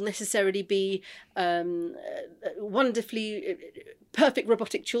all necessarily be wonderfully perfect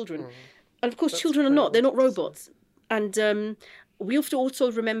robotic children. And of course, children are not, they're not robots. And we have to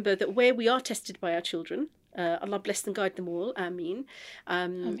also remember that where we are tested by our children, Allah bless and guide them all, Ameen.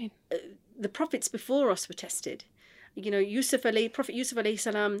 Ameen. The prophets before us were tested. Prophet Yaqub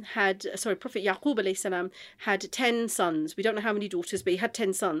alayhi salam had 10 sons. We don't know how many daughters, but he had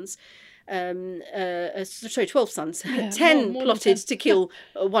 10 sons. 12 sons. Yeah, 10 more plotted 10. to kill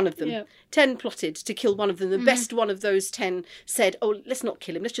one of them. Yeah. 10 plotted to kill one of them. The best one of those 10 said, oh, let's not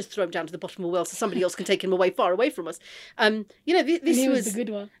kill him, let's just throw him down to the bottom of the well so somebody else can take him away, far away from us. This was the good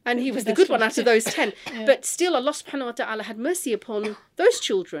one. And he was the good one out of those 10. Yeah. But still, Allah subhanahu wa ta'ala had mercy upon those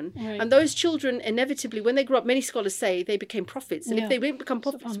children. Right. And those children, inevitably, when they grew up, many scholars say they became prophets. And if they didn't become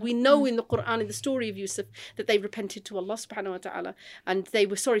prophets, we know in the Quran, in the story of Yusuf, that they repented to Allah subhanahu wa ta'ala, and they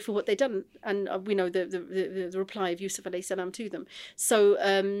were sorry for what they'd done. And we know the reply of Yusuf alayhi salam to them. So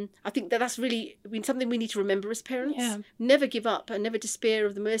I think that's really something we need to remember as parents. Yeah. Never give up and never despair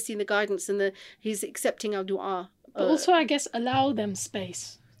of the mercy and the guidance and He's accepting our dua. But also, I guess, allow them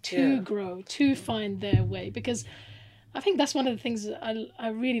space to grow, to find their way. Because I think that's one of the things that I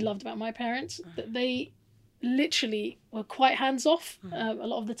really loved about my parents, that they literally were quite hands off a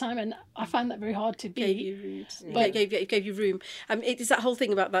lot of the time, and I find that very hard to be. Gave you room. It is that whole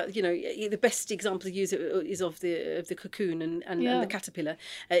thing about that. The best example to use is of the cocoon and the caterpillar.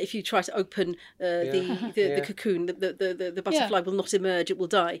 If you try to open the cocoon, the butterfly will not emerge; it will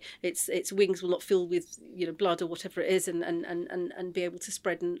die. Its wings will not fill with blood or whatever it is, and be able to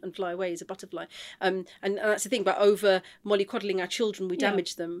spread and fly away as a butterfly. And that's the thing about over mollycoddling our children. We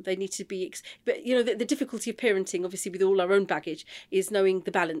damage them. They need to be. But the difficulty of parenting, obviously with all our own baggage, is knowing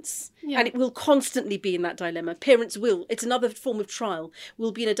the balance. Yeah. And it will constantly be in that dilemma. Parents will. It's another form of trial.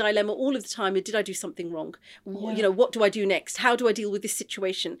 We'll be in a dilemma all of the time. Did I do something wrong? Yeah. You know, what do I do next? How do I deal with this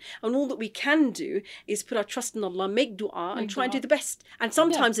situation? And all that we can do is put our trust in Allah, make dua, and try and do the best. And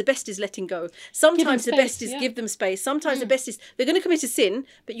sometimes the best is letting go. Sometimes the best is give them space. Sometimes the best is they're going to commit a sin,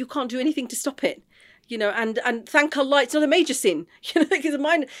 but you can't do anything to stop it. You know, and thank Allah, it's not a major sin. You know, because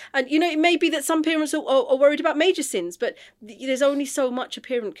mine, and you know, it may be that some parents are worried about major sins, but there's only so much a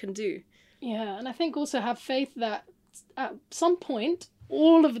parent can do. Yeah, and I think also have faith that at some point,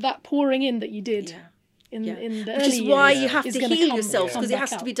 all of that pouring in that you did in the early years, which is why you have to heal yourself, because it has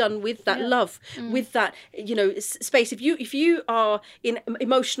to be done with that love, with that, you know, space. If you are in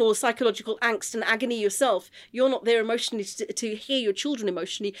emotional or psychological angst and agony yourself, you're not there emotionally to hear your children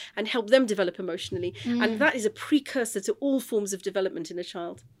emotionally and help them develop emotionally, and that is a precursor to all forms of development in a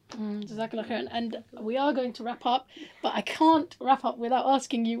child. Jazakallah khairan. And we are going to wrap up, but I can't wrap up without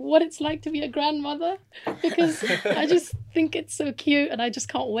asking you what it's like to be a grandmother, because I just think it's so cute, and I just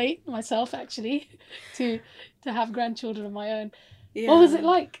can't wait myself actually to have grandchildren of my own. What was it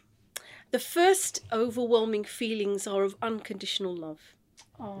like? The first overwhelming feelings are of unconditional love.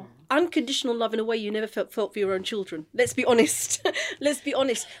 Oh. Unconditional love in a way you never felt for your own children. Let's be honest. Let's be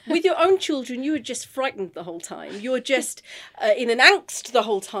honest. With your own children, you were just frightened the whole time. You were just in an angst the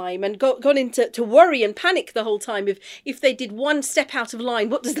whole time, and gone into worry and panic the whole time. If they did one step out of line,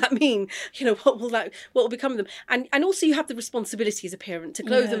 what does that mean? You know, what will become of them? And also you have the responsibility as a parent to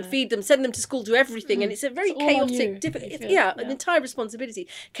clothe them, feed them, send them to school, do everything. And it's a very chaotic, difficult, an entire responsibility.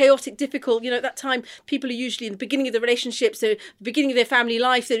 Chaotic, difficult. You know, at that time, people are usually in the beginning of the relationships, the beginning of their family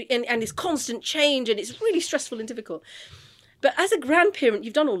life, and it's constant change, and it's really stressful and difficult. But as a grandparent,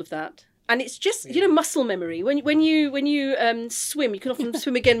 you've done all of that. And it's just, you know, muscle memory. When you swim, you can often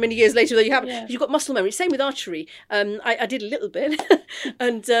swim again many years later, though you haven't. Yeah. You've got muscle memory. Same with archery. I did a little bit.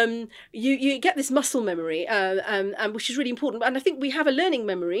 And you get this muscle memory, which is really important. And I think we have a learning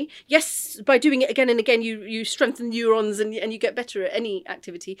memory. Yes, by doing it again and again, you strengthen neurons and you get better at any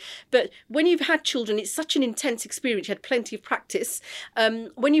activity. But when you've had children, it's such an intense experience. You had plenty of practice.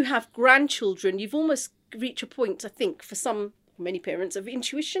 When you have grandchildren, you've almost reached a point, I think, for many parents, of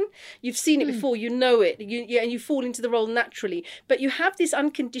intuition. You've seen it before, you know it, and you fall into the role naturally. But you have this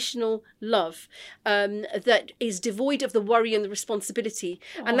unconditional love that is devoid of the worry and the responsibility,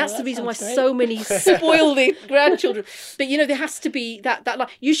 and that's the reason why so many spoil their grandchildren. But you know, there has to be that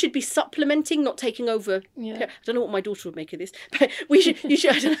love. You should be supplementing, not taking over. I don't know what my daughter would make of this, but you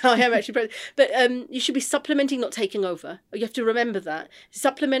should. I don't know how I am actually, but you should be supplementing, not taking over. You have to remember that.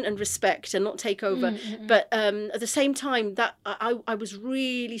 Supplement and respect, and not take over. But at the same time, that I was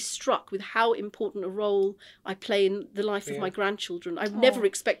really struck with how important a role I play in the life of my grandchildren. I've never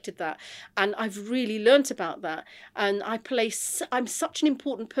expected that, and I've really learnt about that. And I'm such an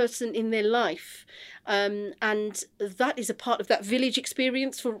important person in their life, and that is a part of that village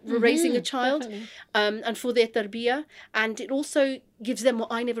experience for raising a child, and for their tarbiyah. And it also gives them what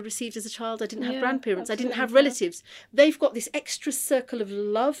I never received as a child. I didn't have grandparents. I didn't have relatives. They've got this extra circle of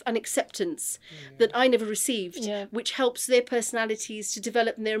love and acceptance that I never received, which helps their personalities to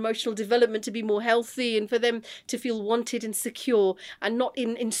develop and their emotional development to be more healthy, and for them to feel wanted and secure, and not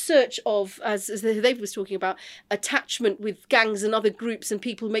in search of, as Dave was talking about, attachment with gangs and other groups and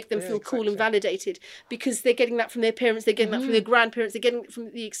people who make them feel cool and validated, because they're getting that from their parents, they're getting that from their grandparents, they're getting it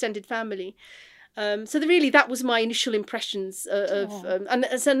from the extended family. So that was my initial impressions and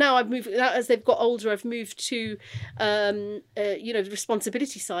so now I've moved, as they've got older, I've moved to the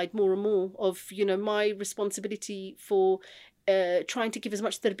responsibility side more and more of, you know, my responsibility for trying to give as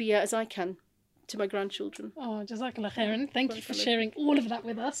much tarbiyah as I can to my grandchildren. Oh, Jazakallah khairan. Thank you for sharing all of that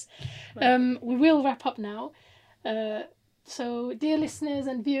with us. We will wrap up now. So dear listeners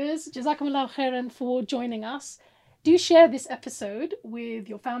and viewers, Jazakumullah khairan for joining us. Do share this episode with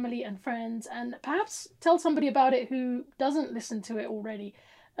your family and friends, and perhaps tell somebody about it who doesn't listen to it already,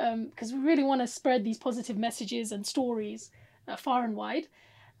 because we really want to spread these positive messages and stories far and wide.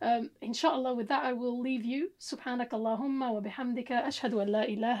 Inshallah, with that I will leave you. Subhanak Allahumma wa bihamdika ashhadu an la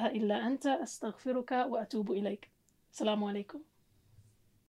ilaha illa anta astaghfiruka wa atubu ilayk. Assalamu alaikum.